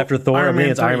It's after Thor. Iron I mean, Man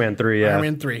it's 3. Iron Man 3. Yeah. Iron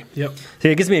Man 3. Yep. See,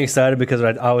 it gets me excited because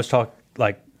I always talk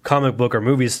like comic book or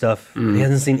movie stuff. He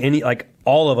hasn't seen any, like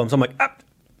all of them. So I'm like,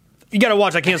 you got to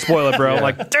watch. I can't spoil it, bro. I'm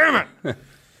like, damn it.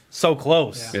 So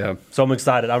close. Yeah. So I'm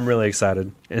excited. I'm really excited,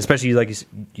 and especially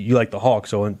you like the Hulk.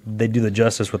 So when they do the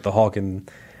justice with the Hulk in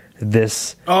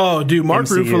this. Oh, dude, Mark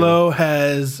MCU. Ruffalo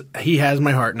has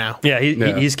my heart now. Yeah,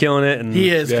 he's killing it, and He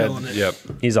is Yeah. killing it. Yep.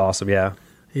 he's awesome. Yeah,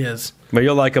 He is. but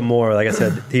you'll like him more. Like I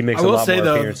said, he makes I a will lot say more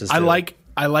though, appearances. I too.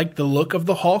 like the look of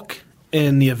the Hulk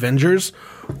in the Avengers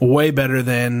way better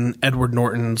than Edward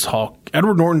Norton's Hulk.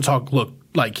 Edward Norton's Hulk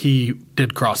looked like he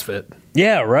did CrossFit.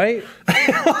 Yeah, right.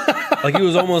 Like he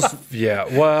was almost. Yeah.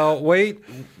 Well, wait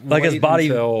His body-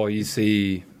 until you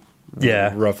see Yeah.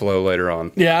 Ruffalo later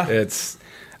on. Yeah.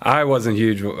 I wasn't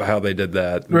huge how they did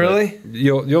that. but Really?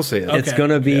 You'll see it. Okay. It's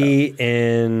gonna be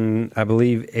in, I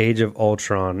believe, Age of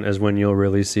Ultron is when you'll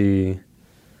really see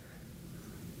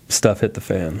stuff hit the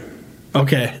fan.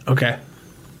 Okay.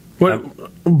 What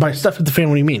by stuff at the fan?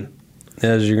 What do you mean?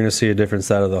 As you're gonna see a different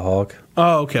side of the Hulk.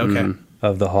 Oh, okay.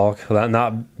 Of the Hulk,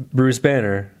 not Bruce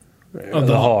Banner. Of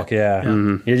the Hulk, yeah.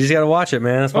 You just gotta watch it,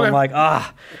 man. That's why I'm Okay. like, I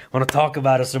want to talk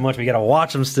about it so much, but you gotta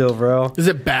watch them still, bro. Is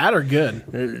it bad or good?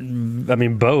 I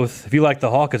mean, both. If you like the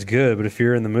Hulk, it's good, but if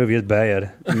you're in the movie, it's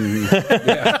bad.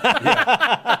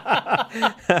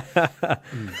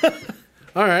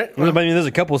 All right. I mean, there's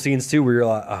a couple scenes too where you're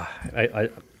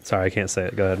like, sorry, I can't say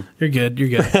it. Go ahead. You're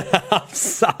good.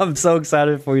 I'm so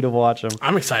excited for you to watch them.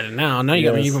 I'm excited now. Now you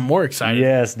got me Yes. even more excited.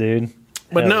 Yes, dude.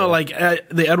 But Hell no, yeah. like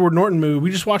the Edward Norton movie,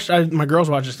 we just watched. My girls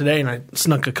watched it today, and I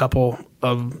snuck a couple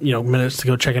of minutes to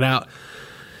go check it out.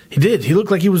 He did. He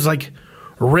looked like he was like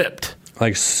ripped.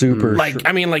 Like super. Like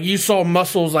I mean, like you saw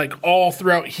muscles like all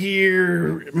throughout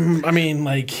here. I mean,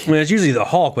 like I mean, it's usually the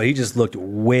Hulk, but he just looked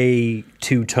way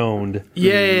too toned. And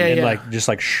yeah. like just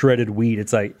like shredded wheat.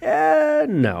 It's like,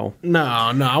 no. No,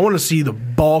 I want to see the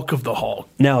bulk of the Hulk.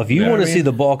 Now, if you Yeah. want to I mean- see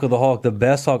the bulk of the Hulk, the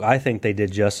best Hulk I think they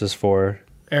did justice for,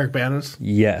 Eric Bana's.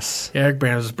 yes. Yeah, Eric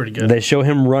Bana's is pretty good. They show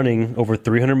him running over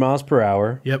 300 miles per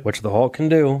hour, Yep. which the Hulk can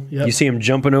do. Yep. You see him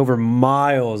jumping over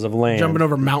miles of land. Jumping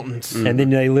over mountains. And then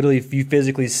they literally, if you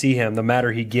physically see him, the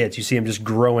madder he gets, you see him just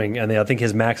growing. And I think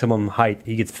his maximum height,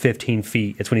 he gets 15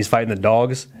 feet. It's when he's fighting the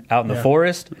dogs out in the Yeah.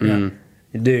 forest. Yeah.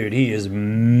 Dude, he is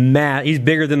mad. He's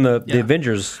bigger than the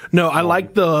Avengers. No, I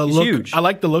like the look. huge. I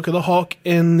like the look of the Hulk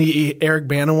in the Eric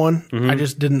Bana one. I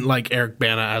just didn't like Eric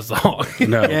Bana as the Hulk.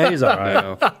 No, Yeah, he's all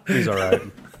right. no. He's all right.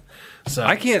 So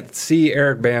I can't see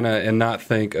Eric Bana and not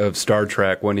think of Star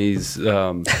Trek when he's was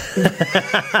it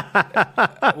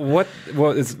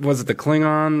the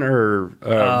Klingon or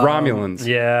Romulans?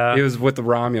 yeah. he was with the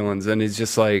Romulans, and he's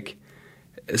just like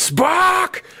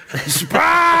Spock.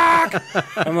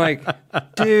 I'm like,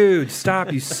 dude,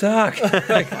 stop! You suck.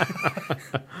 Like,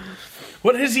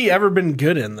 what has he ever been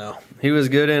good in though? He was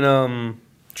good in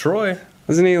Troy.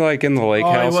 wasn't he like in the Lake Oh,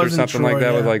 he House or was in something like Troy,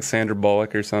 that with yeah. like Sandra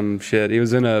Bullock or some shit? He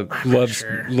was in a not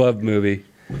sure. love movie.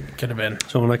 Could have been.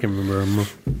 Someone I can remember him.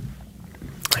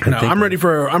 No, I'm ready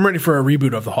for a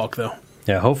reboot of the Hulk though.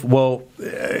 Yeah, well,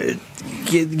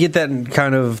 get that in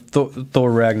kind of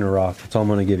Thor Ragnarok. That's all I'm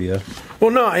going to give you. Well,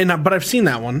 no, but I've seen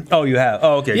that one. Oh, you have?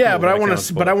 Oh, okay. Yeah, cool. but I That want counts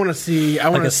to. for But it. I want to see. I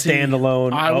want a to see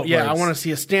standalone. I want to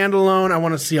see a standalone. I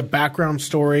want to see a background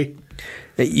story.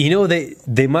 You know,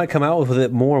 they might come out with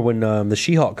it more when the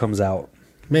She-Hulk comes out.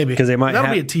 Maybe 'Cause they might that'll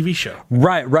have- be a TV show.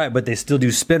 Right, but they still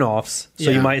do spin-offs.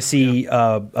 So Yeah, you might see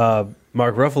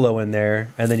Mark Ruffalo in there,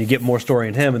 and then you get more story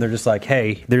in him, and they're just like,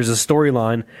 hey, there's a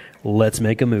storyline. Let's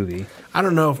make a movie. I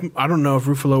don't know if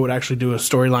Ruffalo would actually do a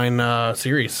storyline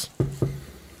series.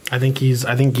 I think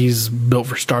he's built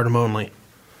for stardom only.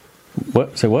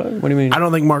 What? Say what? What do you mean? I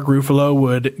don't think Mark Ruffalo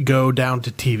would go down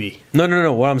to TV.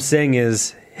 No. What I'm saying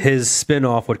is his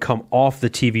spin-off would come off the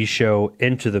TV show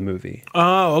into the movie.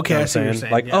 Oh, okay. You know I see what you're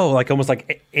saying. Like, yeah. like almost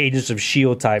like Agents of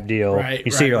S.H.I.E.L.D. type deal. Right,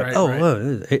 you see, you're right, like, right.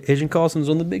 look, Agent Coulson's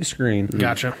on the big screen.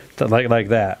 Gotcha. Like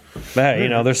that. But, hey,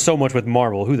 there's so much with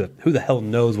Marvel. Who the hell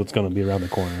knows what's going to be around the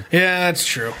corner? Yeah, that's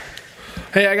true.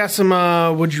 Hey, I got some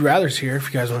Would You Rathers here if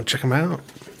you guys want to check them out.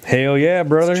 Hell yeah,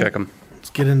 brother. Check them. Let's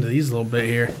get into these a little bit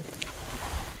here.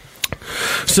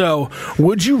 So,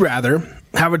 would you rather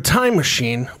have a time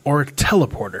machine or a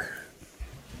teleporter?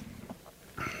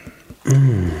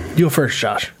 You go first,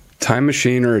 Josh. Time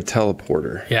machine or a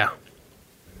teleporter? Yeah.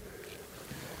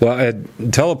 Well, a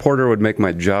teleporter would make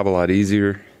my job a lot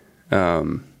easier. Yeah,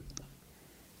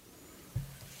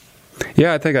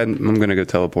 I think I'm going to go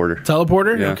teleporter.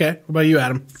 Teleporter? Yeah. Okay. What about you,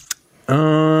 Adam?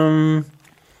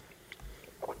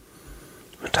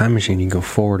 A time machine, you can go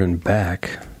forward and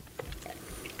back.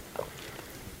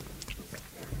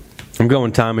 I'm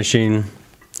going time machine.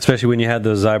 Especially when you had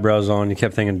those eyebrows on, you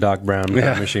kept thinking Doc Brown,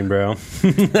 time machine, bro.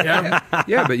 Yeah.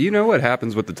 Yeah, but you know what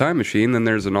happens with the time machine? Then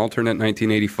there's an alternate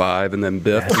 1985, and then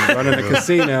Biff is running a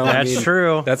casino. That's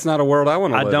true. That's not a world I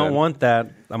want to live I don't in. want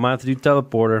that. I might have to do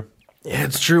teleporter. Yeah,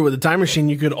 it's true. With the time machine,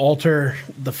 you could alter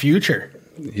the future.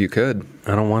 You could.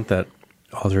 I don't want that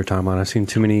alter timeline. I've seen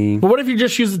too many. But what if you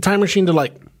just use the time machine to,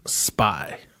 like,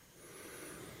 spy?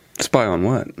 Spy on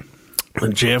what? The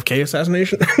JFK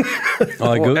assassination?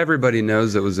 Well, everybody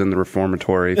knows it was in the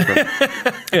reformatory.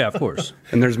 Yeah, of course.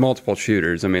 And there's multiple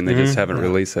shooters. I mean, they just haven't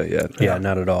released that yet. Yeah,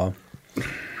 not at all.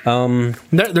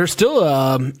 There's still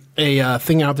a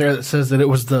thing out there that says that it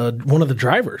was one of the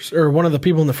drivers or one of the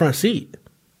people in the front seat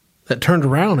that turned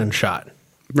around and shot.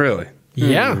 Really?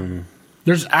 Yeah.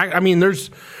 There's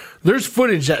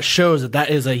footage that shows that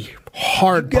is a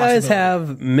hard You guys possibility.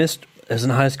 have missed, as in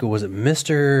high school, was it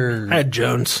Mr. I had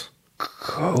Jones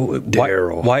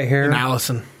Daryl. White hair? and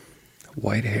Allison.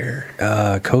 White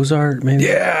hair. Cozart, maybe?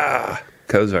 Yeah.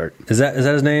 Cozart. Is that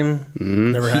his name?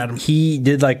 Never had him. He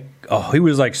did he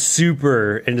was like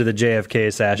super into the JFK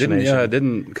assassination.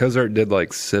 Didn't Cozart did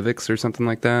like civics or something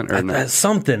like that? Or no? That's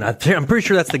something. I'm pretty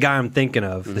sure that's the guy I'm thinking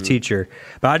of, the teacher.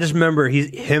 But I just remember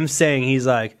him saying, he's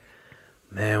like,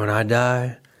 man, when I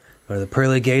die, go to the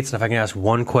pearly gates, and if I can ask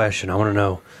one question, I want to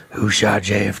know, who shot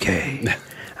JFK?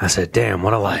 I said, damn,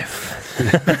 what a life.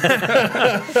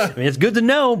 I mean, it's good to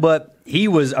know, but we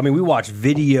watched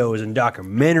videos and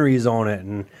documentaries on it,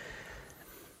 and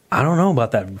I don't know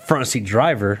about that front seat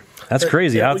driver. That's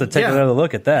crazy. I'll have to take another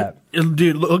look at that.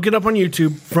 Dude, look it up on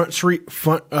YouTube.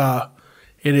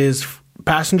 It is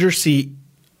passenger seat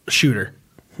shooter.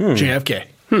 JFK.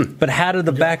 But how did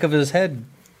the back of his head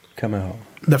come out?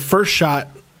 The first shot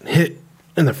hit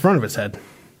in the front of his head.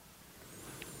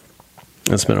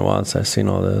 It's been a while since I've seen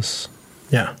all this.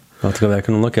 Yeah. I'll have to go back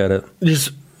and look at it.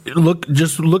 Just look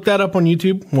that up on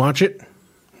YouTube. Watch it.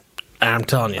 I'm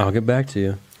telling you. I'll get back to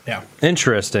you. Yeah.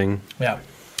 Interesting. Yeah.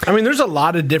 I mean, there's a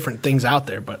lot of different things out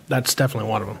there, but that's definitely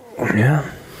one of them. Yeah.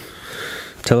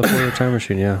 Teleporter time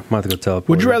machine, yeah. Might have to go teleport.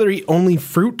 Would you rather eat only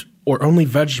fruit or only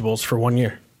vegetables for 1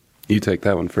 year? You take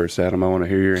that one first, Adam. I want to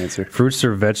hear your answer. Fruits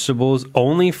or vegetables?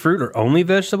 Only fruit or only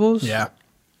vegetables? Yeah.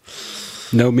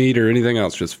 No meat or anything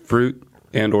else, just fruit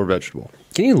and or vegetable.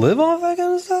 Can you live off that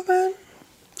kind of stuff, man?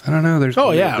 I don't know. There's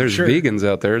there's sure. vegans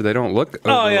out there. They don't look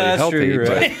overly healthy. True, you're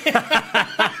but right.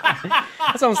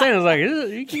 That's what I'm saying. It's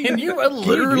like, Can you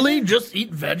literally just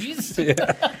eat veggies?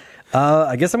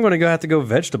 I guess I'm going to have to go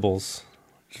vegetables.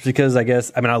 Just because I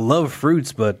love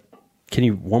fruits, but can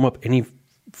you warm up any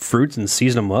fruits and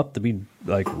season them up to be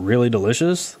like really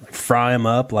delicious? Like fry them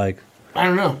up, like I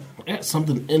don't know. I got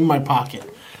something in my pocket.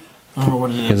 I don't know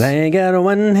what it is. Because I ain't got a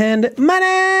one-handed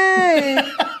money.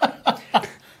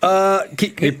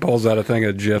 he pulls out a thing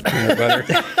of Jif peanut butter.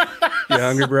 You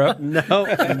hungry, bro? No,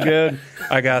 I'm good.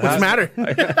 I got What's the matter?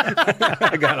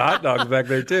 I got hot dogs back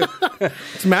there too.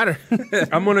 What's the matter?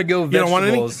 I'm gonna go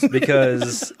vegetables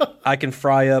because I can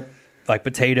fry up like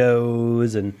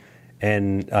potatoes and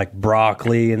like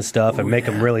broccoli and stuff and make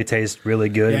them really taste really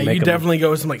good. Yeah, you definitely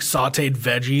go with some like sauteed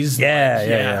veggies.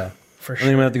 Yeah. For I think sure.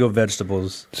 I'm gonna have to go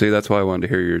vegetables. See, that's why I wanted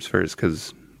to hear yours first,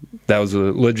 because that was a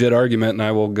legit argument, and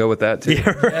I will go with that too.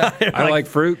 Yeah, right. I like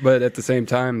fruit, but at the same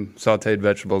time, sauteed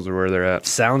vegetables are where they're at.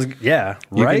 Sounds You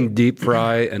right. can deep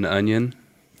fry an onion,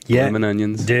 lemon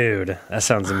onions. Dude, that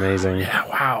sounds amazing. Yeah,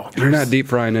 wow. You're not deep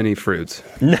frying any fruits.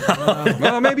 No,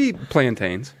 Well, maybe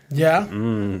plantains. Yeah.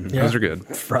 Those are good.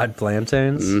 fried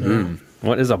plantains.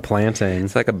 What is a plantain?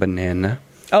 It's like a banana,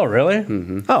 Oh, really?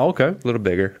 Oh, okay. a little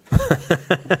bigger.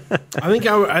 I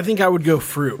think I would go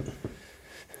fruit.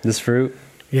 This fruit.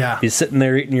 Yeah. You sitting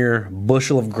there eating your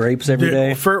bushel of grapes every Dude,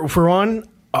 day. For one,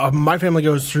 my family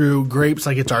goes through grapes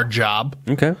like it's our job.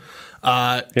 Okay. Two,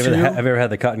 Have you ever had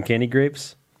the cotton candy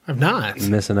grapes? I've not. You're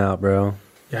missing out, bro.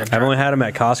 Yeah, I've only had them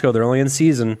at Costco. They're only in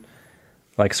season,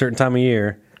 like a certain time of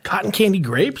year. cotton candy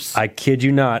grapes. I kid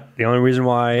you not. The only reason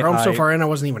why I'm so far in, I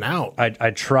wasn't even out.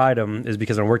 I tried them is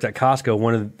because I worked at Costco.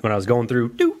 When I was going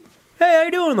through, hey, how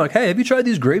you doing? Like, hey, have you tried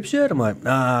these grapes yet? I'm like,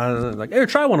 nah. Like, hey,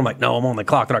 try one. I'm like, no, I'm on the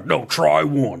clock. They're like, no, try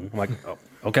one. I'm like, oh,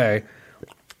 okay.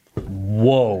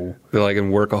 Whoa. They're like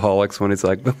in Workaholics when it's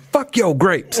like, fuck yo,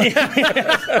 grapes.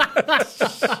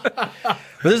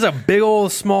 But there's a big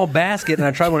old small basket, and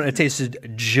I tried one. And it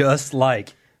tasted just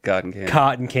like Cotton candy.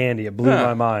 cotton candy. It blew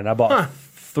my mind. I bought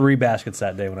 3 baskets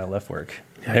that day when I left work.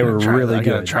 Yeah, They were really I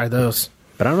gotta good. try those.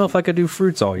 But I don't know if I could do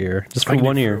fruits all year, just for I can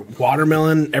 1 do year. fruit.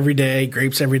 Watermelon every day,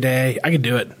 grapes every day. I could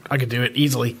do it. I could do it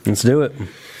easily. Let's do it.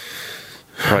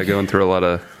 Probably going through a lot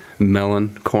of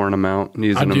melon, corn them out,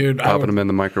 using them, popping them in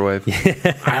the microwave.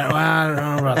 I don't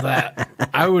know about that.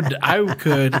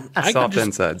 Soft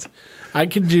insides. I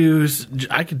could do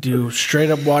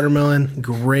straight up watermelon,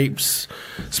 grapes.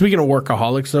 Speaking of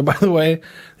Workaholics, though, by the way,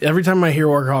 every time I hear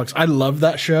Workaholics, I love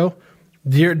that show.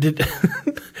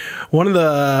 One of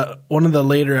the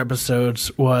later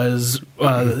episodes was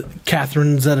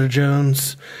Catherine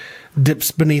Zeta-Jones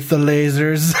dips beneath the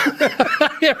lasers.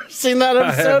 You ever seen that I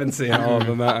episode? haven't seen all of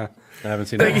them. I haven't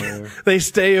seen that. They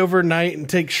stay overnight and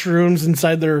take shrooms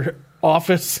inside their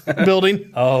office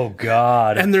building. Oh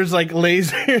God! And there's like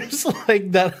lasers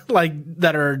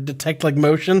that are detect like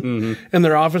motion in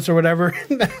their office or whatever.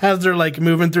 As they're like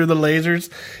moving through the lasers,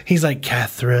 he's like,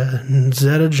 Catherine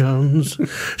Zeta-Jones,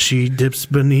 she dips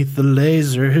beneath the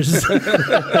lasers.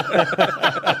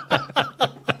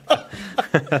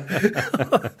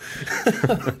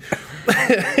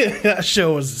 That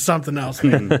show was something else,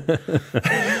 man.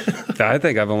 I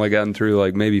think I've only gotten through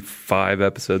like maybe 5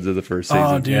 episodes of the first season.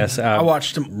 Oh, dude. Yes, I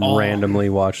watched them all. Randomly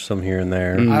watched some here and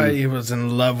there. I was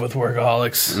in love with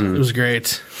Workaholics. It was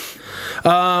great.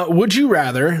 Would you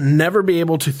rather never be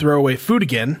able to throw away food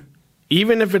again,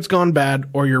 even if it's gone bad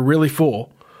or you're really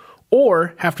full,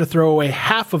 or have to throw away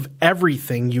half of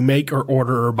everything you make or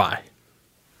order or buy?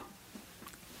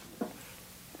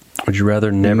 Would you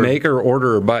rather never Make or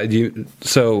order or buy?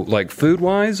 So like food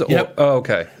wise? Yep. Oh,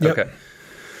 okay. Yep. Okay.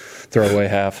 Throw away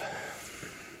half.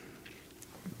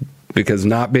 Because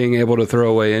not being able to throw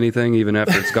away anything, even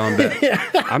after it's gone bad.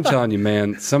 I'm telling you,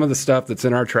 man, some of the stuff that's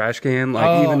in our trash can,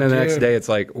 like even the next day, it's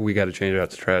like, we got to change it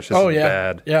out to trash. This is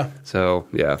bad. Yeah. So,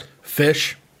 yeah.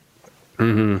 Fish. Yeah,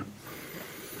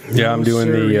 I'm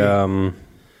doing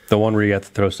the one where you have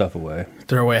to throw stuff away.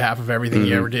 Throw away half of everything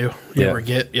you ever do. You Yeah. ever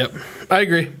get. Yep. I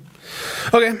agree.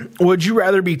 Okay. Would you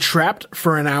rather be trapped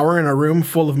for an hour in a room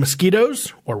full of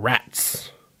mosquitoes or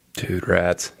rats? Dude,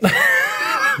 rats.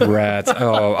 Rats.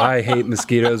 Oh, I hate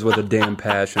mosquitoes with a damn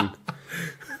passion.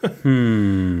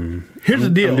 Here's the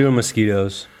deal. I'm doing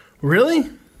mosquitoes. Really?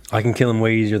 I can kill them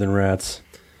way easier than rats.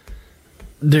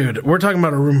 Dude, we're talking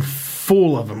about a room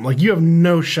full of them. Like, you have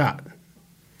no shot.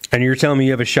 And you're telling me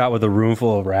you have a shot with a room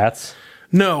full of rats?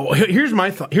 No, here's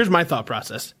my thought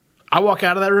process. I walk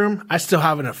out of that room, I still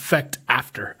have an effect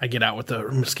after I get out with the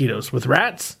mosquitoes. With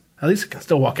rats, at least I can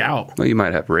still walk out. Well, you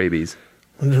might have rabies.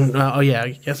 Oh yeah, I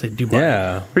guess they do. Bark.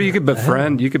 Yeah. Or you could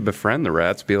befriend the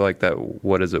rats. Be like that.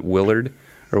 What is it, Willard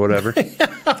or whatever?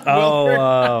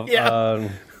 Yeah.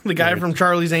 The guy from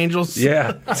Charlie's Angels.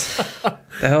 Yeah. The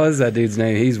hell is that dude's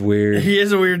name? He's weird. He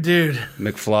is a weird dude.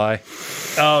 McFly.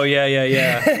 Oh yeah.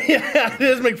 Yeah, it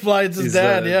is McFly. It's his He's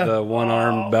dad. the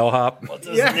one-armed bellhop. What's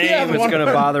his name? It's gonna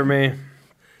bother me.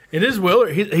 It is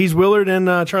Willard. He's Willard in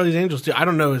Charlie's Angels too. I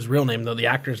don't know his real name though. The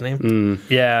actor's name.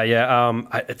 Yeah.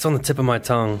 It's on the tip of my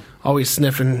tongue. Always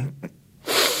sniffing.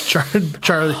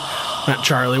 Charlie, not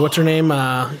Charlie. What's her name?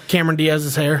 Cameron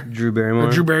Diaz's hair. Drew Barrymore.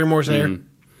 Or Drew Barrymore's hair.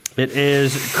 It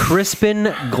is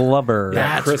Crispin Glover.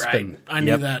 That's Crispin. right. I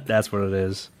knew that. That's what it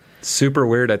is. Super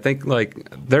weird. I think like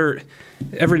they're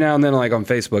every now and then, like on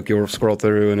Facebook, you'll scroll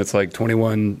through and it's like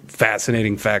 21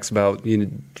 fascinating facts about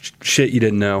shit you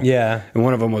didn't know. Yeah. And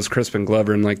one of them was Crispin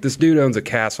Glover, and like this dude owns a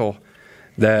castle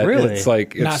that Really? it's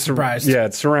like Not surprised. Yeah,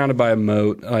 it's surrounded by a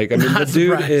moat. Like I mean, Not the dude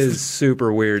surprised. is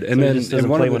super weird. And He then just doesn't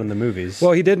in play of one in the movies.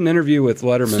 Well, he did an interview with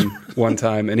Letterman one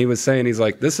time, and he was saying he's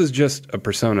like, this is just a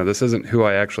persona. This isn't who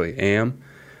I actually am.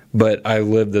 But I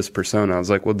live this persona. I was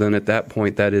like, well, then at that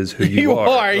point, that is who you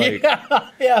are. Like,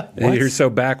 yeah. and you're so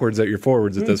backwards that you're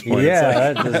forwards at this point. yeah, It's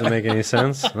like, that doesn't make any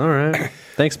sense. All right.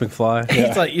 Thanks, McFly.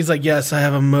 He's like, yes, I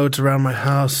have a moat around my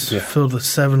house filled with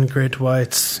 7 great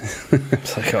whites.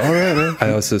 It's like, all right, man.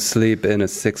 I also sleep in a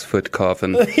 6-foot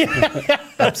coffin,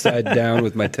 upside down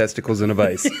with my testicles in a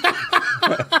vice.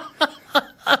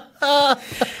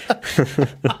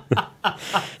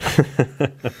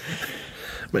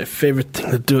 My favorite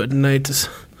thing to do at night is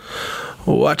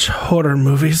watch horror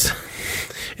movies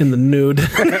in the nude.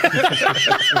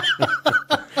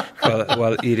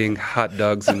 while eating hot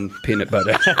dogs and peanut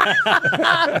butter.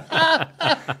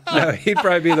 No, he'd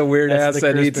probably be the weird That's ass the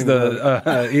that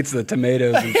Crispin eats the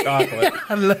tomatoes and chocolate.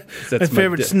 My That's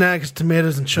favorite snack is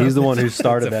tomatoes and chocolate. He's the one who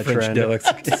started that French trend.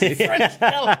 delicacy. French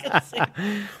delicacy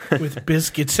with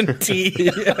biscuits and tea.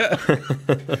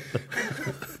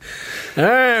 All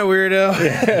right,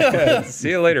 weirdo.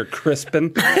 See you later,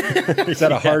 Crispin. Is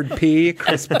that a hard P,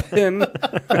 Crispin?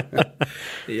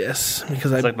 Yes,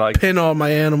 because I like- pin all my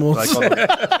animals.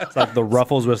 It's like the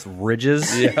ruffles with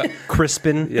ridges. Yeah.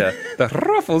 Crispin. Yeah, the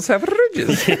ruffles have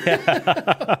ridges.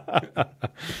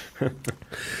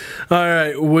 All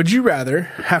right, would you rather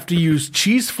have to use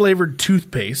cheese-flavored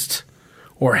toothpaste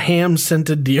or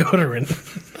ham-scented deodorant?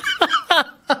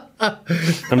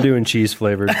 I'm doing cheese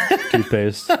flavored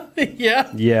toothpaste. Yeah.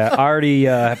 Yeah, I already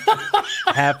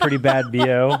have pretty bad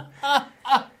BO,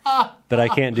 but I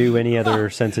can't do any other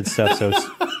scented stuff. So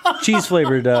cheese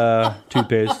flavored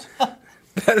toothpaste.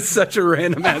 That is such a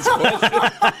random ass question.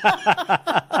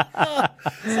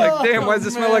 It's like, damn, why does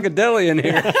it smell like a deli in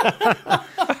here?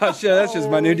 Oh shit, that's just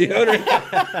my new deodorant.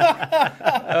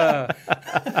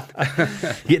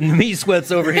 Getting the meat sweats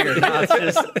over here. Now it's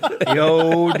just the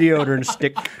old deodorant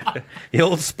stick, the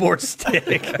old sports stick.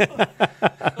 Is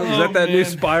that new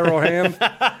spiral ham?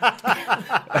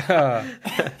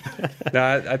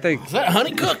 No, I think Is that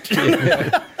honey cooked?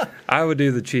 I would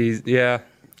do the cheese. Yeah.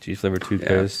 Cheese flavored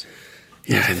toothpaste.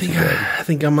 Yeah, I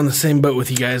think I'm on the same boat with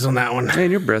you guys on that one.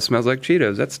 Man, your breath smells like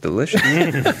Cheetos. That's delicious.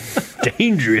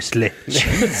 Dangerously.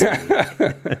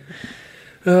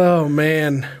 Oh,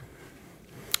 man.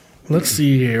 Let's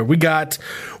see here. We got,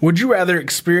 would you rather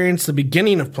experience the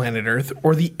beginning of planet Earth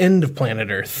or the end of planet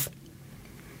Earth?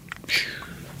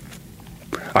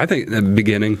 I think the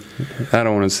beginning. I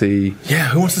don't want to see. Yeah,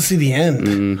 who wants to see the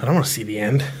end? I don't want to see the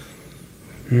end.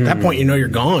 At that point, you know you're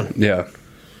gone. Yeah.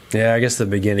 Yeah, I guess the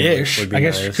beginning Ish. would be I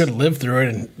guess nice. you could live through it,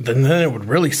 and then it would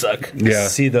really suck. Yeah.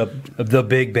 See the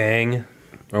Big Bang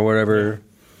or whatever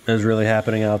is really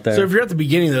happening out there. So if you're at the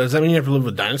beginning, though, does that mean you have to live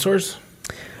with dinosaurs?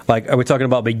 Like, are we talking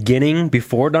about beginning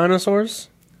before dinosaurs?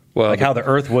 Well, Like how the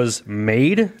Earth was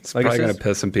made? it's Like it probably going says? to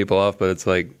piss some people off, but it's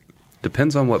like,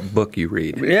 depends on what book you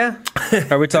read. Yeah.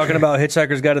 Are we talking about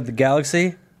Hitchhiker's Guide to the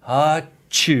Galaxy?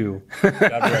 Chew. God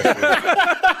bless you.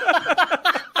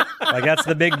 Like that's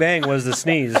the Big Bang was the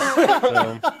sneeze.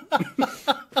 So,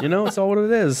 you know, it's all what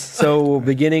it is. So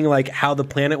beginning, like how the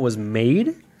planet was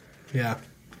made, Yeah.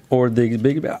 or the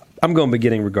big. I'm going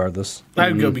beginning regardless.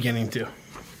 I'd go beginning, too.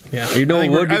 Yeah. You know, I it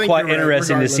think would I be think quite you're right,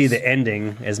 interesting to see regardless. the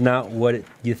ending as not what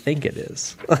you think it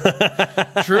is.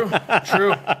 True.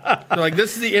 They're like,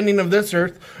 this is the ending of this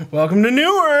Earth. Welcome to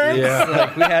New Earth. Yeah.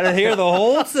 Like we had it here the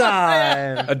whole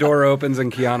time. A door opens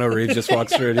and Keanu Reeves just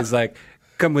walks through it. He's like,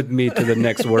 come with me to the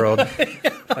next world.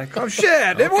 Like, oh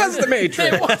shit, it was the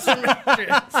Matrix. It wasn't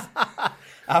Matrix.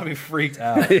 I'll be freaked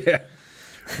out. Yeah.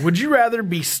 Would you rather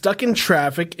be stuck in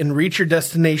traffic and reach your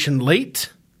destination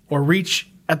late, or reach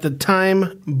at the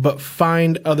time but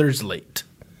find others late?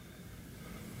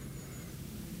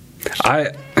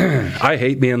 I I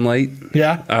hate being late.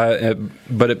 Yeah.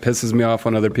 But it pisses me off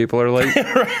when other people are late.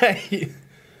 Right.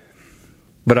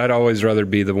 But I'd always rather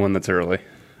be the one that's early,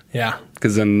 Yeah.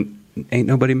 because then ain't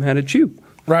nobody mad at you.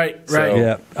 Right. Right.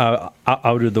 So- Yeah,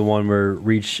 I'll do the one where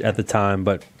reach at the time,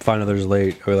 but find others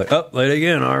late. We're like, oh, late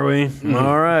again, are we?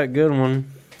 All right, good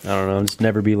one. I don't know. Just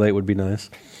never be late would be nice.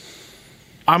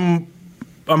 I'm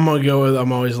gonna go with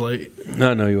I'm always late.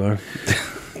 I know you are.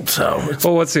 So it's,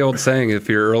 Well, what's the old saying? If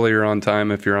you're early, you're on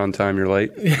time. If you're on time, you're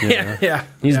late. yeah.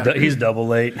 He's double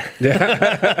late.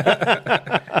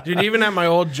 Dude, even at my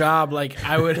old job, like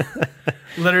I would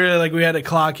literally like we had to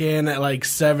clock in at like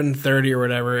 7:30 or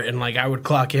whatever, and like I would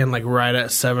clock in like right at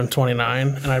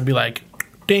 7:29, and I'd be like,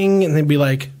 ding, and they'd be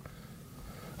like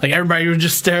everybody would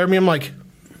just stare at me. I'm like,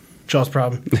 Joel's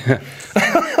problem.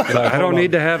 I don't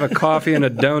need to have a coffee and a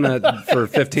donut for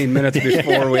 15 minutes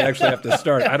before we actually have to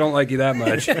start. I don't like you that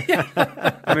much.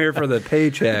 I'm here for the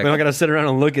paycheck. We don't got to sit around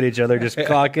and look at each other, just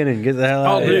clock in and get the hell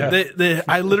out Oh, of here. dude,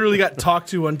 I literally got talked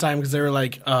to one time because they were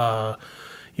like,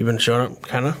 "You've been showing up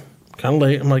kind of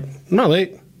late." I'm like, "I'm not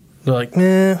late." They're like,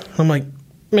 "Nah." I'm like,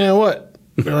 "Man, what?"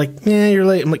 They're like, "Yeah, you're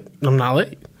late." I'm like, "I'm not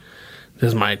late.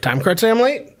 Does my time card say I'm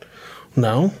late?"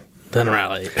 No. Then I'm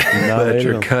not late. But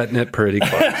you're cutting it pretty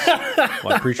close.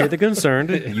 Well, I appreciate the concern.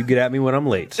 You get at me when I'm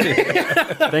late.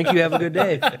 Thank you. Have a good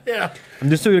day. Yeah, I'm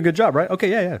just doing a good job, right? Okay,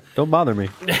 yeah. Don't bother me.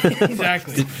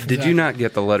 exactly. Did you not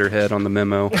get the letterhead on the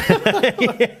memo?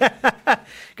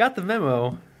 Got the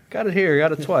memo. Got it here.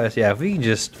 Got it twice. Yeah, if we can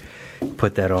just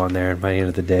put that on there by the end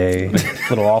of the day,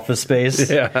 little office space.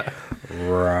 Yeah.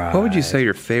 Right. What would you say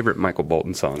your favorite Michael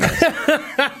Bolton song is?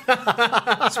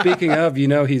 Speaking of,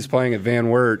 he's playing at Van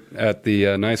Wert at the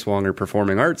Niswonger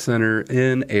Performing Arts Center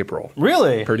in April.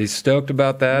 Really? Pretty stoked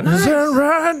about that. Is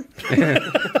that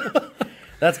right?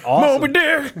 That's awesome. Moby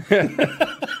Dick.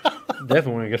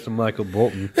 Definitely want to get some Michael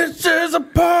Bolton. This is a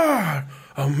part.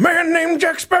 A man named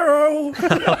Jack Sparrow.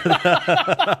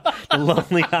 The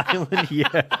Lonely Island,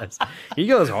 yes. He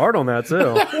goes hard on that,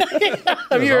 too.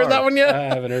 Have you heard that one yet? I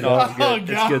haven't heard Oh, that. it's good.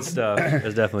 It's good stuff.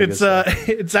 It's definitely good stuff.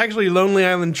 It's actually Lonely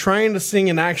Island trying to sing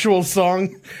an actual song,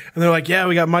 and they're like, "Yeah,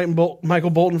 we got Michael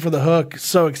Bolton for the hook."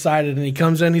 So excited, and he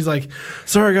comes in. He's like,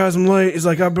 "Sorry guys, I'm late." He's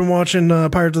like, "I've been watching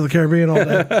Pirates of the Caribbean all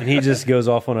day." And he just goes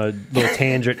off on a little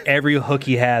tangent. Every hook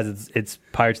he has, it's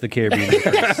Pirates of the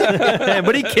Caribbean.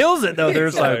 But he kills it, though.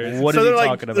 They're like, what is he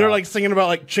talking about? They're like singing about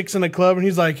like chicks in a club, and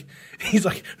he's like,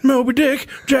 Moby Dick,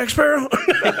 Jack Sparrow,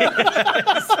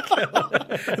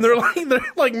 and they're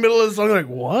like middle of the song, like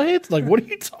what? Like what are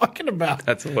you talking about?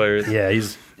 That's hilarious. Yeah,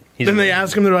 he's Then they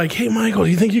ask him, they're like, "Hey, Michael,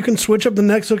 do you think you can switch up the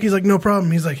next hook?" He's like, "No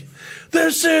problem." He's like,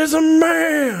 "This is a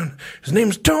man. His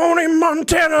name's Tony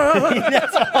Montana."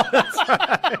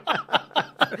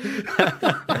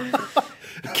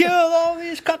 kill all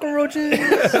these cockroaches.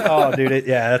 Oh, dude,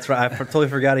 that's right. I totally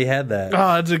forgot he had that.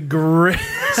 Oh, it's a great,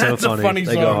 So it's funny. a funny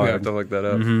They go song. hard. I have to look that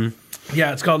up. Mm-hmm.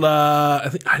 Yeah, it's called. I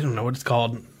don't know what it's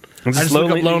called. It's I just look up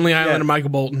Lonely- Lonely Island yeah. and Michael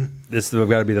Bolton. This has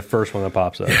got to be the first one that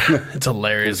pops up. It's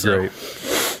hilarious. It's great.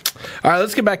 All right,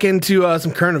 let's get back into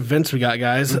some current events we got,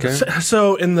 guys. Okay.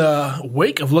 So, in the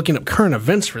wake of looking up current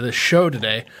events for this show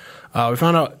today, we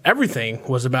found out everything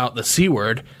was about the C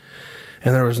word,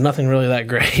 and there was nothing really that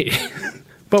great.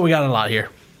 But we got a lot here.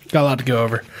 Got a lot to go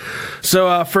over.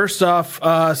 So, first off,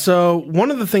 so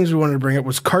one of the things we wanted to bring up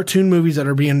was cartoon movies that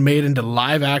are being made into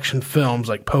live-action films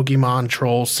like Pokemon,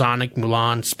 Trolls, Sonic,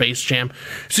 Mulan, Space Jam.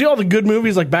 See all the good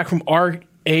movies like back from our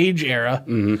age era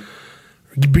being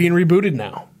rebooted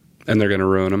now. And they're going to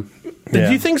ruin them. Yeah.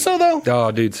 Do you think so, though?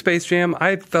 Oh, dude, Space Jam.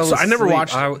 I fell So asleep. I never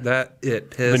watched it. It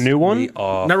pissed The new one? me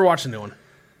off. Never watched the new one.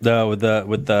 With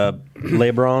the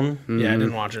LeBron. Yeah, I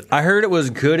didn't watch it. I heard it was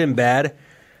good and bad.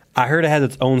 I heard it has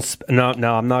its own. No,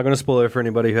 I'm not going to spoil it for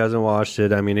anybody who hasn't watched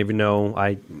it. I mean, even though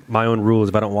my own rule is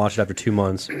if I don't watch it after 2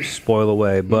 months, spoil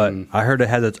away. But I heard it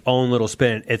has its own little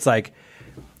spin. It's like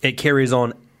it carries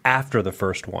on after the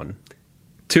first one.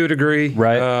 To a degree.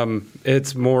 Right.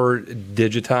 It's more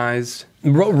digitized.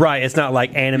 Right. It's not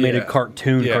like animated Yeah.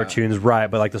 cartoons, right?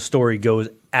 But like the story goes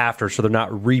after, so they're not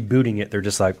rebooting it. They're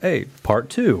just like, hey, part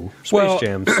 2, Space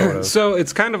Jam, sort of. So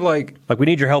it's kind of like we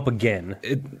need your help again.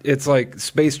 it's like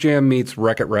Space Jam meets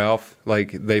Wreck-It Ralph.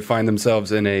 Like they find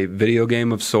themselves in a video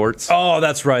game of sorts. Oh,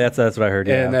 that's right. That's what I heard.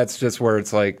 Yeah. And that's just where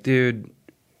it's like, dude,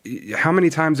 how many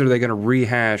times are they going to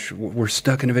rehash? We're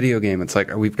stuck in a video game. It's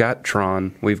like we've got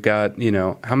Tron, we've got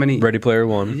how many Ready Player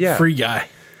One. Yeah, Free Guy.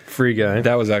 Free Guy.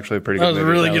 that was actually a pretty That good was a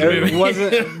movie. really good movie. It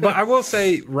wasn't, but I will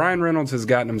say Ryan Reynolds has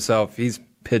gotten himself. He's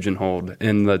pigeonholed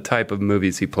in the type of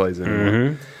movies he plays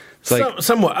in. It's like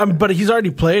Somewhat, but he's already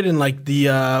played in like the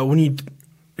when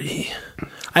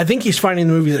I think he's finding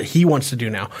the movies that he wants to do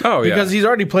now. Oh, yeah. Because he's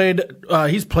already played.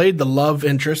 He's played the love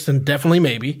interest and definitely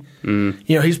maybe. You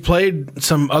know, he's played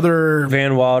some other.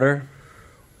 Van Wilder.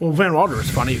 Well, Van Wilder was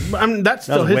funny. I mean, that's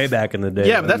That still was his, way back in the day.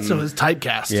 Yeah, but that's still his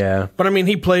typecast. Yeah. But I mean,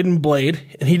 he played in Blade,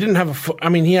 and he didn't have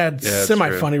he had that's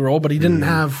semi-funny role, but he didn't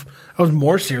have. I was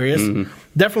more serious.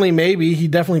 Definitely, maybe he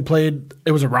definitely played.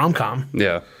 It was a rom-com,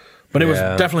 Yeah. but it was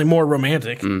Yeah. definitely more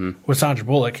romantic with Sandra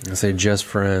Bullock. I say Just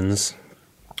Friends.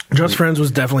 Just Friends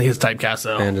was definitely his typecast,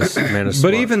 though. Man is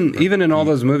But smart. even in all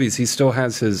those movies, he still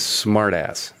has his smart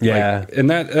ass. Yeah. Like, and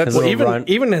that's His little run.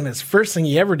 Even in his first thing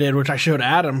he ever did, which I showed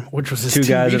Adam, which was his Two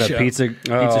guys TV in a show. pizza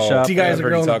Oh, shop. Two guys I've are heard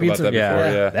girl you in a talk about pizza. that Yeah,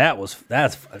 before. Yeah.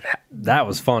 that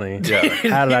was funny. Yeah.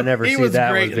 How did I never He see was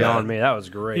that? great Was in beyond that. me. That was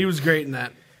great. He was great in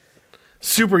that.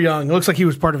 Super young. Looks like he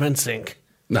was part of NSYNC.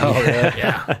 Oh, yeah.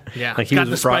 Yeah, yeah. Like he got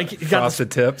was the spiky. He's got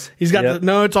Frosted tips. He's got Yep. the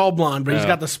no. It's all blonde, but he's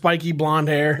got the spiky blonde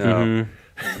hair. Oh.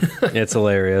 It's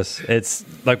hilarious. It's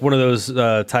like one of those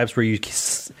types where you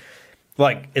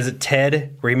like. Is it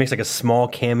Ted where he makes like a small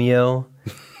cameo?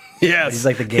 Yes. He's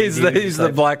like the gay dude. he's the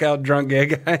Like- blackout drunk gay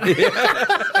guy.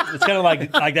 It's kind of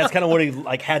like that's kind of what he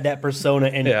like had that persona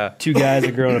and Yeah. two guys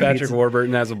are growing up. Patrick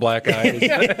Warburton has a black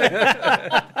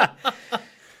eye.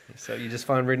 So you just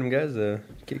find random guys to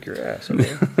kick your ass.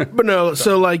 Okay? But no,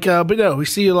 so like, but no, we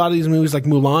see a lot of these movies like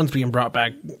Mulan's being brought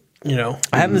back. You know,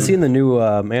 I haven't seen the new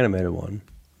animated one.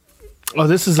 oh,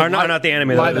 this is Or not the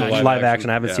animated, live the action. live action.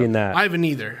 I haven't Yeah. seen that. I haven't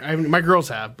either. I haven't. My girls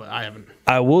have, but I haven't.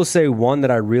 I will say one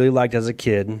that I really liked as a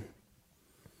kid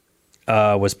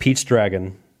was Pete's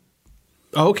Dragon,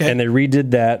 Oh, okay. and they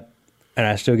redid that, and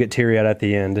I still get teary eyed at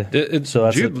the end. So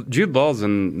that's Jude Law's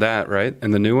in that, right?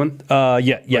 In the new one?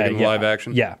 Yeah, in live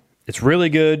action? Yeah, it's really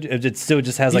good. It still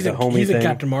just has like a homey he's thing. in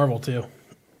Captain Marvel too.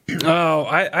 Oh,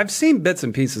 I've seen bits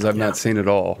and pieces. I've not seen it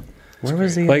all. Where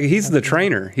was he? Like he's the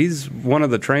trainer. He's one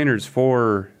of the trainers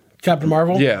for. Captain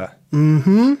Marvel. Yeah.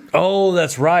 Oh,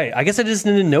 that's right. I guess I just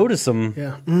didn't notice him.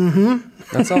 Yeah.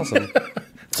 That's awesome.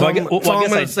 So I, That's all I'm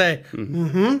gonna guess say.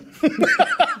 yeah,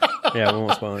 we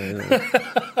won't spoil anything.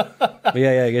 But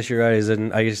yeah, I guess you're right. I don't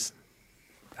know. I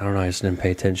just didn't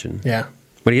pay attention. Yeah.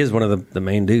 But he is one of the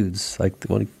main dudes, like the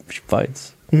one he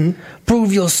fights.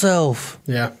 Prove yourself.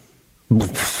 Yeah.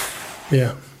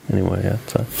 Yeah. Anyway, yeah,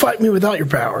 so, Fight me without your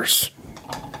powers.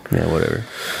 yeah, whatever.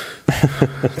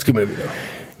 It's a good movie though.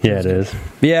 Yeah, it is.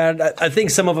 Yeah, I think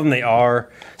some of them they are,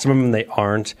 some of them they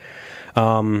aren't.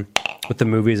 With the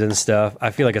movies and stuff,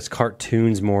 I feel like it's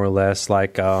cartoons more or less.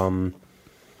 Like how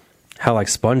like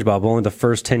SpongeBob, only the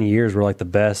first 10 years were like the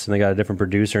best, and they got a different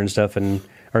producer and stuff, and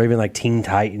or even like Teen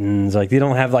Titans. Like they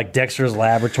don't have like Dexter's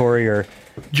Laboratory or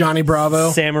Johnny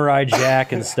Bravo. Samurai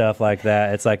Jack and stuff like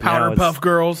that. It's like now it's- Powderpuff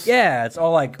Girls. Yeah, it's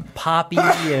all like Poppy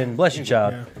and Bless Your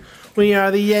Child. We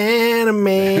are the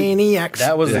Animaniacs.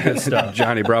 That was the good stuff.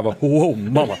 Johnny Bravo. Whoa,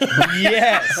 mama.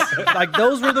 Yes, like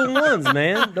those were the ones,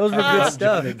 man. Those were good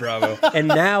stuff. Johnny Bravo. And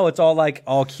now it's all like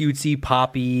all cutesy,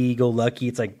 poppy, go lucky.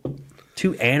 It's like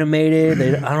too animated.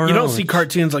 I don't know. You don't see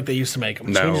cartoons like they used to make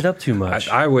them. No. Changed it up too much.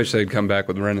 I wish they'd come back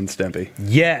with Ren and Stimpy.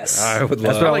 Yes, I would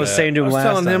That's love what I was that. saying to I him was last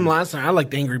telling time. him last time. I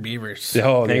liked Angry Beavers.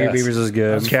 Oh, Angry yes. Beavers is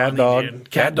good. Cat Funny, Dog. dude.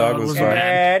 Cat Dog was fun.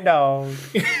 Cat dog.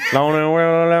 Lonely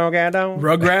world, little cat dog.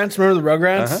 Rugrats. Remember the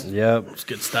Rugrats? Yep. It's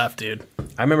good stuff, dude.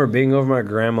 I remember being over my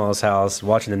grandma's house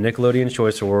watching the Nickelodeon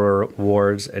Choice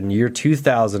Awards in year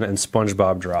 2000, and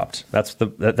SpongeBob dropped. That's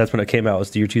when it came out. It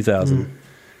was the year 2000.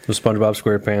 The SpongeBob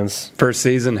SquarePants. First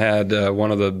season had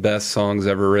one of the best songs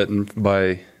ever written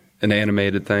by an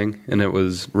animated thing, and it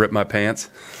was "Rip My Pants."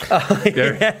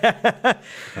 Yeah.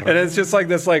 And it's just like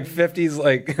this, like 50s,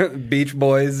 like Beach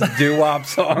Boys doo-wop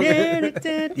song. Yeah. Ripped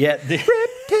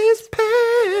his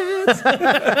pants.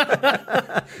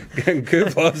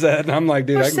 Coop loves that, and I'm like,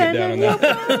 dude, I can get down on that.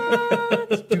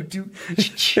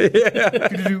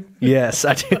 Yes,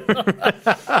 I do.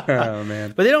 Oh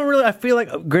man. But they don't really. I feel like,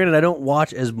 granted, I don't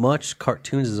watch as much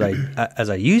cartoons as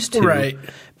I used to. Right.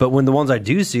 But when the ones I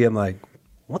do see, I'm like,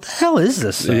 what the hell is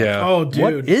this stuff? Yeah. Oh, dude.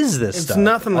 What is this It's stuff?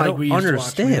 nothing I like don't we used to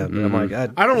watch, understand. man. I'm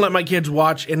like, I don't let my kids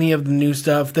watch any of the new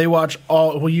stuff. They watch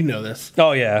all. Well, you know this.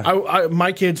 oh yeah,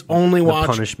 My kids only watch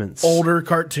punishments. older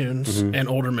cartoons and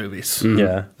older movies.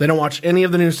 yeah. They don't watch any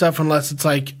of the new stuff unless it's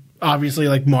like obviously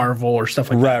like Marvel or stuff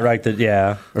like that. Right.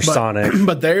 Yeah. Or But, Sonic.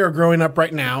 But they are growing up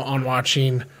right now on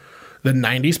watching the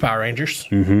 90s Power Rangers.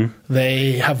 Mm-hmm.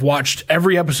 They have watched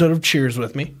every episode of Cheers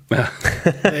with me.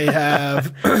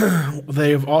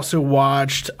 They've also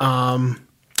watched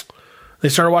they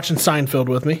started watching Seinfeld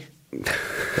with me.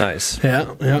 Nice. Yeah.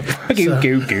 So-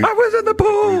 I was in the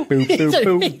pool.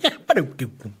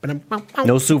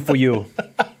 No soup for you.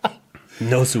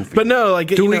 No Sophie. But no, like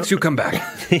 2 weeks, you come back.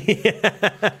 And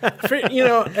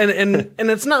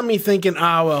it's not me thinking,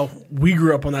 well, we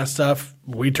grew up on that stuff.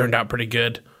 We turned out pretty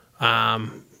good.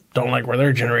 Don't like where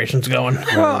their generation's going.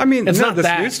 Well, I mean, it's not not this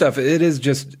that new stuff. It is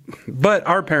just, but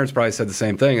our parents probably said the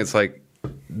same thing. It's like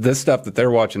this stuff that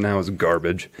they're watching now is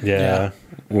garbage. Yeah.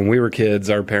 When we were kids,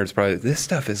 our parents probably, this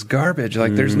stuff is garbage.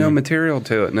 Like, there's no material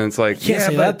to it. And it's like, Can't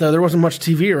say that though. There wasn't much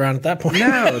TV around at that point.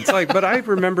 no, it's like, but I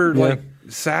remember like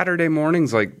Saturday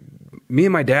mornings, like me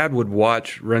and my dad would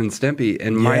watch Ren and Stimpy,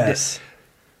 and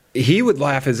he would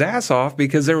laugh his ass off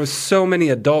because there was so many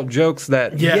adult jokes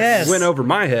that went over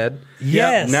my head.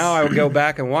 Yes. Now I would go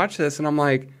back and watch this, and I'm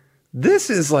like, this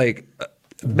is like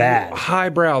Bad.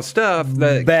 highbrow stuff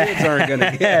that kids aren't going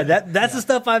to get. Yeah, that's the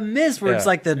stuff I miss where it's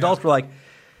like the adults were like,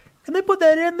 can they put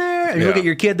that in there? And you look at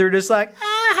your kid, they're just like,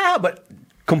 but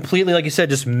completely, like you said,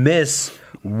 just miss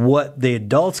what the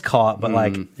adults caught, but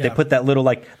like they put that little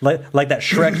like that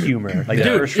Shrek humor. Like the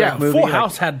first Shrek movie. Full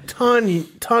House had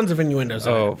tons of innuendos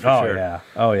in it For sure. Yeah.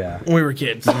 Oh yeah. when we were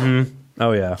kids.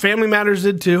 Oh yeah. Family Matters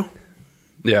did too.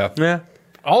 Yeah. Yeah.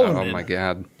 All of them Oh did. my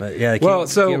God. But yeah, they Well, can't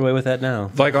so- get away with that now.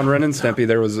 Like on Ren and Stimpy,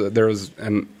 there was,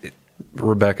 and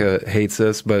Rebecca hates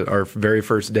this, but our very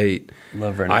first date,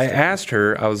 Love Ren and I Stimpy. asked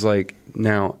her, I was like,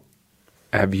 now,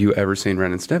 have you ever seen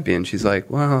Ren and Stimpy? And she's like,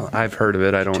 well, I've heard of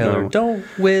it. I don't Tell know. her, don't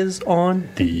whiz on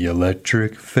the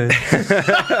electric fence.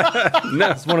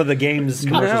 That's one of the games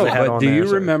commercials No, they had but on do there, you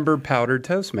so- remember Powdered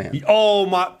Toast Man? Oh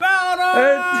my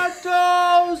powder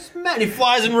toast man! He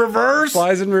flies in reverse.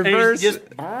 Flies in reverse. Just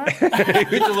gets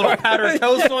a little powdered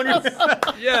toast on you.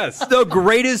 Yes. The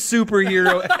greatest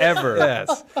superhero ever.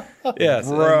 Yes. Yes.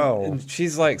 Bro. And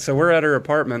she's like, so we're at her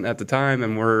apartment at the time,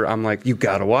 and I'm like, you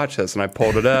got to watch this. And I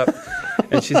pulled it up,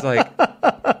 and she's like,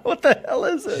 What the hell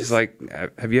is this? she's like,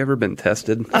 have you ever been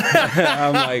tested?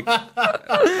 I'm like,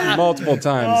 multiple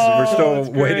times. We're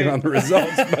still waiting on the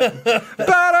results. But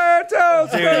Powdered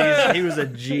Toast Dude, Man! he was a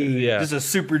G. Yeah. Just a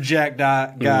super jacked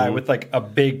guy with like a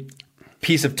big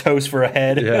piece of toast for a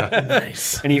head. Yeah.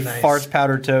 Nice. And he farts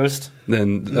powdered toast.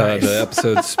 Then the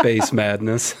episode Space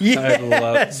Madness. I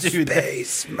love Dude,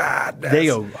 Space Madness. they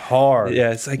go hard.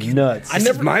 Yeah, it's like nuts. This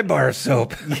is my bar of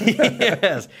soap.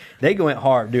 Yes, they went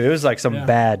hard, dude. It was like some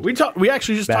bad. We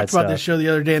actually just Bad talked about this stuff. show the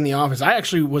other day in the office. I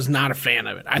actually was not a fan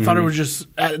of it. I thought it was just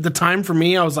at the time for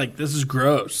me. I was like, this is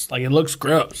gross. Like it looks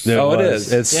gross. Oh, it was.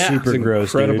 is. It's Yeah. super It's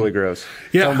gross. incredibly Dude. gross.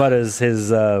 Yeah. Talking about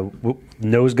his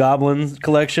nose goblin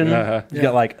collection. Uh-huh. He's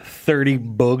got like 30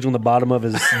 bugs on the bottom of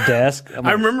his desk. I'm I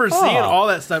like, remember seeing all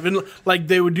that stuff, and like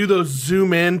they would do those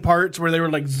zoom in parts where they were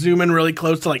like zoom in really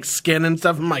close to like skin and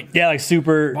stuff. I'm like, yeah, like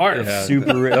super, Barf. Yeah.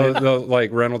 super. They'll,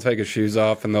 like Ren will take his shoes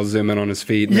off and they'll zoom in on his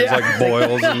feet and there's like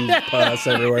boils and pus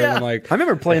everywhere. And I'm like, I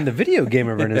remember playing the video game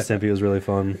of Ren and Stimpy. It was really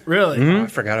fun. really? oh, I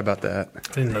forgot about that. I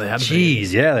didn't know they had. Jeez.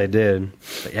 Jeez, yeah, they did.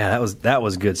 But yeah, that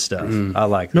was good stuff. I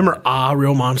like. Remember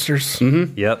Real Monsters?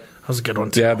 That. Yep. That was a good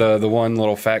one too. Yeah, the one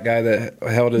little fat guy that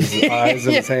held his eyes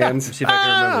in his hands. See if I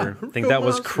can remember. I think that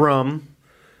was Crumb,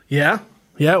 Yeah,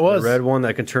 it the was. red one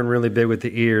that could turn really big with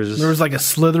the ears. There was like a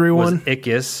slithery was one.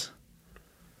 Ickis,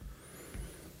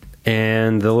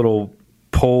 and the little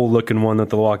pole-looking one with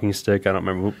the walking stick. I don't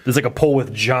remember. It's like a pole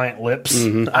with giant lips.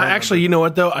 Actually, you know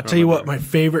what though? I'll tell you what. My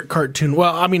favorite cartoon.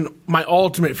 Well, I mean, my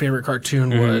ultimate favorite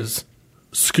cartoon was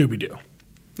Scooby Doo,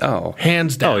 Oh.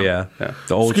 hands down. Oh yeah, Yeah.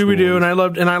 the old Scooby Doo,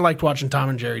 school and I liked watching Tom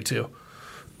and Jerry too.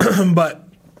 But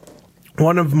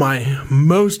one of my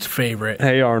most favorite. ones.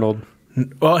 Hey Arnold.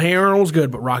 Well, Hey Arnold was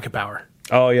good, but Rocket Power.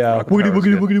 Oh yeah. Boogity,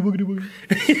 boogity,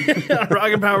 boogity.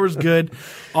 Rocket Power was good.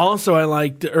 Also, I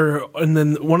liked, and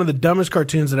then one of the dumbest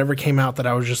cartoons that ever came out that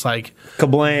I was just like,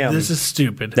 Kablam. this is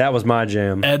stupid. That was my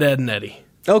jam. Ed, Ed, and Eddie.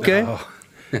 Okay.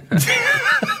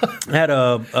 Had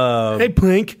a Hey,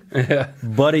 Plink.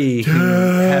 buddy who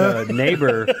had a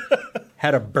neighbor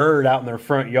had a bird out in their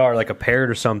front yard, like a parrot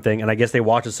or something, and I guess they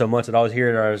watched it so much that I always hear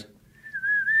it.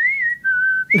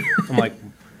 I'm like,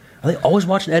 are they always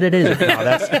watching Ed, Ed, Eddie? He's like, no,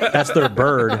 that's their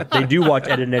bird. They do watch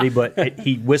Ed and Eddie, but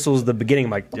he whistles the beginning.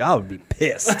 I'm like, I would be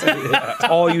pissed. That's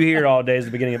all you hear all day is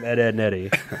the beginning of Ed, Ed, and Eddie.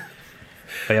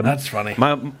 But yeah, That's funny.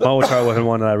 My old childhood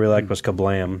one that I really liked was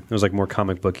Kablam. It was like more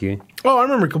comic booky. Oh, I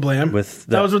remember Kablam. With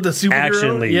that was with the superhero.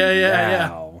 action lead. Yeah.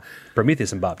 Wow.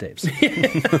 Prometheus and Bob tapes.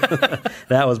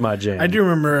 That was my jam. I do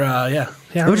remember. Yeah.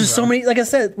 There was just so many. Like I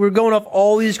said, we're going off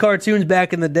all these cartoons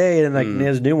back in the day, and like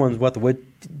there's new ones. What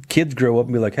kids grow up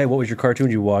and be like, hey, what was your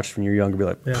cartoon you watched when you were younger? Be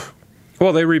like, Yeah.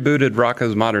 Well, they rebooted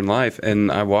Rocko's Modern Life,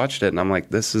 and I watched it, and I'm like,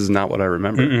 this is not what I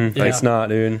remember. Like, it's not,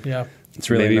 dude. Yeah. It's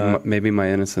really not. Maybe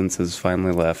my innocence has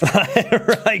finally left.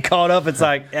 Right, caught up. It's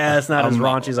like, it's not as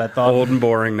raunchy as I thought. Old and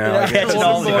boring now. Yeah. Catching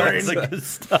all the Boring. good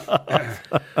stuff.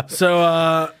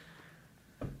 So,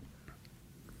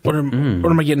 what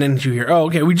am I getting into here? Oh,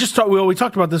 okay. We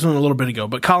talked about this one a little bit ago,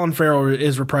 but Colin Farrell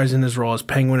is reprising his role as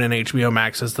Penguin in HBO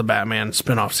Max as the Batman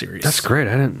spin-off series. That's great.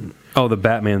 I didn't. Oh, the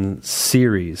Batman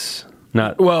series.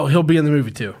 Not. Well, he'll be in the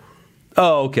movie too.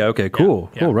 Oh, okay. Cool.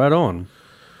 Yeah. Cool. Right on.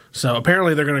 So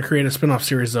apparently they're going to create a spin-off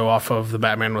series though off of the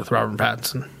Batman with Robert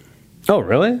Pattinson. Oh,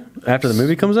 really? After the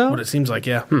movie comes out? What it seems like,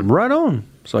 yeah. Right on.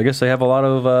 So I guess they have a lot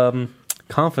of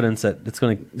confidence that it's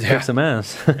going to kick some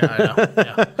ass.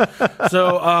 Yeah.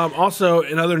 So also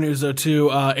in other news though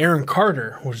too, Aaron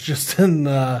Carter was just in.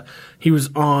 He was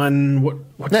on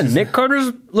what's That his Nick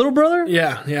Carter's little brother?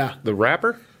 Yeah. The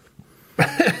rapper?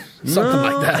 Something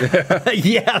like that.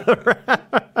 Yeah.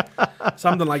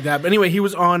 Something like that. But anyway, he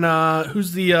was on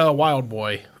who's the Wild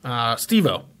Boy?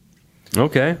 Steve-O.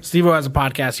 Okay. Steve-O has a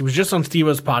podcast. He was just on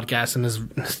Steve-O's podcast,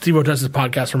 and Steve-O does his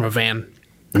podcast from a van.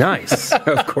 Nice.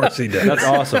 Of course he does. That's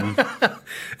awesome.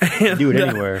 Do it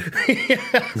anywhere.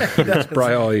 That's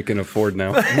probably all you can afford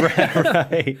now.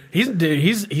 Right.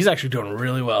 He's actually doing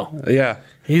really well. Yeah.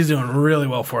 He's doing really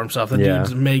well for himself. The Yeah.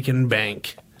 dude's making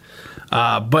bank.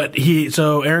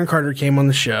 So Aaron Carter came on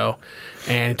the show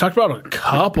and he talked about a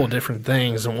couple different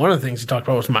things. And one of the things he talked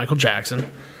about was Michael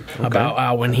Jackson.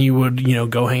 About when he would,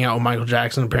 go hang out with Michael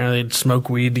Jackson. Apparently they'd smoke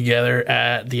weed together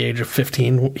at the age of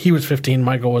 15. He was 15.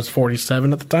 Michael was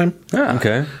 47 at the time. Yeah.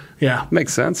 Okay. Yeah.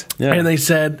 Makes sense. Yeah. And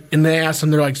they asked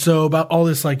him, they're like, so about all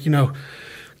this,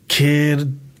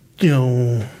 kid,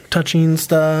 touching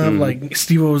stuff. Like,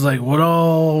 Steve was like, what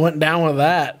all went down with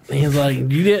that? And he's like,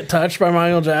 you get touched by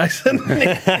Michael Jackson?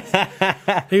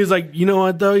 He was like, you know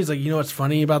what, though? He's like, you know what's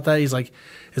funny about that? He's like,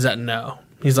 is that no.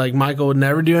 He's like, Michael would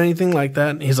never do anything like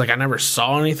that. He's like, I never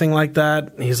saw anything like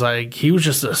that. He's like, he was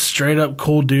just a straight up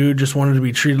cool dude, just wanted to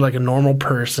be treated like a normal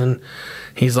person.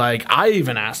 He's like, I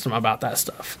even asked him about that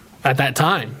stuff at that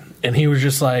time. And he was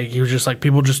just like,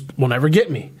 people just will never get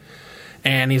me.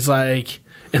 And he's like,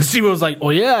 and Steve was like,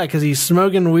 well, yeah, because he's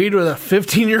smoking weed with a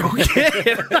 15-year-old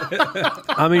kid.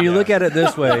 I mean, you look at it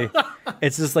this way.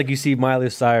 It's just like you see Miley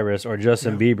Cyrus or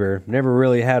Justin Bieber never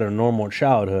really had a normal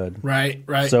childhood. Right.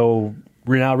 So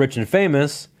we're now rich and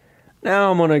famous.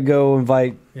 Now I'm going to go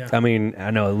invite, Yeah. I mean,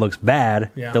 I know it looks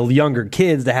bad, Yeah. the younger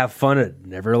kids to have fun at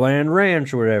Neverland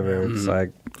Ranch or whatever. It's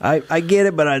like, I get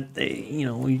it, but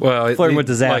we flirting with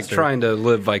disaster. Like trying to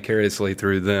live vicariously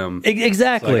through them.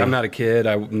 Exactly. Like, I'm not a kid.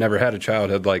 I never had a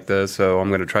childhood like this, so I'm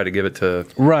going to try to give it to...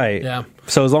 Right. Yeah.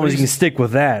 So as long as you can stick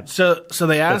with that. So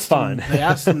they asked him. fine. They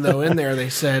asked him though in there. They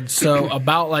said, so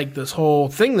about this whole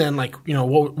thing. Then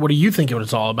what do you think it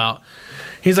was all about?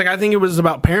 He's like, I think it was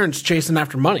about parents chasing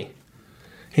after money.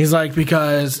 He's like,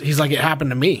 because he's like, it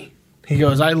happened to me. He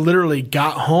goes, I literally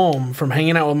got home from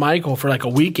hanging out with Michael for a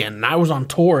weekend, and I was on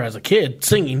tour as a kid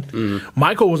singing.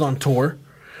 Michael was on tour.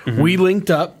 We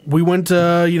linked up. We went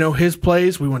to his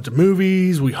place. We went to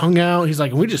movies. We hung out. He's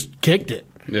like, and we just kicked it.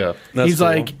 Yeah. He's cool.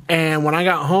 like, and when I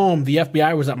got home, the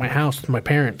FBI was at my house with my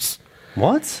parents.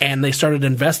 What? And they started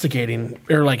investigating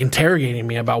or interrogating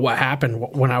me about what happened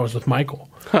when I was with Michael.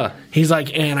 Huh. He's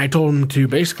like, and I told him to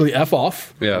basically F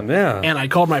off. Yeah. Yeah. And I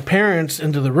called my parents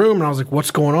into the room and I was like,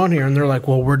 what's going on here? And they're like,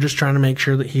 well, we're just trying to make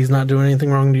sure that he's not doing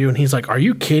anything wrong to you. And he's like, are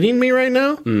you kidding me right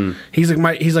now? He's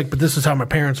like, but this is how my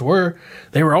parents were.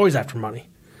 They were always after money.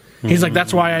 He's like,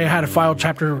 that's why I had to file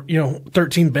Chapter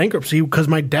 13 bankruptcy, because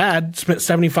my dad spent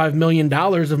 $75 million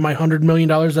of my $100 million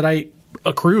that I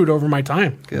accrued over my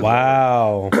time.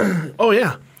 Wow. Oh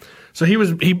yeah. So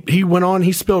he went on.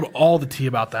 He spilled all the tea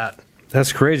about that.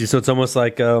 That's crazy. So it's almost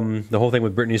like the whole thing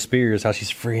with Britney Spears, how she's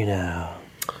free now.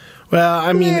 Well,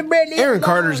 I mean, Aaron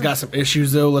Carter's got some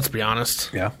issues though. Let's be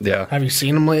honest. Yeah. Yeah. Have you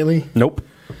seen him lately? Nope.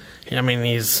 I mean,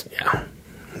 he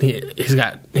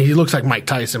looks like Mike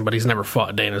Tyson, but he's never fought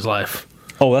a day in his life.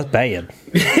 Oh, that's bad.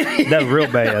 That's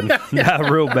real bad. That's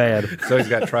real bad. So he's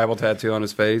got tribal tattoo on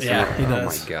his face? Yeah, he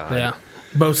does. Oh, my God. Yeah,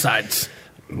 both sides.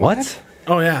 What?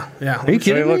 Oh yeah. Are you So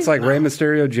kidding he me? looks like Rey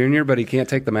Mysterio Jr., but he can't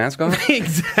take the mask off?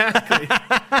 Exactly.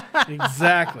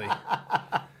 Exactly.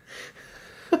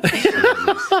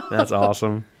 That's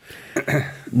awesome.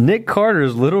 Nick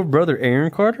Carter's little brother,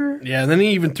 Aaron Carter? Yeah, and then he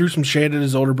even threw some shade at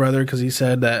his older brother because he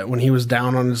said that when he was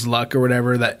down on his luck or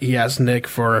whatever, that he asked Nick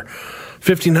for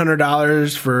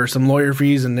 $1,500 for some lawyer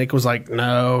fees, and Nick was like,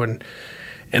 no. And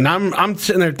I'm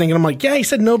sitting there thinking, I'm like, yeah, he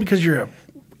said no because you're a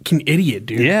fucking idiot,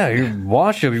 dude. Yeah, you're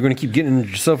washed up. You're going to keep getting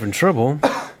yourself in trouble.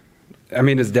 I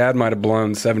mean, his dad might have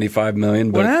blown $75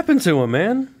 million, but... What happened to him,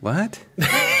 man? What?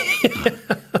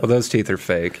 Well, those teeth are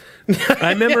fake. I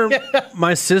remember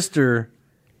my sister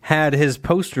had his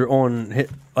poster on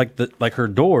like her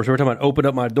door. So every time I'd open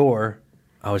up my door,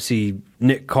 I would see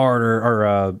Nick Carter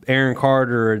or Aaron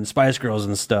Carter and Spice Girls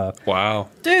and stuff. Wow.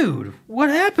 Dude, what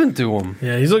happened to him?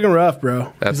 Yeah, he's looking rough,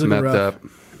 bro. That's messed up.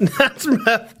 That's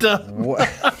messed up.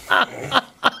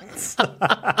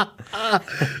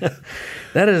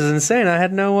 That is insane. I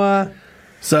had no...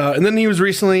 So, and then he was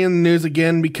recently in the news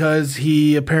again because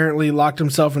he apparently locked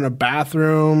himself in a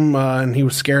bathroom and he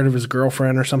was scared of his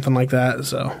girlfriend or something like that.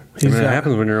 So, it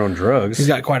happens when you're on drugs. He's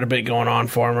got quite a bit going on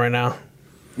for him right now.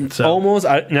 So. Almost.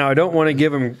 Now, I don't want to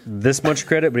give him this much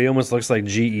credit, but he almost looks like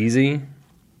G-Eazy.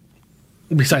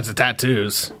 Besides the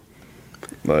tattoos.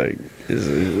 Like,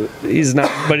 he's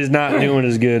not doing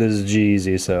as good as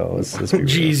G-Eazy, so let's be real.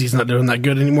 G-Eazy's not doing that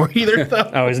good anymore either, though.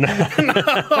 Oh, he's not?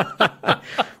 No.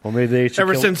 Well, maybe they should...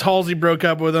 Ever since Halsey broke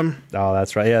up with him. Oh,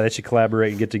 that's right. Yeah, they should collaborate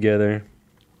and get together.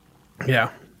 Yeah.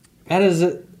 That is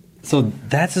it. So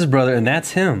that's his brother, and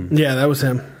that's him. Yeah, that was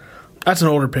him. That's an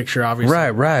older picture, obviously.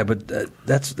 Right, but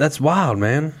that's wild,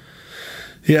 man.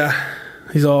 Yeah,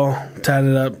 he's all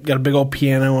tatted up, got a big old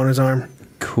piano on his arm.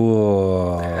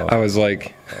 Cool. I was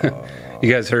like,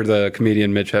 you guys heard the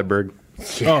comedian Mitch Hedberg?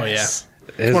 Yes. Oh, yeah.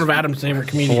 It's one of Adam's favorite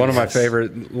comedians. One of my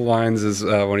favorite lines is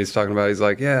when he's talking about, he's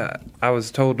like, yeah, I was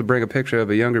told to bring a picture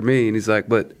of a younger me. And he's like,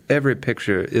 but every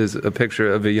picture is a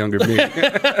picture of a younger me.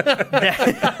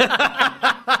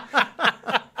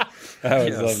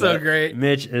 So great.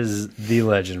 Mitch is the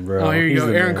legend, bro. Oh, here you He's go.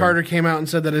 the Aaron man. Carter came out and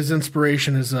said that his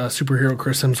inspiration is superhero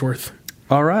Chris Hemsworth.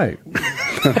 All right.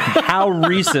 How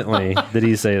recently did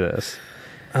he say this?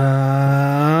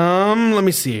 Let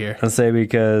me see here. I'll say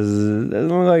because it doesn't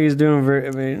look like he's doing very...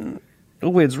 I mean,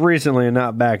 hopefully it's recently and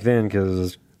not back then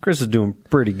because Chris is doing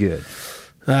pretty good.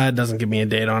 It doesn't give me a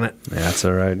date on it. That's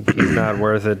all right. He's not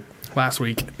worth it. Last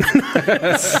week. Said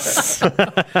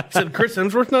Chris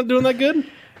Hemsworth not doing that good?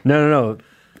 No.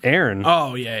 Aaron.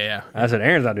 Oh, yeah. I said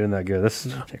Aaron's not doing that good.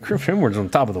 Chris Hemsworth's on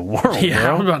top of the world, Yeah, bro.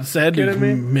 I was about to say, that dude's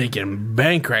me? making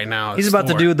bank right now. He's about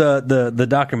to do the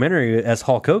documentary as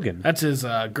Hulk Hogan. That's his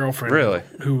girlfriend. Really?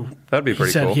 Who That'd be he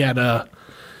pretty said cool. he had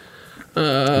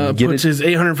puts his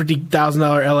 $850,000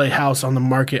 LA house on the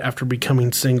market after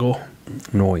becoming single.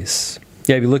 Noise.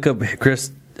 Yeah, if you look up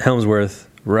Chris Hemsworth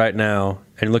right now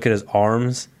and look at his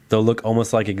arms, they'll look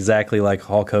almost like exactly like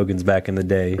Hulk Hogan's back in the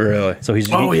day. Really? So he's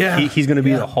he's going to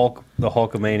be the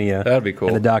Hulkamania. That'd be cool.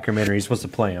 In the documentary, he's supposed to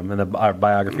play him in the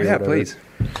biography. Yeah, or whatever. please.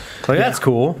 So that's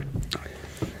cool.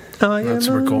 That's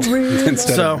super cool.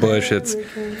 Instead So- of Bush, it's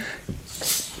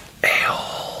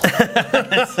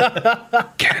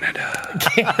Canada.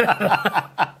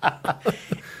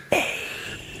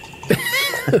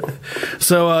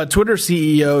 So, Twitter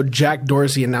CEO Jack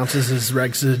Dorsey announces his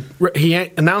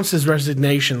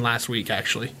resignation last week.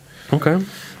 Actually, Okay.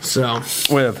 so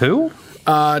With who?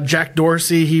 Jack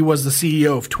Dorsey, he was the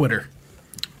CEO of Twitter.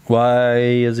 Why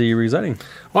is he resigning?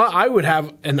 Well, I would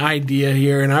have an idea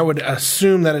here, and I would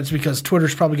assume that it's because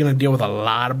Twitter's probably going to deal with a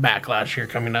lot of backlash here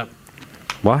coming up.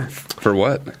 Why? For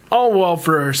what? Oh, well,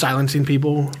 for silencing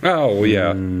people. Oh,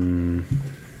 yeah.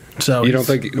 So You don't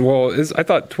think? Well, I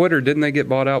thought Twitter, didn't they get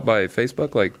bought out by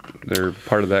Facebook? Like they're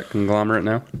part of that conglomerate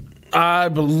now. I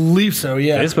believe so.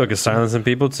 Yeah. Facebook is silencing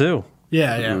people too.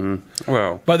 Yeah.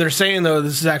 Well, But they're saying though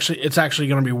it's actually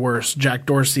going to be worse. Jack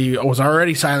Dorsey was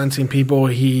already silencing people.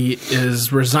 He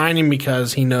is resigning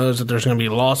because he knows that there's going to be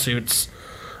lawsuits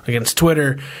against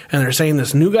Twitter, and they're saying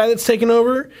this new guy that's taken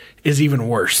over is even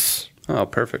worse. oh,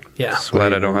 perfect. Yeah.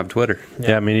 Glad I don't have Twitter.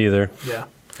 Yeah, me neither. Yeah.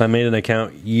 I made an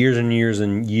account years and years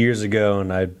and years ago,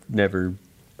 and I never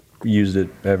used it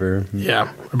ever.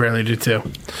 Yeah, I barely do too.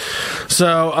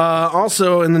 So,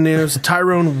 also in the news,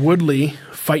 Tyrone Woodley,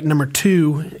 fight number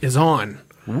 2 is on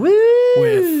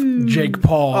with Jake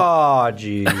Paul Oh,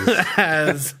 jeez.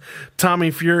 as Tommy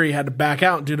Fury had to back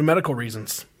out due to medical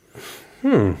reasons.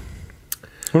 Wonder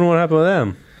what happened with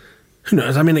them. Who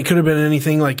knows? I mean, it could have been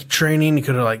anything like training. He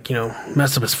could have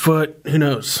messed up his foot. Who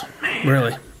knows?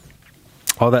 Really?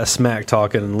 All that smack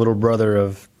talking, little brother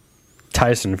of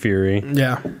Tyson Fury.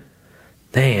 Yeah.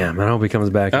 Damn, I hope he comes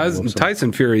back. and whoops him.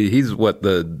 Tyson Fury, he's what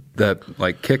that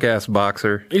like kick-ass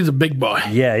boxer. He's a big boy.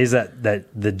 Yeah, he's the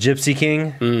Gypsy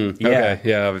King. Yeah. Okay,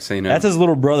 yeah, I've seen him. That's his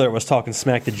little brother that was talking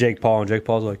smack to Jake Paul, and Jake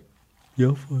Paul's like, "Yeah,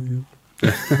 I'll fight you.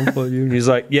 I'll fight you." And he's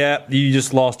like, "Yeah, you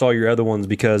just lost all your other ones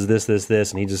because this,"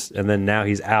 and then now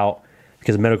he's out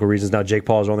because of medical reasons. Now Jake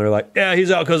Paul's on there like, yeah,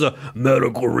 he's out because of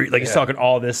medical reasons. Like he's talking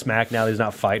all this smack now that he's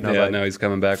not fighting. I was like, now he's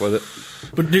coming back with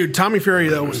it. But dude, Tommy Fury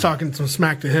though was talking some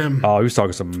smack to him. oh, he was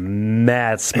talking some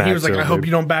mad smack. And he was like, to him, I hope dude.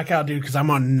 you don't back out, dude, because I'm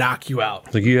gonna knock you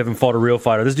out. Like you haven't fought a real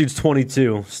fighter. This dude's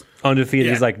 22, undefeated.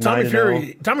 Yeah, He's like Tommy 9-0.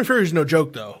 Fury. Tommy Fury's no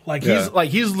joke though. Like Yeah.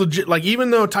 he's legit. Like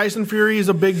even though Tyson Fury is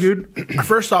a big dude,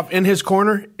 first off, in his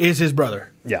corner is his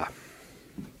brother, Yeah,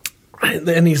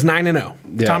 and he's 9-0.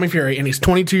 Yeah. Tommy Fury, and he's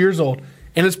 22 years old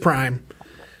in his prime.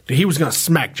 Dude, he was gonna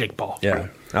smack Jake Paul. yeah.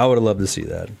 I would have loved to see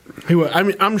that. He would. I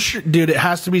mean, I'm sure, dude. It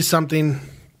has to be something.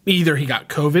 Either he got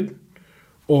COVID,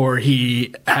 or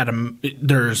he had a.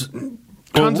 There's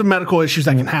tons of medical issues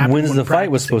that can happen. When's when the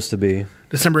fight was practicing. supposed to be?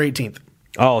 December 18th.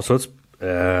 Oh, so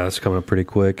it's coming up pretty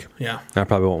quick. Yeah. I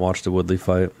probably won't watch the Woodley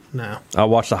fight. No. I'll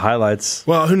watch the highlights.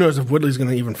 Well, who knows if Woodley's going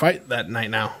to even fight that night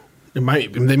now? They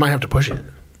might have to push it.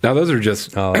 Now those are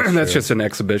just Oh, that's that's true. just an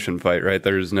exhibition fight, right?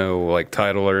 There's no like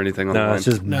title or anything on the No, line. it's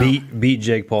just No. beat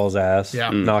Jake Paul's ass.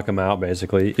 Yeah. Knock him out,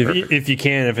 basically. If you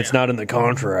can, if it's not in the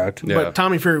contract. Yeah. But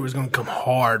Tommy Fury was going to come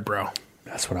hard, bro.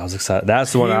 That's what I was excited.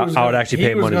 That's the one He I was would gonna- actually he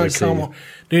pay was money gonna to see. come-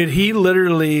 Dude, he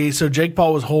literally. So Jake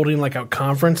Paul was holding like a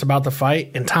conference about the fight,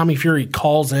 and Tommy Fury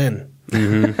calls in,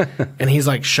 and he's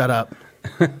like, "Shut up."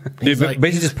 He's Dude, like,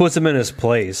 basically just puts him in his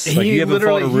place. Like he you haven't fought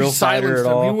a literally real fighter silenced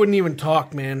at him. He all. wouldn't even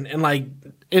talk, man.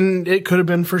 And it could have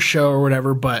been for show or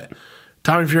whatever, but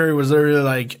Tommy Fury was literally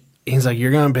like, he's like,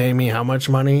 "You're gonna pay me how much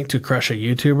money to crush a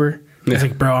YouTuber?" He's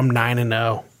like, "Bro, I'm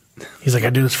 9-0." He's like, "I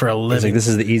do this for a He's living." like, this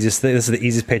is the easiest thing. This is the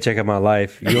easiest paycheck of my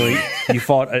life. You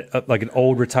fought like an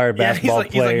old retired basketball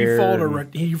player.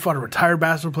 You fought a retired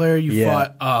basketball player. You Yeah.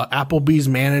 fought Applebee's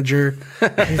manager.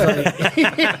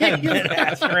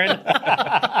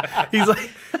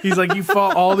 He's like, you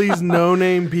fought all these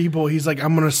no-name people. He's like,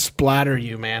 I'm gonna splatter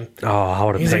you, man. Oh, I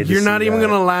would have He's paid like, to you're see not even that.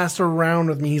 gonna last a round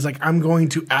with me. He's like, I'm going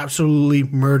to absolutely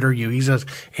murder you. He says,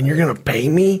 and you're gonna pay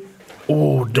me.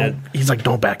 Oh, don't. He's like,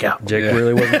 don't back out. Jake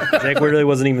really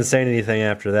wasn't even saying anything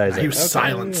after that. He's He like, was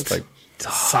silenced. like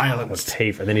Silenced.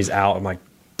 pay for. Then he's out. I'm like,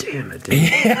 damn it, dude.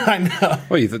 Yeah, I know.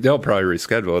 Well, they'll probably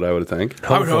reschedule it, I would think.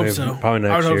 I would hope Hopefully, so. Probably I would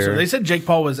next hope year. so. They said Jake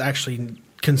Paul was actually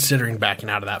considering backing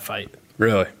out of that fight.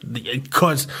 Really?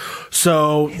 Because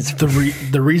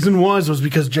the reason was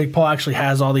because Jake Paul actually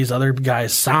has all these other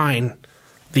guys sign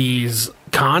these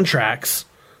contracts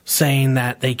saying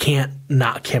that they can't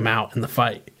knock him out in the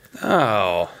fight.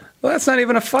 Oh. Well, that's not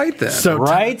even a fight then. So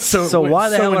Right? So why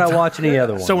the hell would I watch any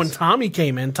other ones? So when Tommy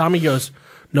came in, Tommy goes,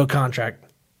 "No contract.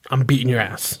 I'm beating your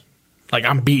ass. Like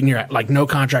I'm beating your ass. Like no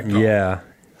contract." at all." Yeah.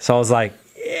 So I was like,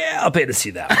 yeah, I'll pay to see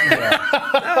that.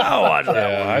 I'll watch that.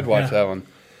 yeah, I'd watch that one.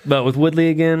 But with Woodley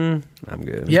again, I'm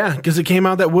good. Yeah, because it came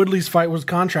out that Woodley's fight was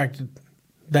contracted.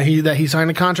 That he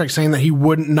signed a contract saying that he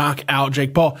wouldn't knock out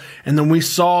Jake Paul, and then we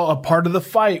saw a part of the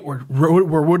fight where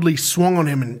Woodley swung on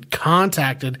him and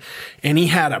contacted, and he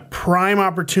had a prime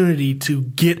opportunity to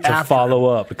get To after follow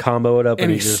up, to combo it up, him,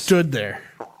 and he just stood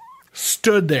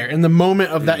there. In the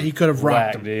moment of that, he could have rocked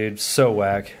whack, him. dude. So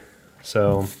whack.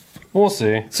 So we'll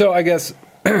see. So I guess,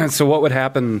 so what would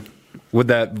happen? Would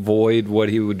that void what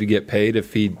he would get paid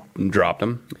if he dropped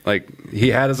him? Like he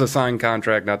had as a signed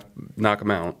contract not to knock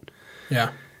him out.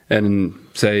 Yeah, And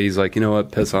say he's like, you know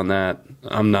what, piss on that.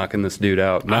 I'm knocking this dude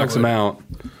out. Knocks him out.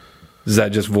 Does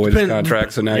that just void his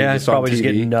contract? So now Yeah, you're he's just on probably just TV?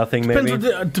 getting nothing. Maybe.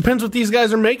 depends what these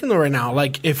guys are making though right now.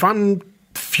 Like if I'm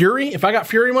Fury, if I got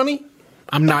Fury money,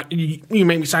 I'm not. You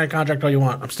make me sign a contract all you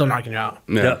want. I'm still knocking you out.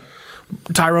 Yeah.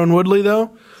 Tyrone Woodley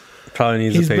though. Probably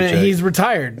needs a paycheck. He's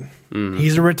retired.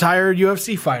 He's a retired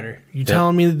UFC fighter. You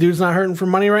telling me the dude's not hurting for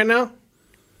money right now?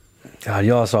 God,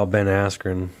 y'all saw Ben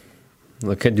Askren.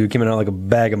 Look, dude came out like a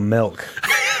bag of milk,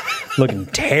 looking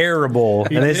terrible.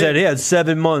 And they said he had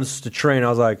 7 months to train. I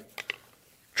was like,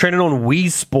 training on Wii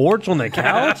Sports on the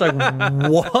couch? Like,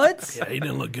 what? Yeah, he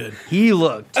didn't look good. He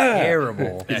looked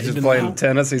terrible. He's just playing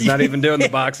tennis. He's not even doing the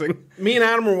boxing. Me and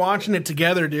Adam were watching it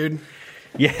together, dude.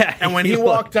 Yeah. And when he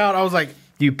walked out, I was like,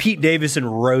 Dude, Pete Davidson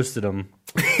roasted him.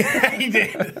 he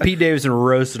did. Pete Davidson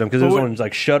roasted him because it was on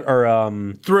like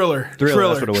Thriller. That's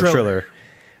what it was. Thriller.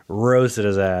 Roasted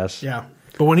his ass. Yeah.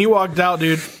 But when he walked out,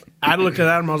 dude, I looked at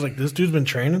Adam. I was like, this dude's been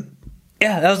training?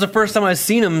 Yeah, that was the first time I've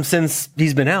seen him since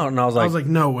he's been out. And I was like,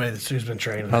 no way this dude's been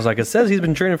training. it says he's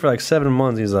been training for like 7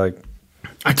 months. He's like,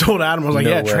 I told Adam, I was like,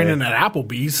 No yeah, way. training at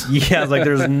Applebee's. yeah, I was like,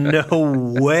 there's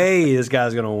no way this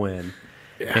guy's going to win.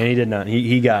 Yeah. And he did not.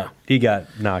 He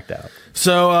got knocked out.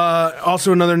 So,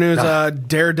 also another news,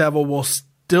 Daredevil will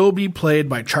still be played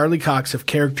by Charlie Cox if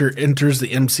character enters the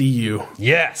MCU.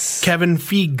 Yes. Kevin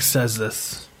Feige says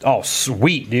this. Oh,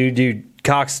 sweet, dude.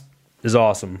 Cox is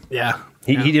awesome. Yeah.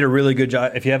 He did a really good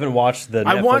job. If you haven't watched the Netflix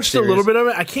I watched series, a little bit of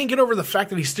it. I can't get over the fact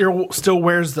that he still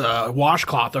wears the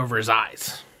washcloth over his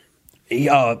eyes.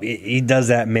 He does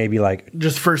that maybe like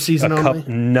Just first season only?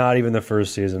 not even the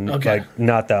first season. Okay. Like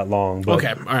not that long. But,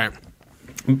 Okay, all right.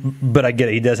 But I get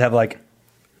it. He does have like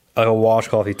a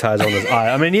washcloth he ties on his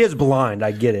eye. I mean, he is blind.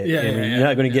 I get it. Yeah, I mean, yeah. You're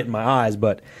not going to get in my eyes,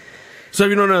 but So if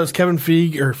you don't know, it's Kevin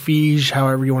Feige, or Feige,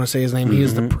 however you want to say his name. He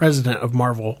is the president of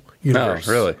Marvel Oh, Universe.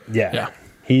 really? yeah.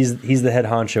 He's the head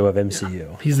honcho of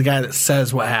MCU. He's the guy that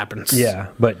says what happens. Yeah,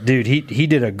 but dude, he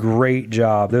did a great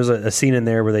job. There's a scene in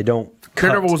there where they don't cut.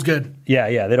 Daredevil was good. Yeah,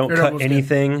 they don't Daredevil cut was good.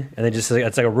 anything, and they just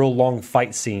it's like a real long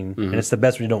fight scene, and it's the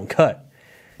best when you don't cut.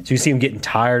 So you see him getting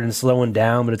tired and slowing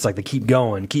down, but it's like they keep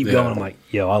going. I'm like,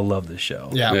 yo, I love this show.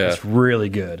 Yeah. Yeah. It's really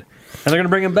good, and they're gonna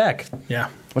bring him back, Yeah.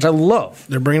 which I love.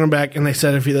 They're bringing him back, and they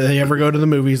said if they ever go to the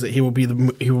movies, that he will be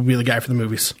the guy for the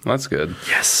movies. That's good.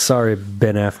 Yes, sorry,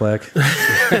 Ben Affleck.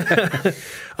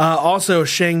 Also,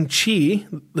 Shang-Chi,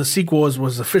 the sequel,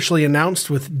 was officially announced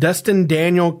with Destin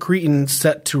Daniel Cretton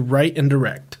set to write and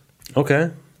direct.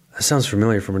 Okay, that sounds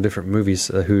familiar from a different movies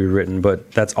who he written,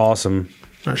 but that's awesome.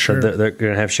 Not sure. They're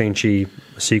going to have Shang-Chi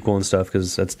sequel and stuff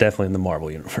because that's definitely in the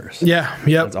Marvel universe. Yeah,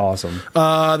 yep. That's awesome.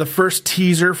 The first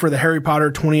teaser for the Harry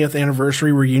Potter 20th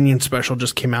anniversary reunion special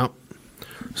just came out.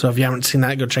 So if you haven't seen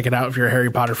that, go check it out if you're a Harry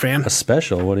Potter fan. A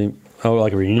special? What do you? Oh,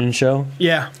 like a reunion show?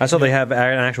 Yeah. I saw they have an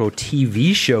actual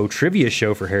TV show, trivia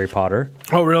show for Harry Potter.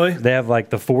 Oh, really? They have like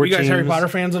the four You guys teams. Harry Potter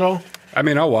fans at all? I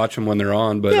mean, I'll watch them when they're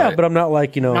on, but Yeah, but I'm not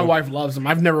like, My wife loves them.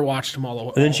 I've never watched them all the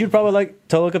way. And then she'd probably like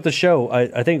to look up the show.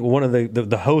 I think one of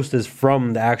the host is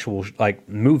from the actual like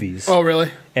movies. Oh, really?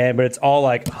 But it's all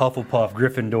like Hufflepuff,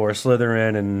 Gryffindor,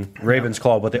 Slytherin, and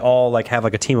Ravensclaw. But they all like have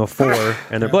like a team of 4,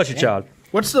 and they're bless you, child.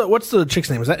 What's the chick's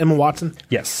name? Is that Emma Watson?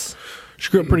 Yes. She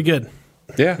grew up pretty good.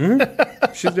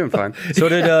 yeah, she's doing fine. So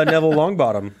did Neville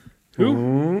Longbottom.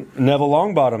 Who? Neville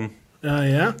Longbottom.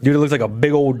 Yeah? Dude, it looks like a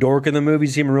big old dork in the movies.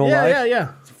 You see him in real life?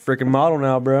 Yeah. Freaking model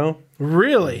now, bro.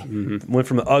 Really? Went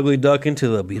from the ugly duck into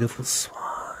the beautiful swan.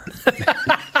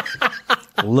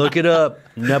 Look it up.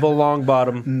 Neville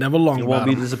Longbottom. Neville You won't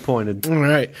be Longbottom. disappointed. All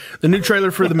right. The new trailer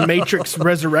for The Matrix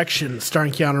Resurrection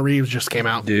starring Keanu Reeves just came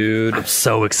out. Dude, I'm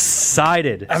so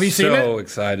excited. Have you seen so it?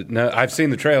 excited. No, I've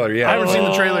seen the trailer, yeah. I haven't seen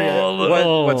the trailer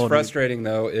yet. What's frustrating,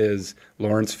 though, is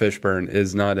Lawrence Fishburne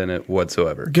is not in it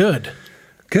whatsoever. Good.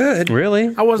 Good.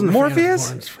 Really? I wasn't a Morpheus? fan of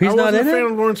Lawrence. He's I not wasn't in a fan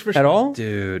it of Lawrence Fishburne at all?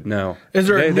 Dude, no. Is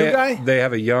there a new they, guy? They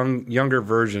have a younger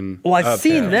version. Well, I've of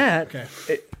seen him. that. Okay.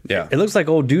 Yeah. It looks like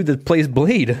old dude that plays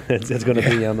Blade. It's going to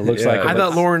be him. It looks Yeah. like. I him.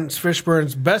 thought Lawrence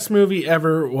Fishburne's best movie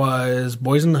ever was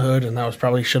Boys in the Hood, and that was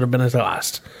probably should have been his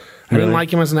last. I didn't Really?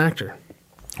 like him as an actor.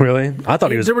 Really? I thought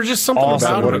he was. There was just something awesome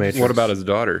about in him. the Matrix. What about his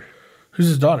daughter? Who's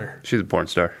his daughter? She's a porn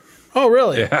star. Oh,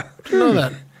 really? Yeah. Didn't know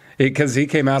that. Because he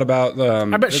came out about.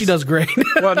 I bet she does great.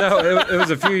 Well, no, it was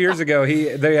a few years ago.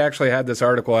 They actually had this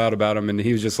article out about him, and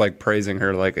he was just like praising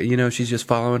her, like, she's just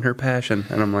following her passion.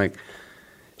 And I'm like,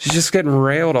 she's just getting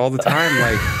railed all the time.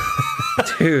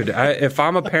 Like, dude, if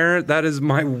I'm a parent, that is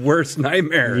my worst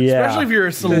nightmare. Yeah. Especially if you're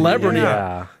a celebrity.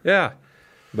 Yeah. Yeah.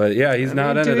 But yeah, he's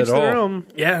not in To it each at their all. own.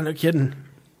 Yeah, no kidding.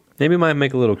 Maybe he might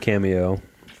make a little cameo.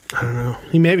 I don't know.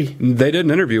 He maybe. They did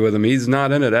an interview with him. He's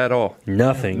not in it at all.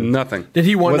 Nothing. Nothing. Did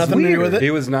he want Was nothing to do weird. with it?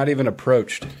 He was not even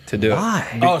approached to do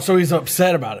Why? Oh, so he's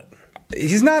upset about it. it.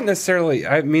 He's not necessarily,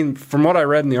 I mean, from what I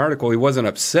read in the article, he wasn't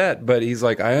upset, but he's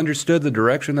like, I understood the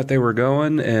direction that they were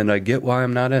going, and I get why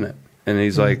I'm not in it. And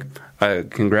he's like, I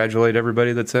congratulate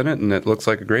everybody that's in it, and it looks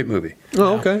like a great movie.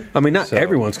 Oh, okay. I mean, not So-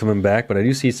 everyone's coming back, but I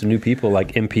do see some new people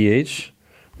like MPH.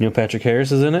 Neil Patrick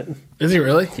Harris is in it. Is he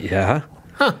really? Yeah.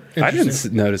 Huh. I didn't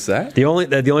Interesting. notice that. The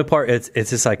only part it's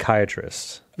a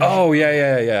psychiatrist. Oh,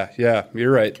 yeah.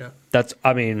 You're right. That's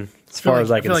as far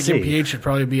as I can feel like see. MPH should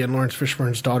probably be in Lawrence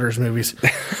Fishburne's daughter's movies.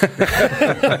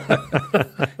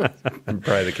 I'm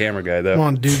probably the camera guy, though. Come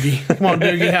on, Doogie. Come on,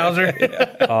 Doogie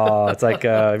Howser. It's like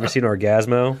have you seen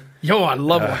Orgasmo? Yo, I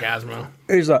love Orgasmo.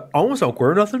 He's like, I almost don't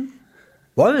wear nothing.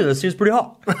 Well, I think this seems pretty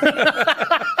hot.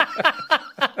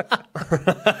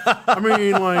 I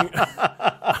mean, like,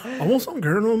 I almost don't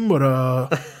care them, but I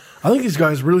think these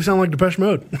guys really sound like Depeche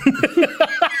Mode.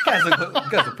 guys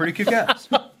are pretty cute guys.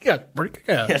 Yeah, pretty good.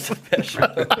 Yeah. Yes, Depeche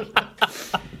Mode.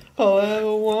 All I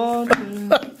ever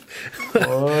wanted,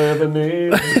 all I ever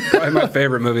need. Probably my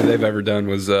favorite movie they've ever done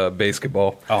was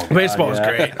Basketball. Oh, Baseball was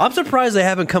great. I'm surprised they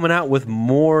haven't coming out with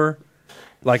more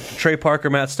like Trey Parker,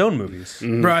 Matt Stone movies.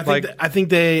 Bro, I think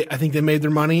they made their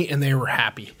money and they were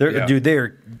happy. Yeah. Dude,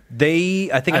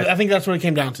 I think that's what it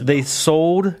came down to.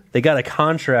 they got a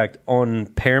contract on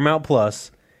Paramount Plus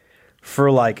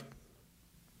for like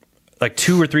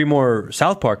 2 or 3 more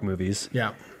South Park movies.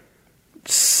 Yeah.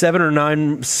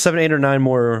 7, 8, or 9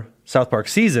 more South Park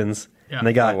seasons, and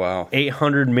they got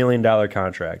 $800 million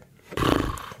contract.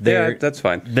 That's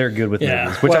fine. They're good with Yeah.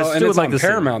 movies, which I still and would it's like on to see.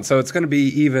 Paramount, so it's going to be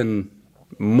even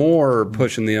more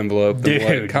pushing the envelope than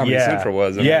what Comedy Central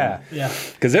was. Yeah.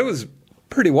 Because it was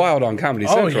pretty wild on Comedy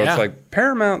Central. yeah. It's like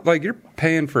Paramount, like you're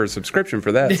paying for a subscription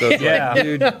for that. So it's like,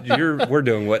 dude, we're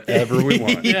doing whatever we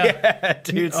want. Yeah,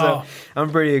 dude. So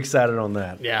I'm pretty excited on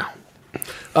that. Yeah.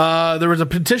 There was a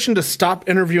petition to stop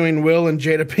interviewing Will and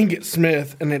Jada Pinkett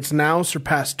Smith, and it's now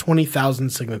surpassed 20,000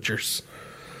 signatures.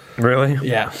 Really?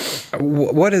 Yeah.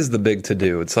 What is the big to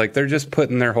do? It's like they're just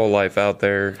putting their whole life out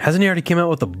there. Hasn't he already came out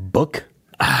with a book?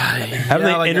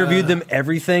 Haven't they interviewed them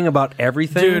everything about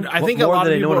everything? Dude, I think a lot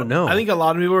of people know. I think a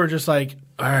lot of people are just like,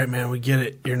 all right, man, we get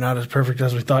it. You're not as perfect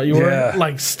as we thought you were. Yeah.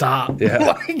 Like, stop. Yeah.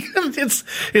 Like, it's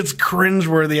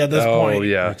cringeworthy at this point. Oh,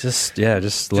 yeah. Just let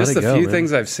Just it a go. few man.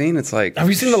 things I've seen, it's like... Have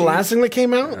you seen the last thing that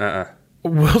came out?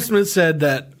 Will Smith said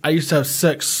that I used to have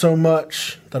sex so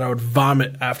much that I would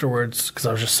vomit afterwards because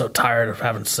I was just so tired of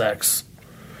having sex.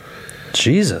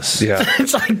 Jesus. Yeah.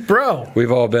 It's like, bro.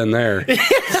 We've all been there.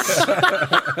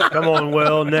 Come on,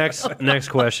 Will. Next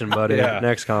question, buddy. Yeah.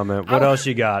 Next comment. What else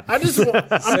you got? I'm Say just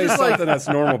something like, that's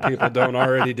normal people don't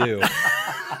already do.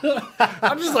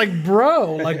 I'm just like,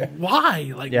 bro, like,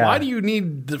 why? Like, Yeah. why do you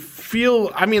need to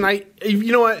feel? I mean,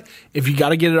 you know what? If you got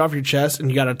to get it off your chest and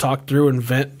you got to talk through and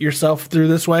vent yourself through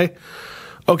this way,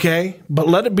 okay, but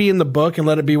let it be in the book and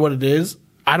let it be what it is.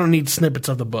 I don't need snippets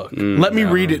of the book. Let me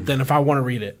read it then if I want to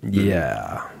read it.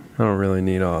 Yeah. I don't really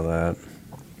need all that.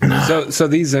 So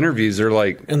these interviews are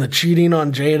like... And the cheating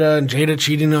on Jada and Jada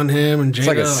cheating on him and Jada. It's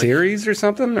like a series or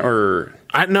something? Or...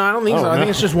 No, I don't think so. I think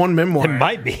it's just one memoir. It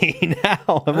might be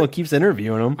now. Everyone keeps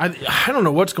interviewing him. I don't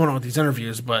know what's going on with these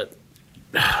interviews, but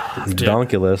dude,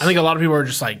 Donkulous. I think a lot of people are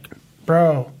just like,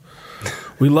 bro,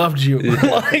 we loved you.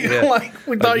 like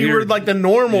we thought you were like the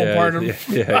normal part of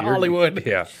Hollywood.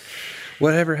 Yeah.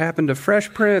 Whatever happened to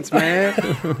Fresh Prince, man?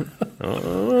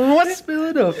 What? Spill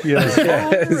it up,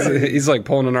 yeah. He's like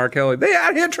pulling an R. Kelly. They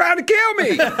out here trying to kill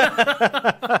me.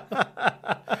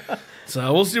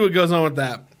 So we'll see what goes on with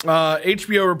that.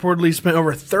 HBO reportedly spent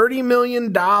over $30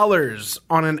 million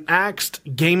on an axed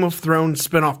Game of Thrones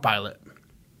spinoff pilot.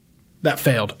 That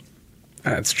failed.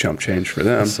 That's chump change for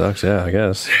them. Sucks, yeah, I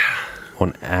guess.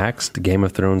 One axed Game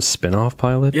of Thrones spin-off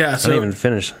pilot? Yeah, I so- didn't even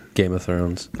finish Game of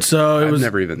Thrones. So it I've was.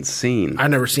 never even seen.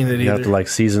 I've never seen it You got either. to like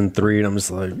season 3, and I'm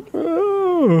just like,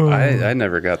 oh. I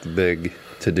never got the big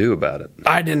to do about it.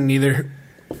 I didn't either.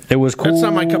 It was cool. That's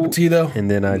not my cup of tea, though. And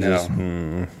then I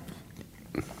No.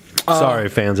 just, sorry,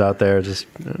 fans out there. Just,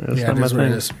 that's Yeah, not it my is what it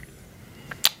thing. is.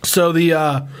 So the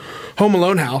Home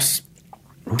Alone house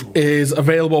is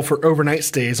available for overnight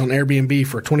stays on Airbnb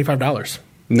for $25.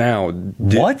 Now,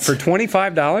 What? for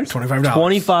 $25? $25.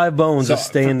 25 bones So- to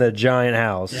stay in the giant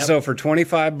house. So for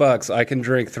 $25, I can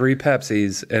drink 3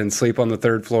 Pepsis and sleep on the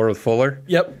 3rd floor with Fuller.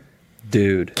 Yep.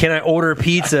 Dude, Can I order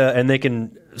pizza and they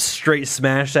can straight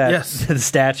smash that Yes. the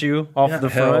statue off Yeah. the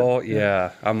front? hell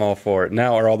yeah, I'm all for it.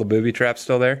 Now, are all the booby traps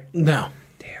still there? No.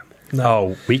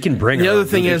 Oh, we can bring The our other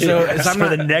thing movie is, though, traps is I'm for not-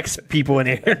 the next people in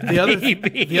here. The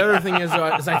other thing is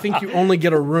I think you only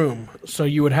get a room, so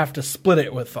you would have to split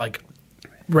it with like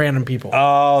random people.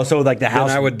 Oh, so like the Then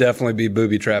house. I would definitely be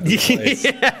booby trapped in place.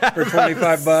 For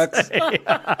 $25,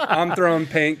 I'm throwing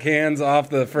paint cans off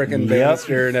the freaking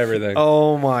banister and everything.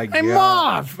 Oh my Hey,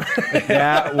 god, Mauve!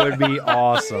 that would be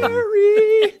awesome.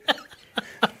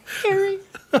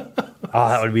 Oh,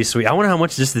 that would be sweet. I wonder how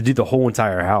much just to do the whole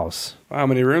entire house. How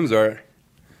many rooms are there?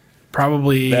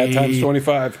 Probably That times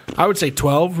 25. I would say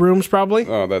 12 rooms, probably.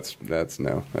 Oh, that's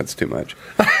too much.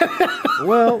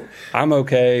 Well, I'm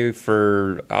okay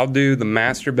I'll do the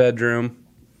master bedroom,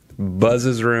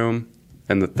 Buzz's room,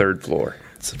 and the 3rd floor.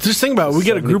 Just think about it. We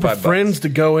get a group of $75. friends to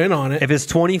go in on it. if it's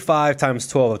 25 times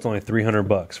 12, it's only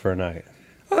 $300 for a night,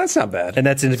 Oh, that's not bad. and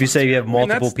that's if you say you have I mean,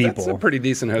 multiple that's people. a pretty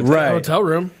decent hotel. Right. Hotel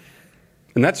room.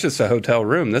 And that's just a hotel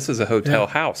room. This is a hotel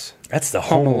house. That's the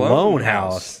Home Alone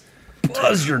house.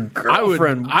 Buzz your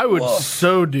girlfriend. I would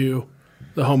so do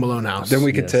the Home Alone house. Then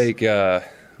we could take,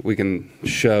 we can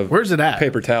shove Where's it at?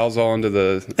 paper towels all into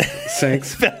the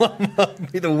sinks.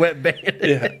 Be the wet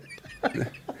bandit. Yeah.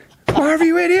 Marv,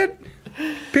 you idiot.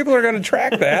 People are going to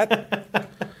track that.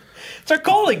 It's our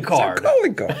calling card. Holy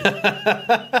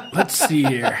God. Let's see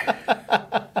here.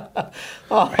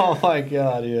 Oh my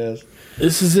god, yes.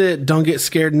 This is it. Don't get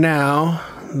scared now.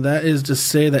 That is to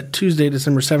say that Tuesday,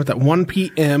 December 7th at 1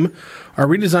 p.m., our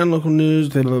redesigned local news,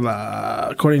 blah, blah, blah,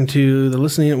 according to the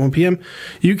listening at 1 p.m.,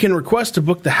 you can request to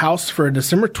book the house for a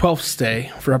December 12th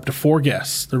stay for up to 4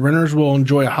 guests. The renters will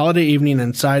enjoy a holiday evening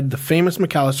inside the famous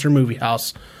McAllister movie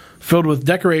house filled with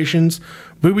decorations,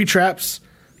 booby traps,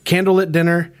 candlelit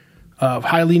dinner,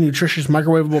 highly nutritious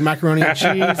microwavable macaroni and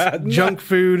cheese, junk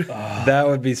food, That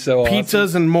would be so awesome.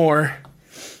 pizzas, and more.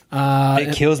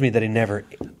 It kills me that he never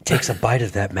takes a bite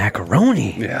of that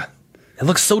macaroni. Yeah. It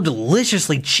looks so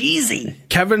deliciously cheesy.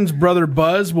 Kevin's brother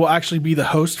Buzz will actually be the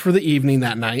host for the evening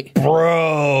that night.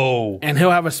 Bro. And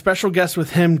he'll have a special guest with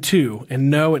him, too.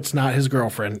 And no, it's not his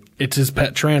girlfriend. It's his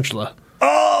pet tarantula.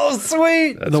 Oh,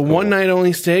 sweet. The one night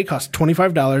only stay costs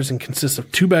 $25 and consists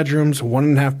of 2 bedrooms,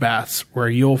 1.5 baths, where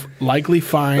you'll likely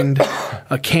find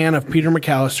a can of Peter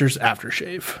McAllister's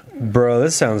aftershave. Bro,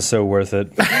 this sounds so worth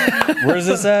it. Where's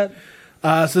this at?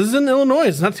 So this is in Illinois.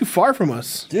 It's not too far from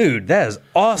us. Dude, that is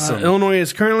awesome. Illinois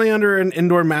is currently under an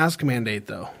indoor mask mandate,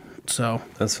 though. So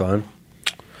That's fun.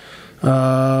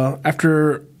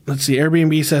 after, let's see,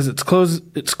 Airbnb says it's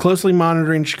closely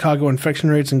monitoring Chicago infection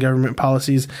rates and government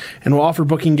policies, and will offer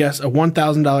booking guests a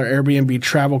 $1,000 Airbnb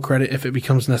travel credit if it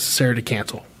becomes necessary to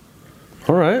cancel.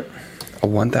 All right. A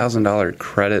 $1,000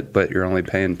 credit, but you're only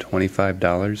paying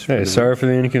 $25 for Hey, sorry for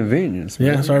the inconvenience.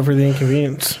 Man. Yeah, sorry for the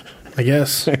inconvenience, I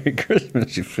guess. Merry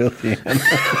Christmas, you filthy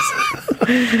animals.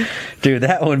 Dude,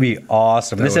 that would be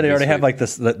awesome. They said they already have like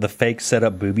the fake set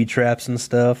up booby traps and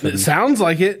stuff. It sounds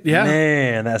like it, yeah.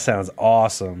 Man, that sounds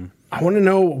awesome. I want to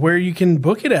know where you can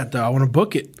book it at, though. I want to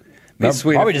book it. Be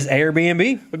sweet. Probably just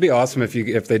Airbnb. It'd be awesome if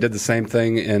they did the same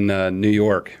thing in New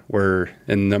York, where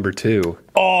in number 2.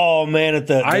 Oh man,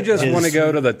 I just want to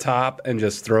go to the top and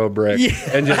just throw a brick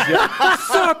and just yell,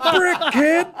 "Suck brick,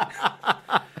 kid!"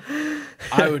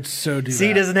 I would so do See,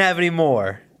 he that. doesn't have any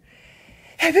more.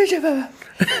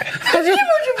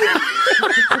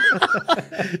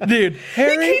 Dude,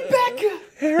 Harry,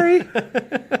 Harry,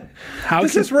 how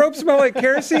does could, this rope smell like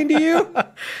kerosene to you?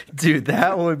 Dude,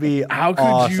 that would be how could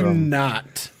you awesome.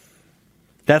 not?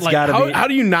 That's Like, got to be. how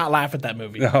do you not laugh at that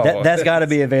movie? That's got to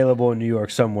be available in New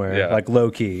York somewhere, Yeah. like low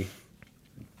key.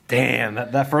 Damn,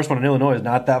 that first one in Illinois is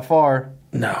not that far.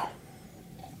 No.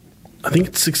 I think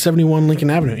it's 671 Lincoln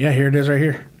Avenue. Yeah, here it is right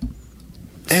here.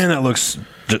 And that looks.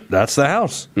 That's the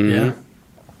house. Yeah.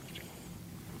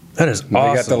 That is They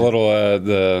awesome. got the little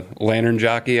the lantern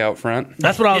jockey out front.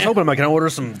 That's what I was hoping. I'm like, can I order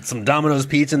some Domino's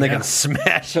pizza and they Yeah. can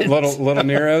smash it? little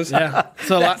Neros. Yeah.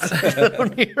 So,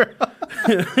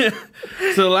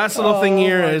 so the last little thing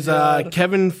here is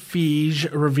Kevin Feige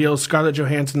reveals Scarlett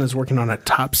Johansson is working on a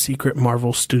top secret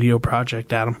Marvel Studio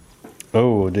project, Adam.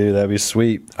 Oh, dude, that'd be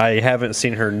sweet. I haven't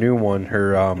seen her new one,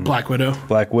 her Black Widow.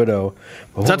 Black Widow.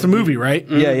 So that's a movie, right?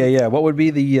 Yeah. What would be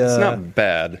the It's not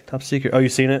bad. top secret? Oh, you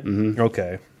seen it? Mm-hmm.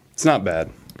 Okay. It's not bad.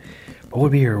 What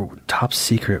would be your top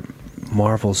secret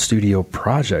Marvel Studio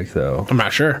project, though? I'm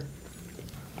not sure.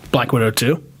 Black Widow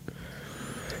 2?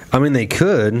 I mean, they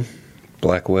could.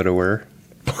 Black Widower.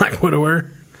 Black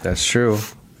Widower? That's true.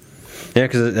 Yeah,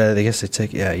 because I guess they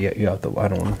take. Yeah. You have to. I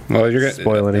don't want to Well, you're gonna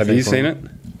spoil anything. Have you for seen them.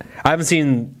 it? I haven't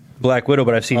seen Black Widow,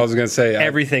 but I've seen. I was gonna say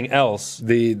everything else.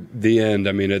 The end.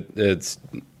 I mean, it's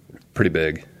pretty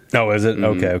big. Oh, is it?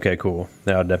 Okay, cool.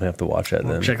 Yeah, I'll definitely have to watch that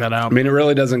then. Check that out. I mean, it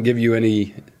really doesn't give you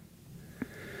any.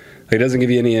 It doesn't give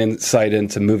you any insight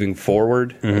into moving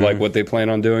forward, like what they plan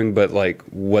on doing, but like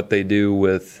what they do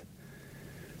with.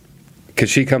 Because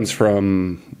she comes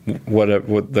from what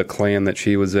the clan that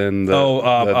she was in,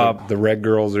 the Red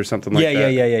Girls or something like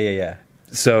that. Yeah.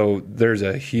 So there's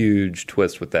a huge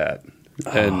twist with that,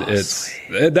 and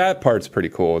that part's pretty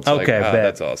cool. It's like, bet.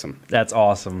 that's awesome. That's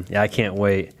awesome. Yeah, I can't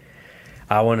wait.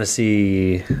 I want to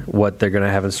see what they're gonna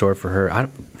have in store for her. I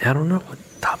don't know what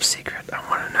top secret. I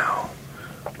want to know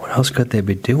what else could they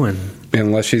be doing.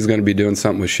 Unless she's going to be doing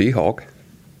something with She-Hulk.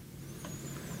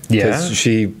 Yeah,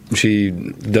 she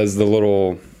does the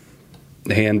little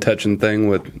hand touching thing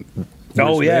with.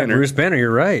 Banner. Bruce Banner.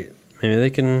 You're right. Maybe they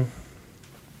can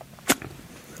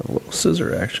have a little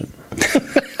scissor action.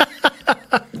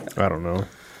 I don't know.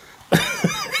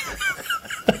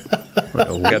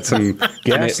 Got some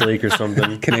Gas leak or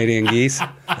something. Canadian geese.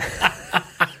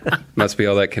 Must be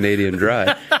all that Canadian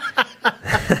dry.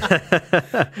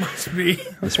 Must be.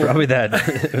 It's probably that.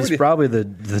 It was probably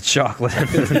the chocolate.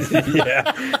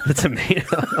 Yeah, the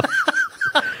tomato.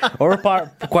 Or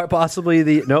quite possibly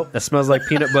the. Nope, that smells like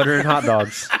peanut butter and hot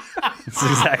dogs. That's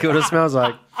exactly what it smells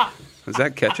like. Is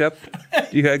that ketchup?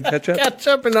 You had ketchup?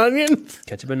 Ketchup and onion?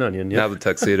 Ketchup and onion. Now Yeah. the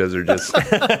tuxedos are just.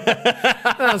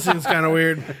 That seems kind of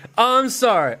weird. I'm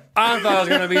sorry. I thought I was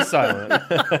going to be silent.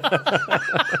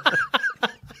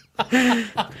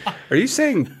 Are you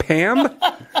saying Pam?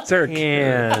 Is there a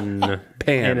Pan. Pan?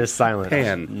 Pan is silent.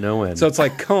 Pan. No end. So it's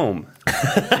like comb.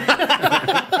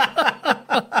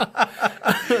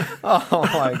 oh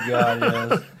my god.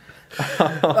 Yes.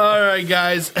 All right,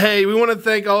 guys. Hey, we want to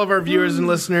thank all of our viewers and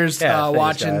listeners Thanks,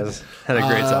 watching. guys. Had a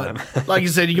great time. Like you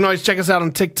said, you can always check us out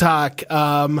on TikTok.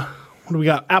 What do we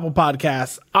got? Apple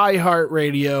Podcasts,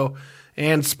 iHeartRadio,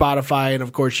 and Spotify, and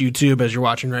of course YouTube as you're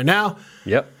watching right now.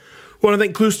 Yep. Want to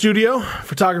thank Clue Studio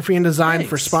Photography and Design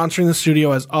for sponsoring the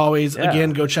studio as always. Yeah.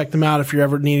 Again, go check them out if you're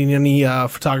ever needing any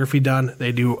photography done.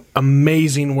 They do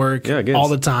amazing work all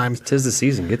the time. 'Tis the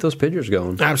season. Get those pictures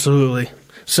going. Absolutely.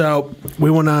 So we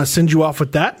want to send you off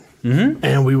with that,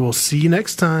 and we will see you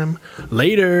next time.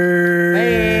 Later.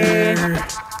 Hey.